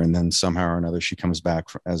laughing at her. And then somehow or another, she comes back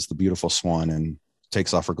as the beautiful swan and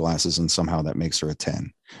takes off her glasses, and somehow that makes her a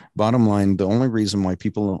 10. Bottom line, the only reason why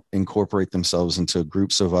people incorporate themselves into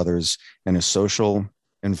groups of others in a social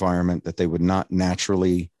environment that they would not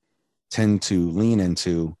naturally tend to lean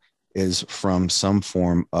into is from some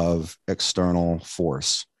form of external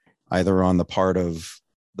force, either on the part of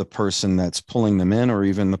the person that's pulling them in, or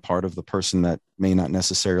even the part of the person that may not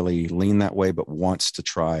necessarily lean that way, but wants to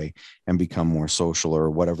try and become more social, or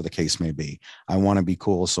whatever the case may be. I want to be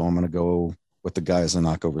cool, so I'm going to go with the guys and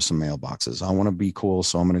knock over some mailboxes. I want to be cool,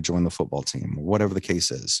 so I'm going to join the football team, or whatever the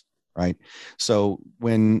case is, right? So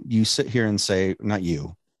when you sit here and say, not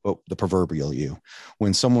you, but the proverbial you,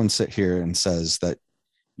 when someone sit here and says that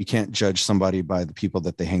you can't judge somebody by the people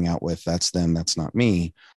that they hang out with, that's them, that's not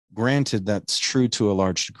me. Granted, that's true to a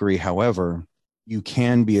large degree. However, you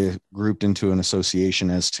can be grouped into an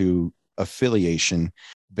association as to affiliation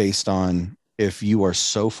based on, if you are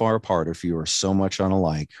so far apart, if you are so much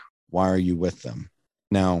unalike, why are you with them?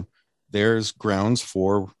 Now, there's grounds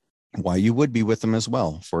for why you would be with them as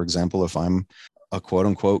well. For example, if I'm a quote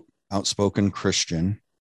unquote outspoken Christian,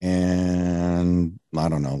 and I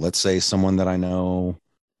don't know, let's say someone that I know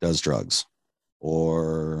does drugs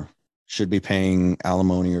or should be paying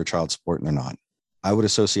alimony or child support and they're not, I would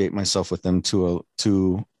associate myself with them to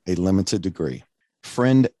a limited degree.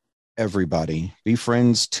 Friend everybody, be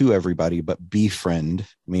friends to everybody, but befriend,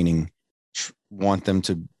 meaning want them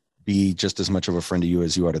to be just as much of a friend to you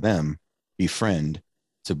as you are to them. Befriend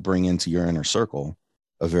to bring into your inner circle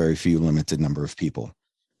a very few limited number of people.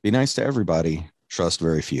 Be nice to everybody, trust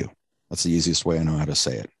very few. That's the easiest way I know how to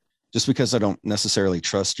say it. Just because I don't necessarily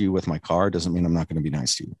trust you with my car doesn't mean I'm not going to be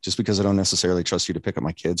nice to you. Just because I don't necessarily trust you to pick up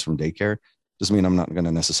my kids from daycare doesn't mean I'm not going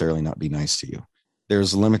to necessarily not be nice to you.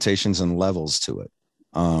 There's limitations and levels to it.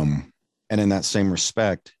 And in that same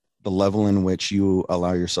respect, the level in which you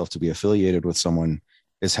allow yourself to be affiliated with someone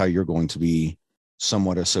is how you're going to be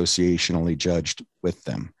somewhat associationally judged with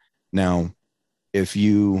them. Now, if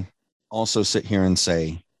you also sit here and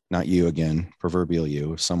say, not you again, proverbial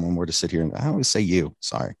you, if someone were to sit here and I always say you,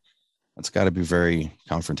 sorry, that's got to be very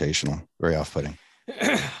confrontational, very off-putting.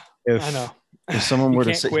 If, I know. if someone You were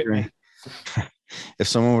to can't sit quit here, me. if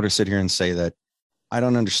someone were to sit here and say that I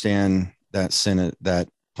don't understand that sin, that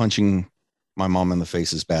punching my mom in the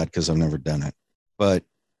face is bad because I've never done it, but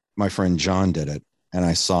my friend John did it, and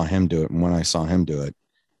I saw him do it, and when I saw him do it,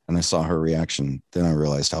 and I saw her reaction, then I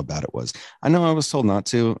realized how bad it was. I know I was told not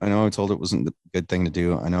to. I know I told it wasn't the good thing to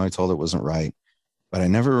do. I know I told it wasn't right, but I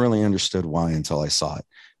never really understood why until I saw it.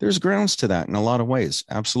 There's grounds to that in a lot of ways.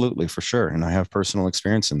 Absolutely, for sure. And I have personal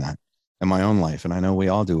experience in that in my own life. And I know we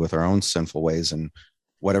all do with our own sinful ways and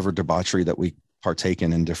whatever debauchery that we partake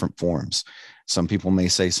in different forms. Some people may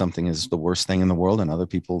say something is the worst thing in the world, and other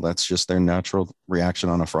people, that's just their natural reaction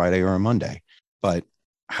on a Friday or a Monday. But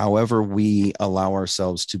however we allow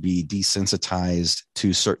ourselves to be desensitized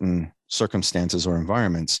to certain circumstances or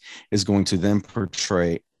environments is going to then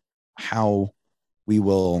portray how we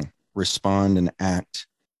will respond and act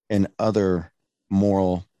in other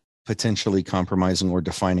moral, potentially compromising or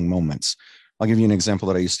defining moments. I'll give you an example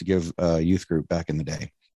that I used to give a youth group back in the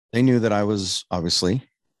day. They knew that I was obviously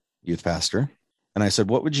youth pastor. And I said,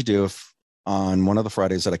 what would you do if on one of the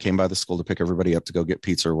Fridays that I came by the school to pick everybody up to go get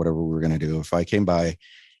pizza or whatever we were going to do, if I came by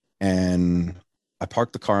and I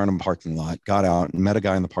parked the car in a parking lot, got out and met a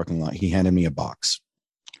guy in the parking lot, he handed me a box.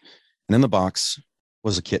 And in the box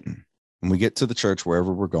was a kitten. And we get to the church,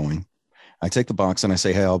 wherever we're going. I take the box and I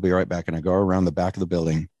say, hey, I'll be right back. And I go around the back of the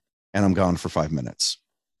building and I'm gone for 5 minutes,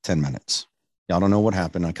 10 minutes. Y'all don't know what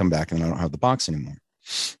happened. I come back and I don't have the box anymore.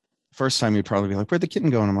 First time you'd probably be like, where'd the kitten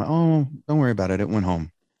go? And I'm like, oh, don't worry about it. It went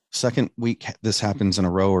home. Second week, this happens in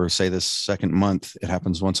a row, or say this second month, it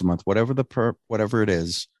happens once a month, whatever it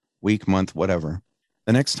is, week, month, whatever.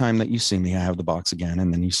 The next time that you see me, I have the box again.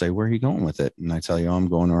 And then you say, where are you going with it? And I tell you, oh, I'm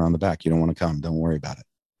going around the back. You don't want to come. Don't worry about it.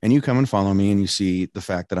 And you come and follow me and you see the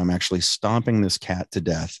fact that I'm actually stomping this cat to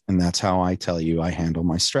death. And that's how I tell you I handle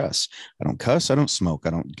my stress. I don't cuss. I don't smoke. I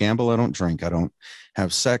don't gamble. I don't drink. I don't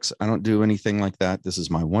have sex. I don't do anything like that. This is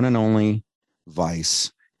my one and only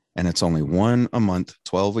vice. And it's only one a month,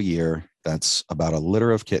 12 a year. That's about a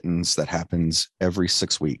litter of kittens that happens every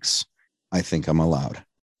 6 weeks. I think I'm allowed.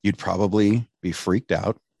 You'd probably be freaked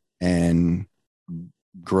out and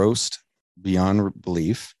grossed beyond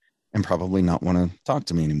belief and probably not want to talk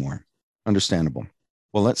to me anymore. Understandable.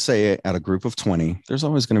 Well, let's say at a group of 20, there's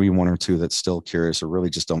always going to be one or two that's still curious or really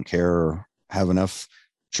just don't care or have enough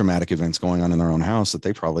traumatic events going on in their own house that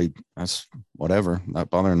they probably, that's whatever, not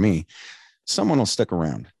bothering me. Someone will stick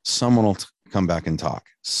around. Someone will come back and talk.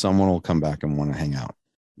 Someone will come back and want to hang out.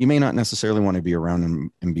 You may not necessarily want to be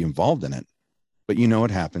around and be involved in it, but you know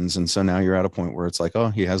what happens. And so now you're at a point where it's like, oh,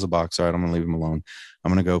 he has a box. All right, I'm going to leave him alone.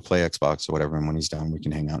 I'm going to go play Xbox or whatever. And when he's done, we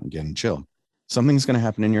can hang out again and chill. Something's going to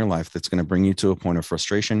happen in your life that's going to bring you to a point of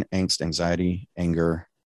frustration, angst, anxiety, anger,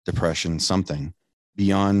 depression, something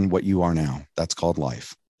beyond what you are now. That's called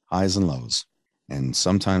life, highs and lows. And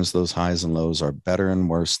sometimes those highs and lows are better and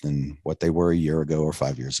worse than what they were a year ago or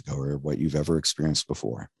 5 years ago or what you've ever experienced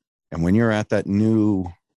before. And when you're at that new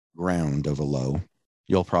ground of a low,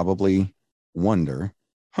 you'll probably wonder,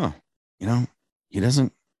 he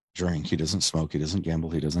doesn't drink, he doesn't smoke, he doesn't gamble,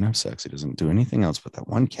 he doesn't have sex, he doesn't do anything else but that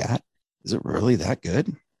one cat. Is it really that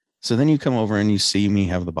good? So then you come over and you see me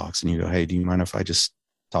have the box and you go, hey, do you mind if I just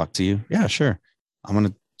talk to you? Yeah, sure.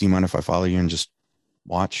 Do you mind if I follow you and just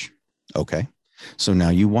watch? Okay. So now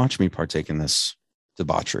you watch me partake in this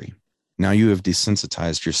debauchery. Now you have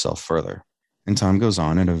desensitized yourself further. And time goes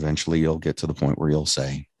on and eventually you'll get to the point where you'll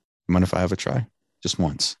say, mind if I have a try? Just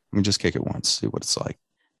once. Let me just kick it once, see what it's like.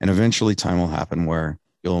 And eventually time will happen where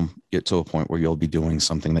you'll get to a point where you'll be doing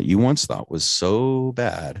something that you once thought was so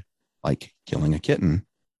bad, like killing a kitten,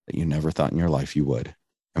 that you never thought in your life you would.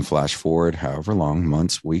 And flash forward however long,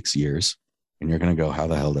 months, weeks, years, and you're going to go, how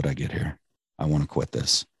the hell did I get here? I want to quit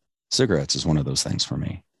this. Cigarettes is one of those things for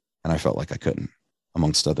me. And I felt like I couldn't,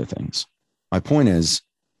 amongst other things. My point is,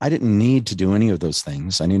 I didn't need to do any of those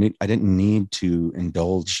things. I didn't need to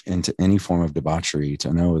indulge into any form of debauchery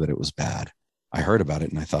to know that it was bad. I heard about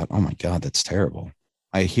it and I thought, oh my God, that's terrible.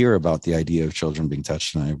 I hear about the idea of children being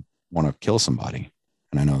touched and I want to kill somebody.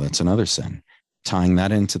 And I know that's another sin. Tying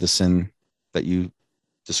that into the sin that you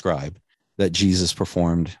describe that Jesus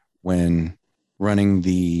performed when running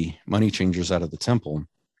the money changers out of the temple,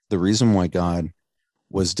 the reason why God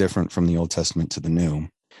was different from the Old Testament to the New.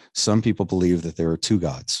 Some people believe that there are two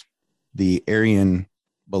gods. The Arian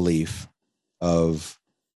belief of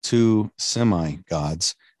two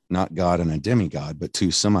semi-gods, not God and a demigod, but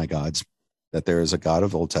two semi-gods, that there is a God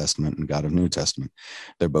of Old Testament and God of New Testament.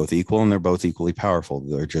 They're both equal and they're both equally powerful.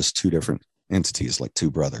 They're just two different entities, like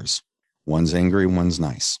two brothers. One's angry, one's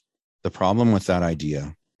nice. The problem with that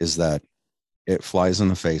idea is that it flies in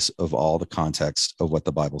the face of all the context of what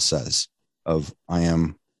the Bible says of I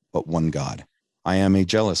am but one God. I am a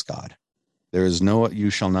jealous God. There is no, you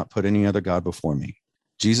shall not put any other God before me.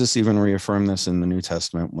 Jesus even reaffirmed this in the New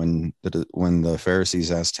Testament when the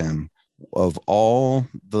Pharisees asked him, of all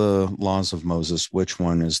the laws of Moses, which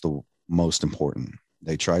one is the most important?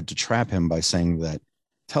 They tried to trap him by saying that,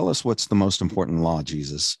 tell us what's the most important law,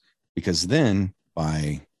 Jesus, because then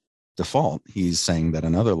by default, he's saying that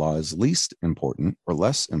another law is least important or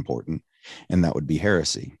less important, and that would be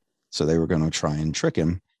heresy. So they were going to try and trick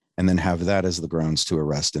him and then have that as the grounds to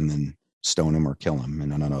arrest and then stone him or kill him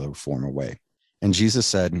in another form or way. And Jesus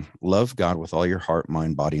said, love God with all your heart,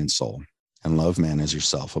 mind, body, and soul, and love man as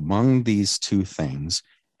yourself. Among these two things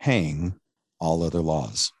hang all other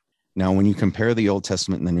laws. Now, when you compare the Old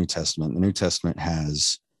Testament and the New Testament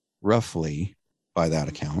has roughly, by that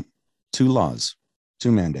account, two laws,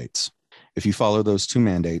 two mandates. If you follow those two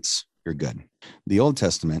mandates, you're good. The Old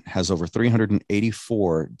Testament has over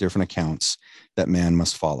 384 different accounts that man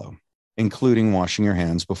must follow, including washing your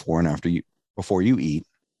hands before you eat,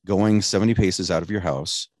 going 70 paces out of your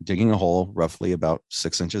house, digging a hole roughly about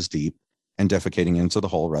 6 inches deep, and defecating into the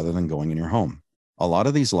hole rather than going in your home. A lot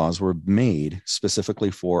of these laws were made specifically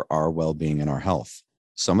for our well-being and our health.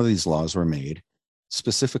 Some of these laws were made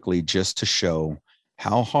specifically just to show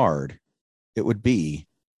how hard it would be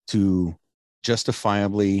to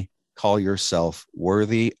justifiably call yourself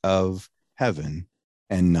worthy of heaven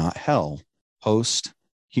and not hell post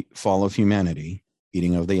fall of humanity,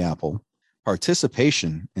 eating of the apple,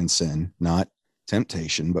 participation in sin, not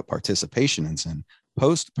temptation, but participation in sin,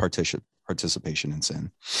 post participation in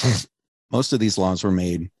sin. Most of these laws were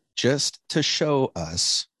made just to show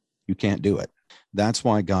us you can't do it. That's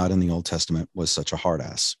why God in the Old Testament was such a hard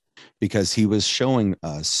ass, because he was showing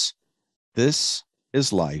us this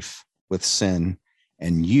is life with sin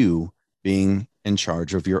and you being in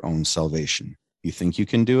charge of your own salvation. You think you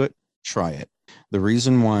can do it? Try it. The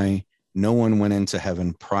reason why no one went into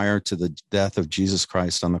heaven prior to the death of Jesus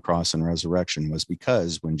Christ on the cross and resurrection was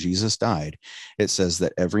because when Jesus died, it says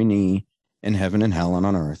that every knee in heaven and hell and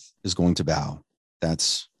on earth is going to bow.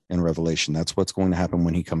 That's in Revelation. That's what's going to happen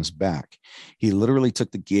when he comes back. He literally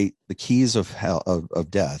took the keys of hell, of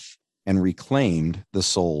death, and reclaimed the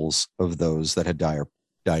souls of those that had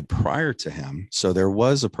died prior to him. So there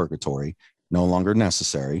was a purgatory, no longer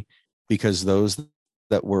necessary, because those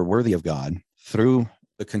that were worthy of God through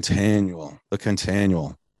the continual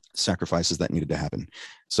sacrifices that needed to happen.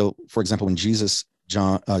 So, for example, when Joseph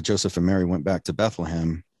and Mary went back to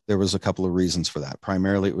Bethlehem, there was a couple of reasons for that.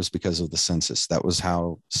 Primarily, it was because of the census. That was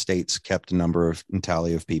how states kept a number of and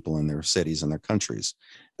tally of people in their cities and their countries.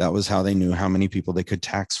 That was how they knew how many people they could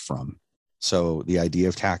tax from. So the idea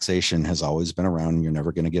of taxation has always been around, and you're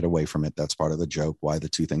never going to get away from it. That's part of the joke. Why the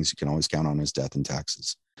two things you can always count on is death and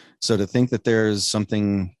taxes. So to think that there's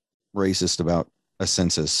something racist about a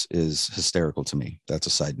census is hysterical to me. That's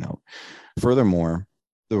a side note. Furthermore,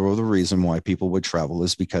 the reason why people would travel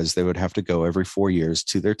is because they would have to go every 4 years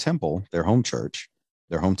to their temple, their home church,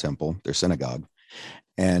 their home temple, their synagogue,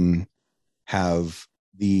 and have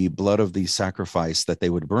the blood of the sacrifice that they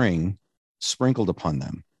would bring sprinkled upon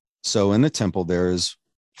them. So in the temple, there's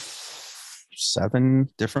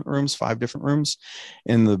 5 different rooms.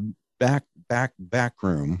 In the back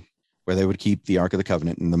room where they would keep the Ark of the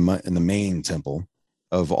Covenant in the main temple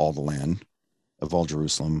of all the land, of all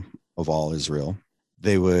Jerusalem, of all Israel,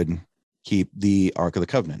 they would keep the Ark of the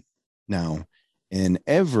Covenant. Now, in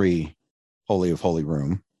every Holy of Holy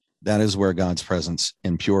room, that is where God's presence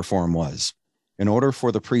in pure form was. In order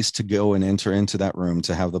for the priest to go and enter into that room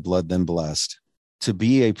to have the blood then blessed, to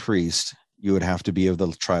be a priest, you would have to be of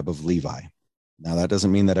the tribe of Levi. Now, that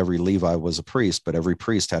doesn't mean that every Levi was a priest, but every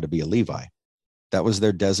priest had to be a Levi. That was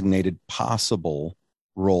their designated possible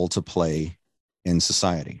role to play in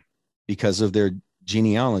society because of their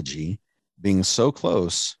genealogy being so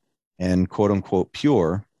close and quote unquote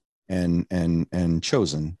pure and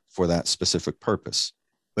chosen for that specific purpose.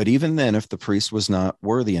 But even then, if the priest was not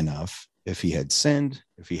worthy enough, if he had sinned,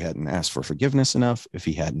 if he hadn't asked for forgiveness enough, if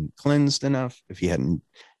he hadn't cleansed enough, if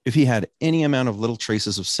he had any amount of little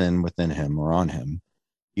traces of sin within him or on him,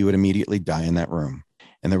 he would immediately die in that room.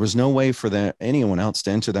 And there was no way for anyone else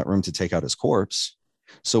to enter that room to take out his corpse.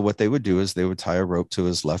 So what they would do is they would tie a rope to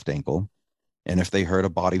his left ankle. And if they heard a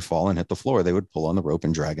body fall and hit the floor, they would pull on the rope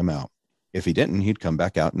and drag him out. If he didn't, he'd come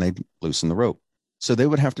back out and they'd loosen the rope. So they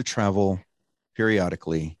would have to travel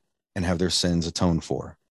periodically and have their sins atoned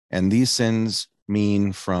for. And these sins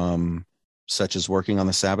mean from such as working on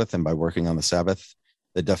the Sabbath. And by working on the Sabbath,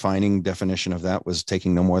 the defining definition of that was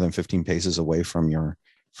taking no more than 15 paces away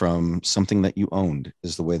from something that you owned,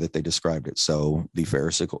 is the way that they described it. So the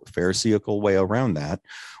Pharisaical way around that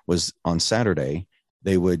was on Saturday,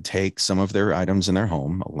 they would take some of their items in their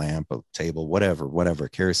home, a lamp, a table, whatever,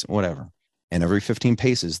 kerosene, whatever. And every 15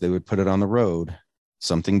 paces, they would put it on the road,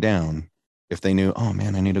 something down. If they knew, oh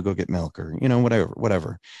man, I need to go get milk or,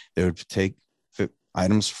 whatever. They would take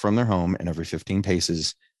items from their home and every 15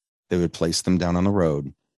 paces, they would place them down on the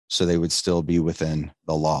road so they would still be within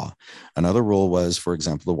the law. Another rule was, for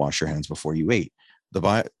example, to wash your hands before you ate.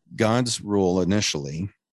 God's rule initially,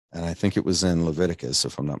 and I think it was in Leviticus,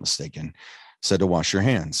 if I'm not mistaken, said to wash your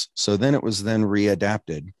hands. So then it was then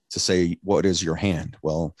readapted to say, what is your hand?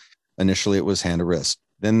 Well, initially it was hand to wrist.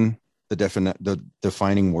 Then the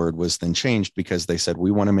defining word was then changed because they said,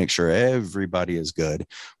 we want to make sure everybody is good.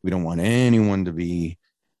 We don't want anyone to be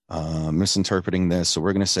misinterpreting this. So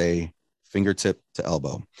we're going to say fingertip to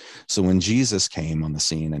elbow. So when Jesus came on the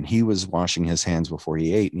scene and he was washing his hands before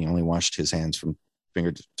he ate, and he only washed his hands from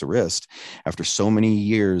finger to wrist, after so many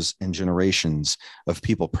years and generations of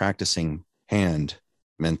people practicing hand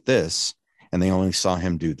meant this, and they only saw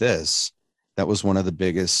him do this, that was one of the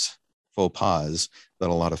biggest faux pas that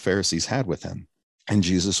a lot of Pharisees had with him. And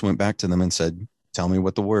Jesus went back to them and said, tell me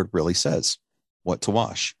what the word really says, what to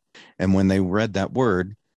wash. And when they read that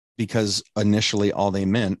word, because initially all they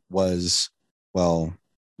meant was, well,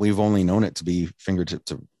 we've only known it to be fingertip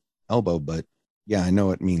to elbow, but yeah, I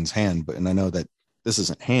know it means hand, and I know that this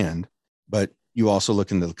isn't hand, but you also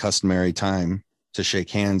look into the customary time to shake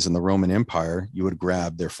hands in the Roman Empire, you would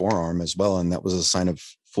grab their forearm as well. And that was a sign of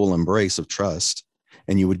full embrace of trust.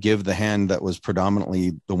 And you would give the hand that was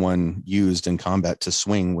predominantly the one used in combat to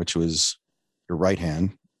swing, which was your right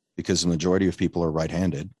hand, because the majority of people are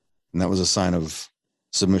right-handed. And that was a sign of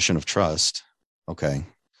submission of trust. Okay.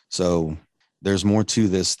 So there's more to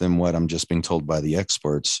this than what I'm just being told by the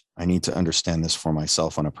experts. I need to understand this for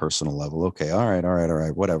myself on a personal level. Okay. All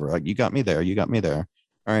right. Whatever. You got me there.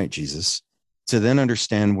 All right, Jesus. To then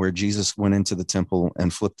understand where Jesus went into the temple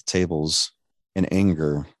and flipped the tables in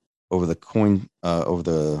anger over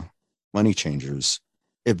the money changers,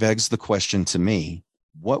 it begs the question to me,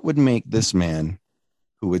 what would make this man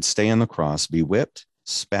who would stay on the cross, be whipped,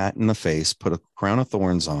 spat in the face, put a crown of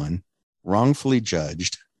thorns on, wrongfully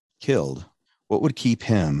judged, killed? What would keep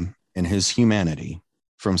him in his humanity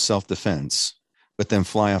from self-defense, but then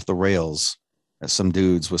fly off the rails as some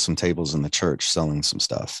dudes with some tables in the church selling some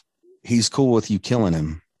stuff? He's cool with you killing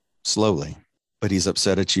him slowly, but he's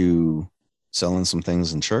upset at you selling some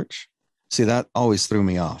things in church. See, that always threw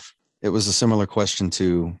me off. It was a similar question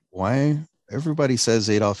to why everybody says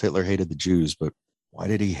Adolf Hitler hated the Jews, but why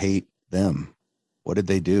did he hate them? What did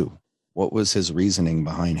they do? What was his reasoning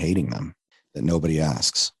behind hating them that nobody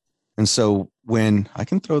asks? And so when I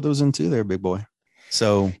can throw those in too there, big boy.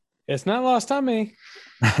 So it's not lost on me.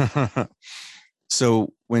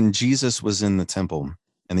 So when Jesus was in the temple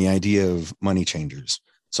and the idea of money changers,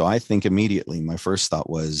 so I think immediately my first thought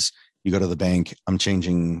was, you go to the bank, I'm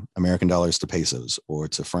changing American dollars to pesos or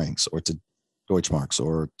to francs or to Deutschmarks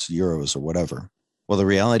or to euros or whatever. Well, the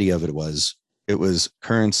reality of it was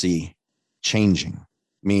currency changing,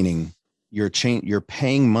 meaning you're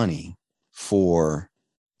paying money for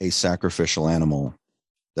a sacrificial animal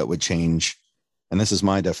that would change, and this is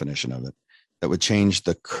my definition of it, that would change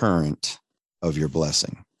the current of your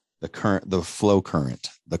blessing, the current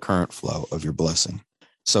flow of your blessing.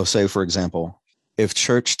 So say, for example, if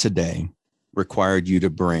church today required you to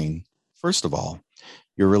bring, first of all,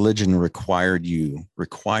 your religion required you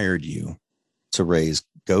to raise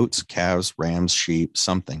goats, calves, rams, sheep,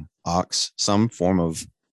 something, ox, some form of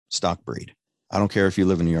stock breed. I don't care if you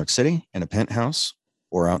live in New York City in a penthouse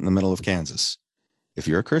or out in the middle of Kansas. If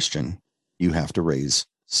you're a Christian, you have to raise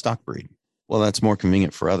stock breed. Well, that's more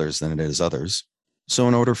convenient for others than it is others. So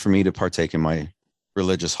in order for me to partake in my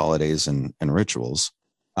religious holidays and rituals,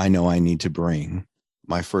 I know I need to bring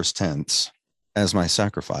my first tenths as my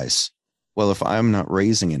sacrifice. Well, if I'm not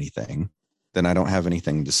raising anything, then I don't have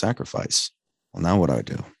anything to sacrifice. Well, now what do I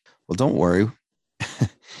do? Well, don't worry.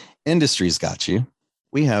 Industry's got you.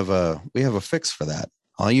 We have a fix for that.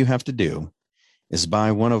 All you have to do is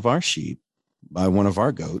buy one of our sheep, buy one of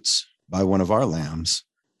our goats, buy one of our lambs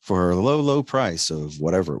for a low, low price of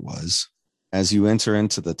whatever it was as you enter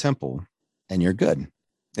into the temple, and you're good.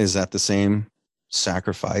 Is that the same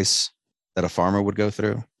sacrifice that a farmer would go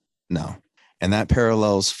through? No. And that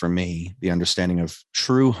parallels for me the understanding of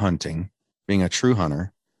true hunting, being a true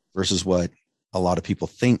hunter, versus what a lot of people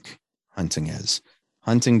think hunting is.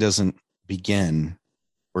 Hunting doesn't begin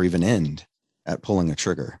or even end at pulling a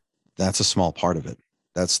trigger. That's a small part of it.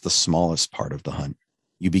 That's the smallest part of the hunt.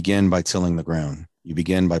 You begin by tilling the ground. You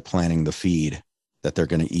begin by planting the feed that they're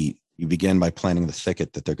going to eat. You begin by planting the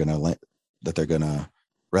thicket that they're going to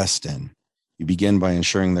rest in. You begin by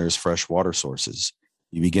ensuring there's fresh water sources.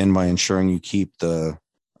 You begin by ensuring you keep the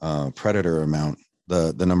predator amount,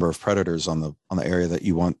 the number of predators on the area that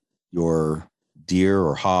you want your deer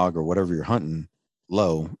or hog or whatever you're hunting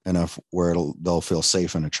low enough where they'll feel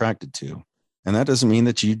safe and attracted to. And that doesn't mean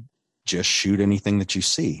that you just shoot anything that you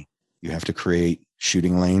see. You have to create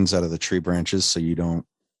shooting lanes out of the tree branches so you don't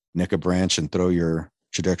nick a branch and throw your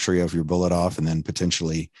trajectory of your bullet off and then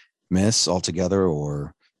potentially miss altogether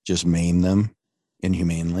or just maim them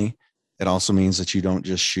inhumanely. It also means that you don't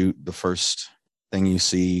just shoot the first thing you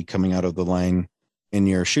see coming out of the lane in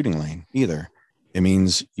your shooting lane either. It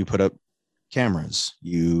means you put up cameras,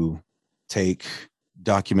 you take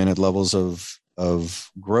documented levels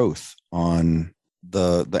of growth on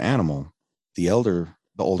the animal, the older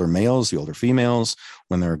males, the older females,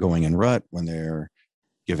 when they're going in rut, when they're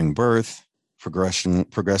giving birth,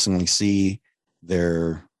 progressively see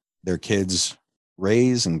their kids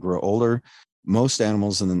raise and grow older. Most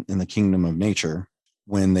animals in the kingdom of nature,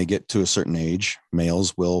 when they get to a certain age,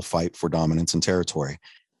 males will fight for dominance and territory.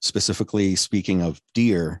 Specifically speaking of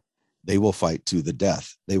deer, they will fight to the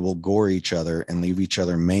death. They will gore each other and leave each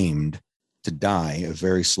other maimed to die a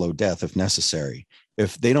very slow death if necessary.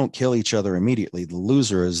 If they don't kill each other immediately, the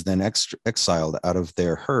loser is then exiled out of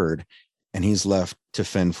their herd, and he's left to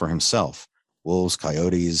fend for himself. Wolves,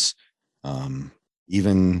 coyotes,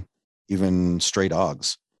 even stray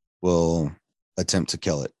dogs will attempt to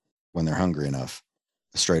kill it when they're hungry enough.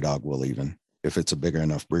 A stray dog will, even if it's a bigger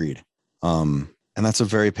enough breed. And that's a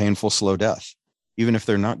very painful, slow death. Even if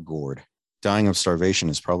they're not gored, dying of starvation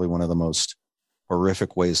is probably one of the most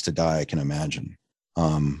horrific ways to die I can imagine.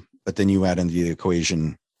 But then you add into the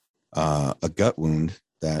equation a gut wound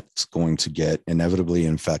that's going to get inevitably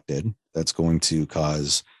infected, that's going to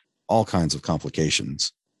cause all kinds of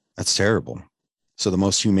complications. That's terrible. So the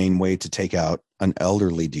most humane way to take out an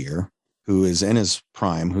elderly deer who is in his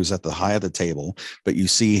prime, who's at the high of the table, but you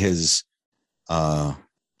see his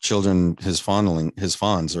children, his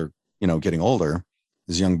fawns are, getting older.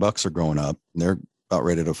 His young bucks are growing up and they're about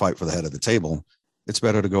ready to fight for the head of the table. It's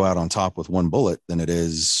better to go out on top with one bullet than it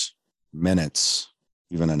is minutes,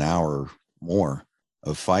 even an hour more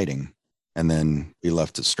of fighting, and then be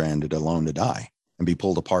left stranded alone to die and be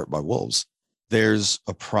pulled apart by wolves. There's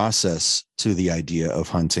a process to the idea of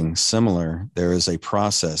hunting similar. There is a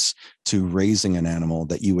process to raising an animal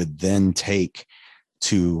that you would then take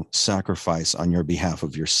to sacrifice on your behalf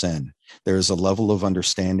of your sin. There is a level of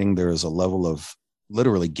understanding. There is a level of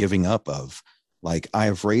literally giving up of, like, I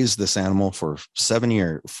have raised this animal for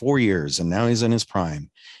 4 years, and now he's in his prime.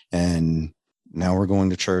 And now we're going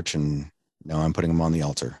to church, and now I'm putting him on the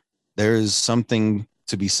altar. There is something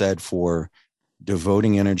to be said for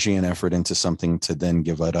devoting energy and effort into something to then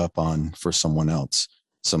give it up on for someone else,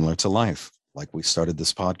 similar to life, like we started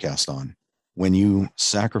this podcast on. When you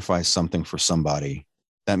sacrifice something for somebody,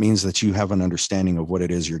 that means that you have an understanding of what it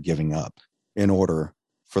is you're giving up in order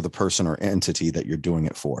for the person or entity that you're doing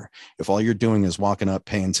it for. If all you're doing is walking up,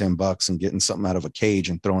 paying $10 and getting something out of a cage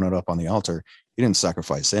and throwing it up on the altar, you didn't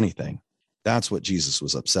sacrifice anything. That's what Jesus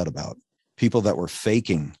was upset about. People that were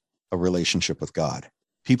faking a relationship with God,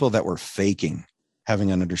 people that were faking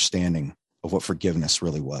having an understanding of what forgiveness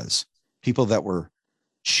really was, people that were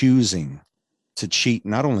choosing to cheat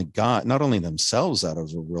not only God, not only themselves out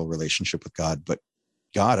of a real relationship with God, but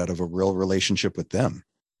God out of a real relationship with them,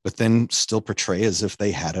 but then still portray as if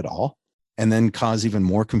they had it all, and then cause even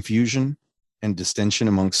more confusion and distinction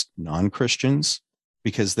amongst non-Christians,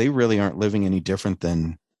 because they really aren't living any different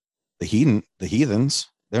than the heathens.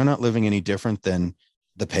 They're not living any different than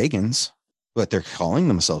the pagans. but they're calling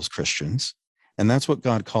themselves Christians. And that's what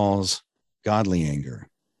God calls godly anger.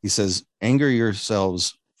 He says, anger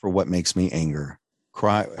yourselves for what makes me anger.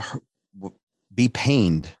 Cry, be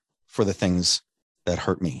pained for the things that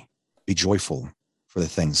hurt me. Be joyful for the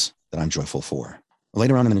things that I'm joyful for.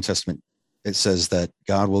 Later on in the New Testament, it says that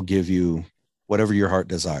God will give you whatever your heart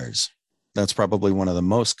desires. That's probably one of the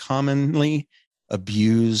most commonly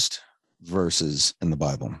abused verses in the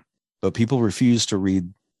Bible. But people refuse to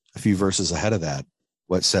read a few verses ahead of that,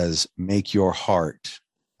 what says, make your heart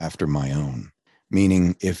after my own.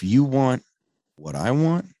 Meaning, if you want what I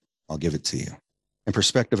want, I'll give it to you. In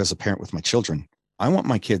perspective, as a parent with my children, I want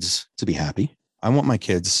my kids to be happy. I want my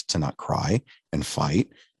kids to not cry and fight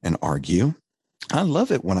and argue. I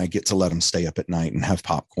love it when I get to let them stay up at night and have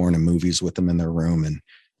popcorn and movies with them in their room, and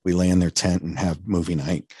we lay in their tent and have movie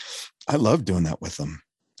night. I love doing that with them,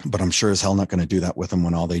 but I'm sure as hell not going to do that with them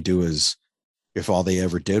when all they do is, if all they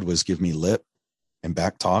ever did was give me lip and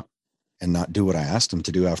back talk and not do what I asked them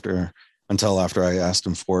to do until after I asked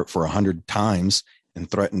them for it for 100 times and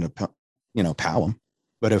threatened to, pow them.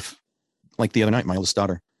 But if, like the other night, my oldest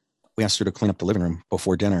daughter, we asked her to clean up the living room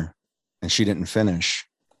before dinner and she didn't finish.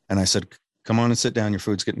 And I said, come on and sit down. Your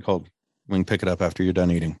food's getting cold. We can pick it up after you're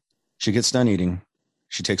done eating. She gets done eating.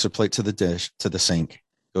 She takes her plate to the sink,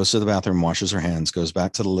 goes to the bathroom, washes her hands, goes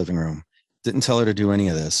back to the living room. Didn't tell her to do any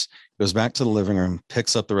of this. Goes back to the living room,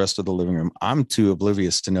 picks up the rest of the living room. I'm too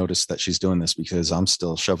oblivious to notice that she's doing this because I'm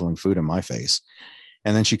still shoveling food in my face.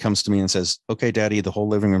 And then she comes to me and says, okay, Daddy, the whole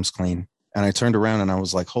living room's clean. And I turned around and I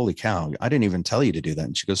was like, holy cow, I didn't even tell you to do that.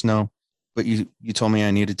 And she goes, no, but you told me I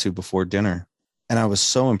needed to before dinner. And I was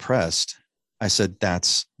so impressed. I said,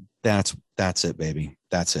 that's it, baby.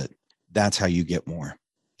 That's it. That's how you get more.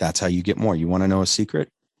 That's how you get more. You want to know a secret?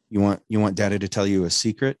 You want Daddy to tell you a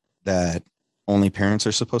secret that only parents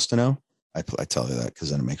are supposed to know? I tell her that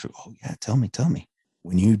because then it makes her, oh yeah, tell me.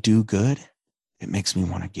 When you do good, it makes me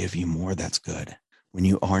want to give you more that's good. When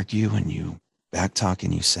you argue and you backtalk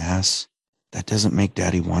and you sass, that doesn't make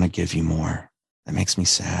Daddy want to give you more. That makes me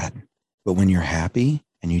sad. But when you're happy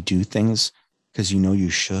and you do things because you know you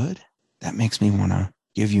should, that makes me want to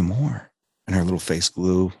give you more. And her little face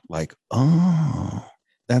grew like, oh,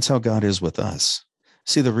 that's how God is with us.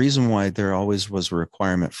 See, the reason why there always was a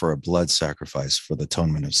requirement for a blood sacrifice for the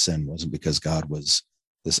atonement of sin wasn't because God was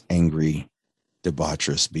this angry,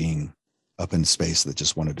 debaucherous being up in space that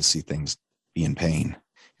just wanted to see things be in pain.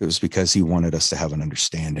 It was because he wanted us to have an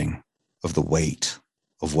understanding of the weight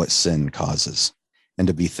of what sin causes and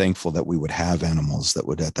to be thankful that we would have animals that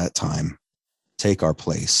would at that time take our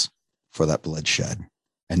place for that bloodshed.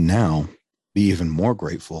 And now be even more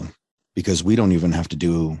grateful because we don't even have to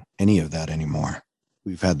do any of that anymore.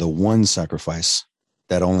 We've had the one sacrifice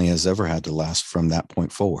that only has ever had to last from that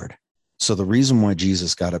point forward. So the reason why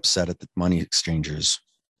Jesus got upset at the money exchangers,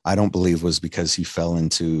 I don't believe was because he fell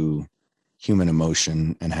into human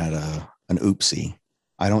emotion and had an oopsie.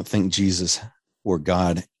 I don't think Jesus or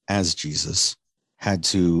God as Jesus had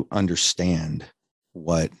to understand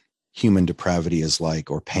what human depravity is like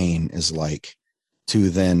or pain is like to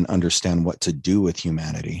then understand what to do with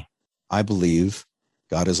humanity. I believe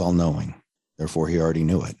God is all-knowing. Therefore, he already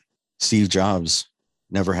knew it. Steve Jobs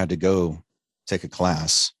never had to go take a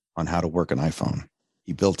class on how to work an iPhone.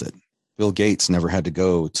 He built it. Bill Gates never had to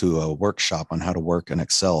go to a workshop on how to work an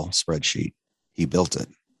Excel spreadsheet. He built it.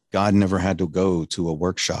 God never had to go to a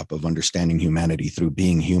workshop of understanding humanity through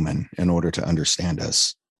being human in order to understand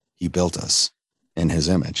us. He built us in his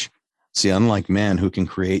image. See, unlike man who can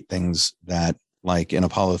create things that, like in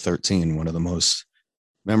Apollo 13, one of the most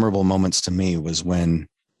memorable moments to me was when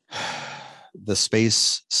the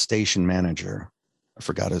space station manager, I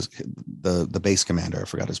forgot the base commander, I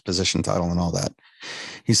forgot his position title and all that.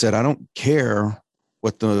 He said, I don't care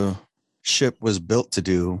what the ship was built to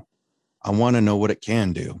do. I want to know what it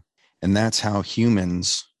can do. And that's how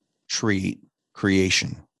humans treat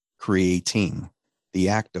creation, creating, the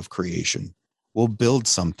act of creation. We'll build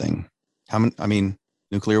something.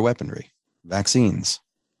 Nuclear weaponry, vaccines.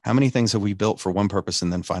 How many things have we built for one purpose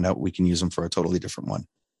and then find out we can use them for a totally different one?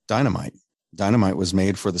 Dynamite. Dynamite was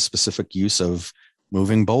made for the specific use of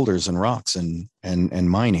moving boulders and rocks and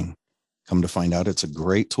mining. Come to find out it's a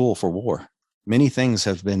great tool for war. Many things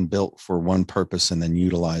have been built for one purpose and then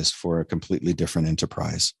utilized for a completely different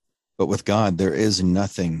enterprise. But with God, there is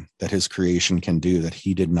nothing that his creation can do that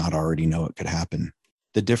he did not already know it could happen.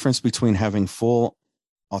 The difference between having full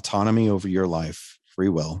autonomy over your life, free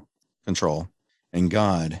will, control, and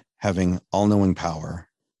God having all-knowing power,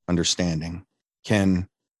 understanding, can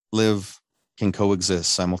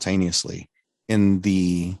coexist simultaneously in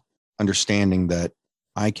the understanding that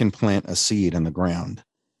I can plant a seed in the ground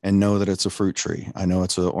and know that it's a fruit tree. I know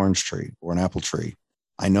it's an orange tree or an apple tree.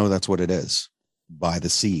 I know that's what it is by the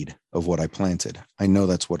seed of what I planted. I know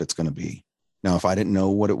that's what it's going to be. Now, if I didn't know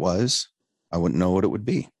what it was, I wouldn't know what it would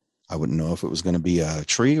be. I wouldn't know if it was going to be a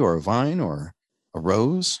tree or a vine or a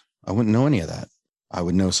rose. I wouldn't know any of that. I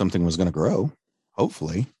would know something was going to grow,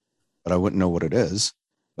 hopefully, but I wouldn't know what it is.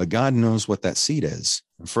 But God knows what that seed is.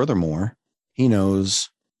 And furthermore, he knows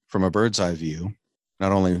from a bird's eye view,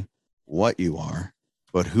 not only what you are,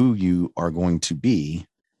 but who you are going to be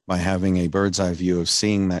by having a bird's eye view of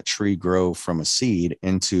seeing that tree grow from a seed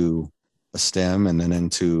into a stem and then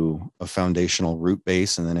into a foundational root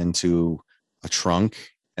base and then into a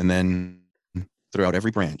trunk and then throughout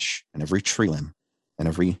every branch and every tree limb and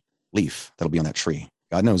every leaf that'll be on that tree.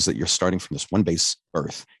 God knows that you're starting from this one base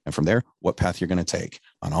birth. And from there, what path you're going to take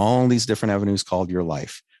on all these different avenues called your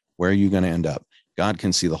life. Where are you going to end up? God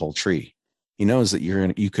can see the whole tree. He knows that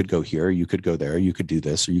you could go here, you could go there, you could do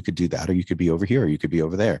this, or you could do that, or you could be over here, or you could be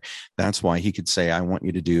over there. That's why he could say, I want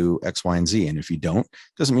you to do X, Y, and Z. And if you don't,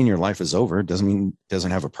 doesn't mean your life is over. It doesn't mean it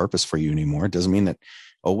doesn't have a purpose for you anymore. It doesn't mean that,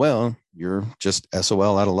 oh, well, you're just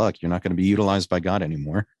SOL out of luck. You're not going to be utilized by God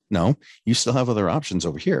anymore. No, you still have other options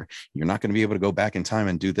over here. You're not going to be able to go back in time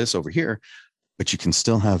and do this over here, but you can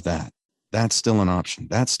still have that. That's still an option.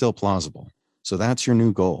 That's still plausible. So that's your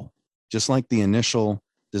new goal. Just like the initial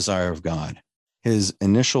desire of God, his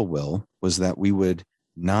initial will was that we would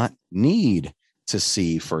not need to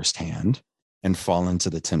see firsthand and fall into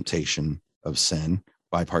the temptation of sin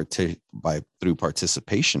through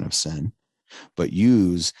participation of sin, but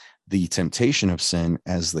use the temptation of sin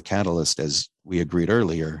as the catalyst, as we agreed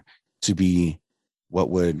earlier, to be what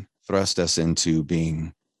would thrust us into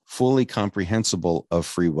being fully comprehensible of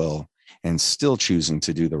free will and still choosing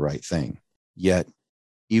to do the right thing. Yet,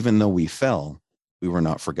 even though we fell, we were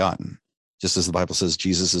not forgotten. Just as the Bible says,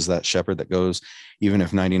 Jesus is that shepherd that goes, even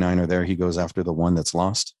if 99 are there, he goes after the one that's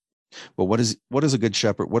lost. But what is a good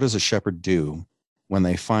shepherd? What does a shepherd do when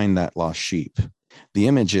they find that lost sheep? The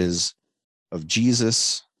image is of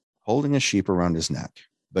Jesus holding a sheep around his neck,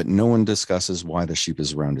 but no one discusses why the sheep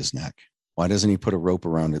is around his neck. Why doesn't he put a rope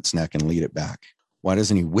around its neck and lead it back? Why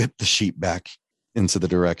doesn't he whip the sheep back into the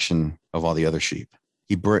direction of all the other sheep?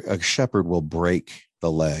 A shepherd will break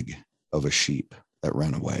the leg of a sheep that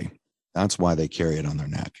ran away. That's why they carry it on their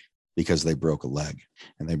neck, because they broke a leg.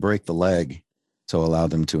 And they break the leg to allow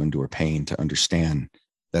them to endure pain, to understand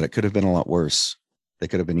that it could have been a lot worse. They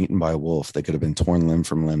could have been eaten by a wolf. They could have been torn limb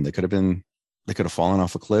from limb. They could have fallen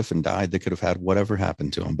off a cliff and died. They could have had whatever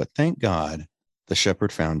happened to them. But thank God the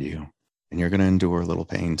shepherd found you, and you're going to endure a little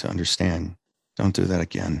pain to understand. Don't do that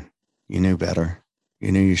again. You knew better.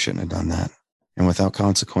 You knew you shouldn't have done that. And without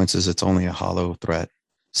consequences, it's only a hollow threat.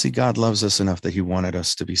 See, God loves us enough that he wanted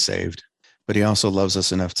us to be saved, but he also loves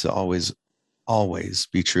us enough to always, always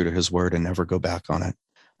be true to his word and never go back on it.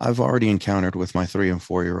 I've already encountered with my 3 and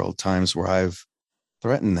 4-year-old times where I've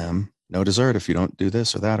threatened them, no dessert if you don't do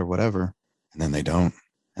this or that or whatever. And then they don't.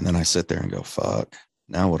 And then I sit there and go, fuck,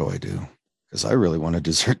 now what do I do? Because I really want a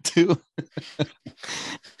dessert too.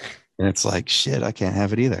 And it's like, shit, I can't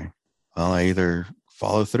have it either. Well, I either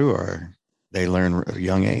follow through or they learn at a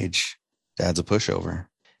young age, dad's a pushover.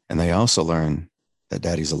 And they also learn that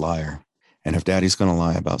daddy's a liar. And if daddy's going to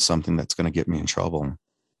lie about something that's going to get me in trouble,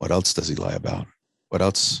 what else does he lie about? What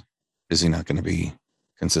else is he not going to be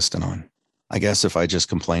consistent on? I guess if I just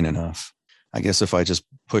complain enough, I guess if I just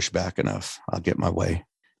push back enough, I'll get my way.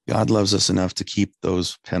 God loves us enough to keep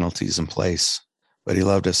those penalties in place, but he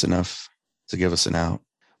loved us enough to give us an out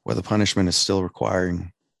where the punishment is still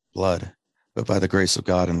requiring blood, but by the grace of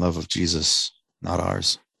God and love of Jesus, not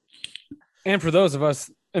ours. And for those of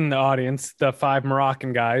us in the audience, the 5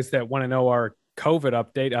 Moroccan guys that want to know our COVID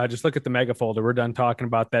update, just look at the mega folder. We're done talking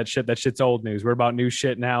about that shit. That shit's old news. We're about new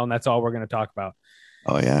shit now, and that's all we're going to talk about.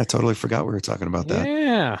 Oh, yeah. I totally forgot we were talking about that.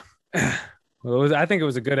 Yeah. Well, I think it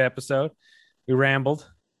was a good episode. We rambled,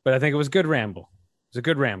 but I think it was a good ramble. It was a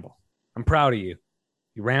good ramble. I'm proud of you.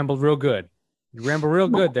 You rambled real good. You rambled real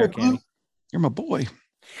good there, Kenny. You're my boy.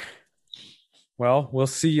 Well, we'll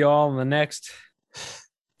see you all in the next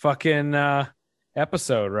fucking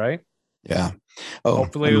episode, right? Yeah. Oh,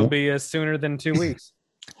 hopefully it'll be sooner than 2 weeks.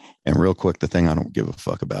 And real quick, the thing I don't give a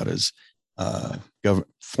fuck about is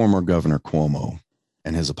former Governor Cuomo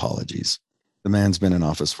and his apologies. The man's been in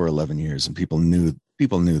office for 11 years, and people knew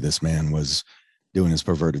this man was doing his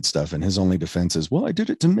perverted stuff. And his only defense is, well, I did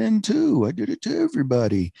it to men too. I did it to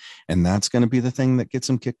everybody. And that's going to be the thing that gets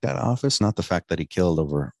him kicked out of office, not the fact that he killed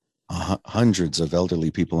over hundreds of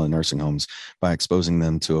elderly people in nursing homes by exposing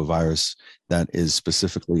them to a virus that is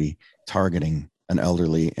specifically targeting an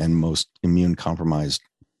elderly and most immune compromised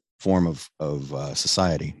form of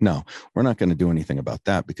society. No, we're not going to do anything about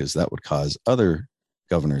that because that would cause other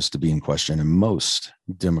governors to be in question and most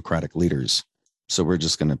Democratic leaders. So we're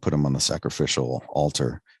just going to put them on the sacrificial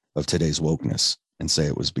altar of today's wokeness and say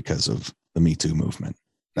it was because of the Me Too movement.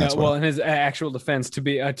 That's well, in his actual defense, to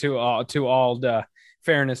be to all the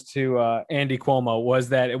fairness to Andy Cuomo, was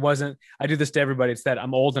that it wasn't. I do this to everybody. It's that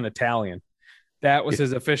I'm old and Italian. That was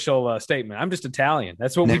his official statement. I'm just Italian.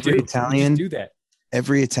 That's what we do. Italian, we just do that.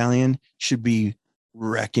 Every Italian should be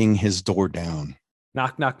wrecking his door down.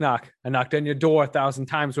 Knock, knock, knock. I knocked on your door 1,000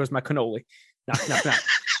 times. Where's my cannoli? Knock, knock,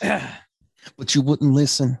 knock. But you wouldn't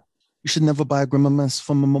listen. You should never buy a Grandma Mess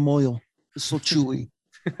from a memorial. It's so chewy.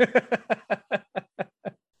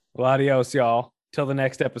 Well, adios, y'all. Till the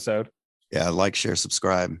next episode. Yeah, like, share,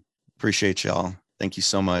 subscribe. Appreciate y'all. Thank you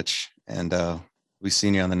so much. And we see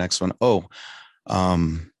you on the next one.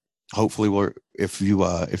 Hopefully if you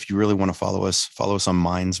really want to follow us on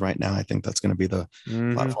Minds right now. I think that's going to be the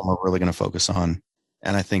platform we're really going to focus on.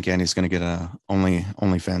 And I think Andy's going to get a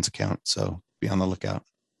OnlyFans account. So be on the lookout.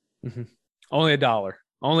 Only $1.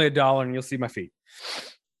 Only $1 and you'll see my feet.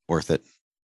 Worth it.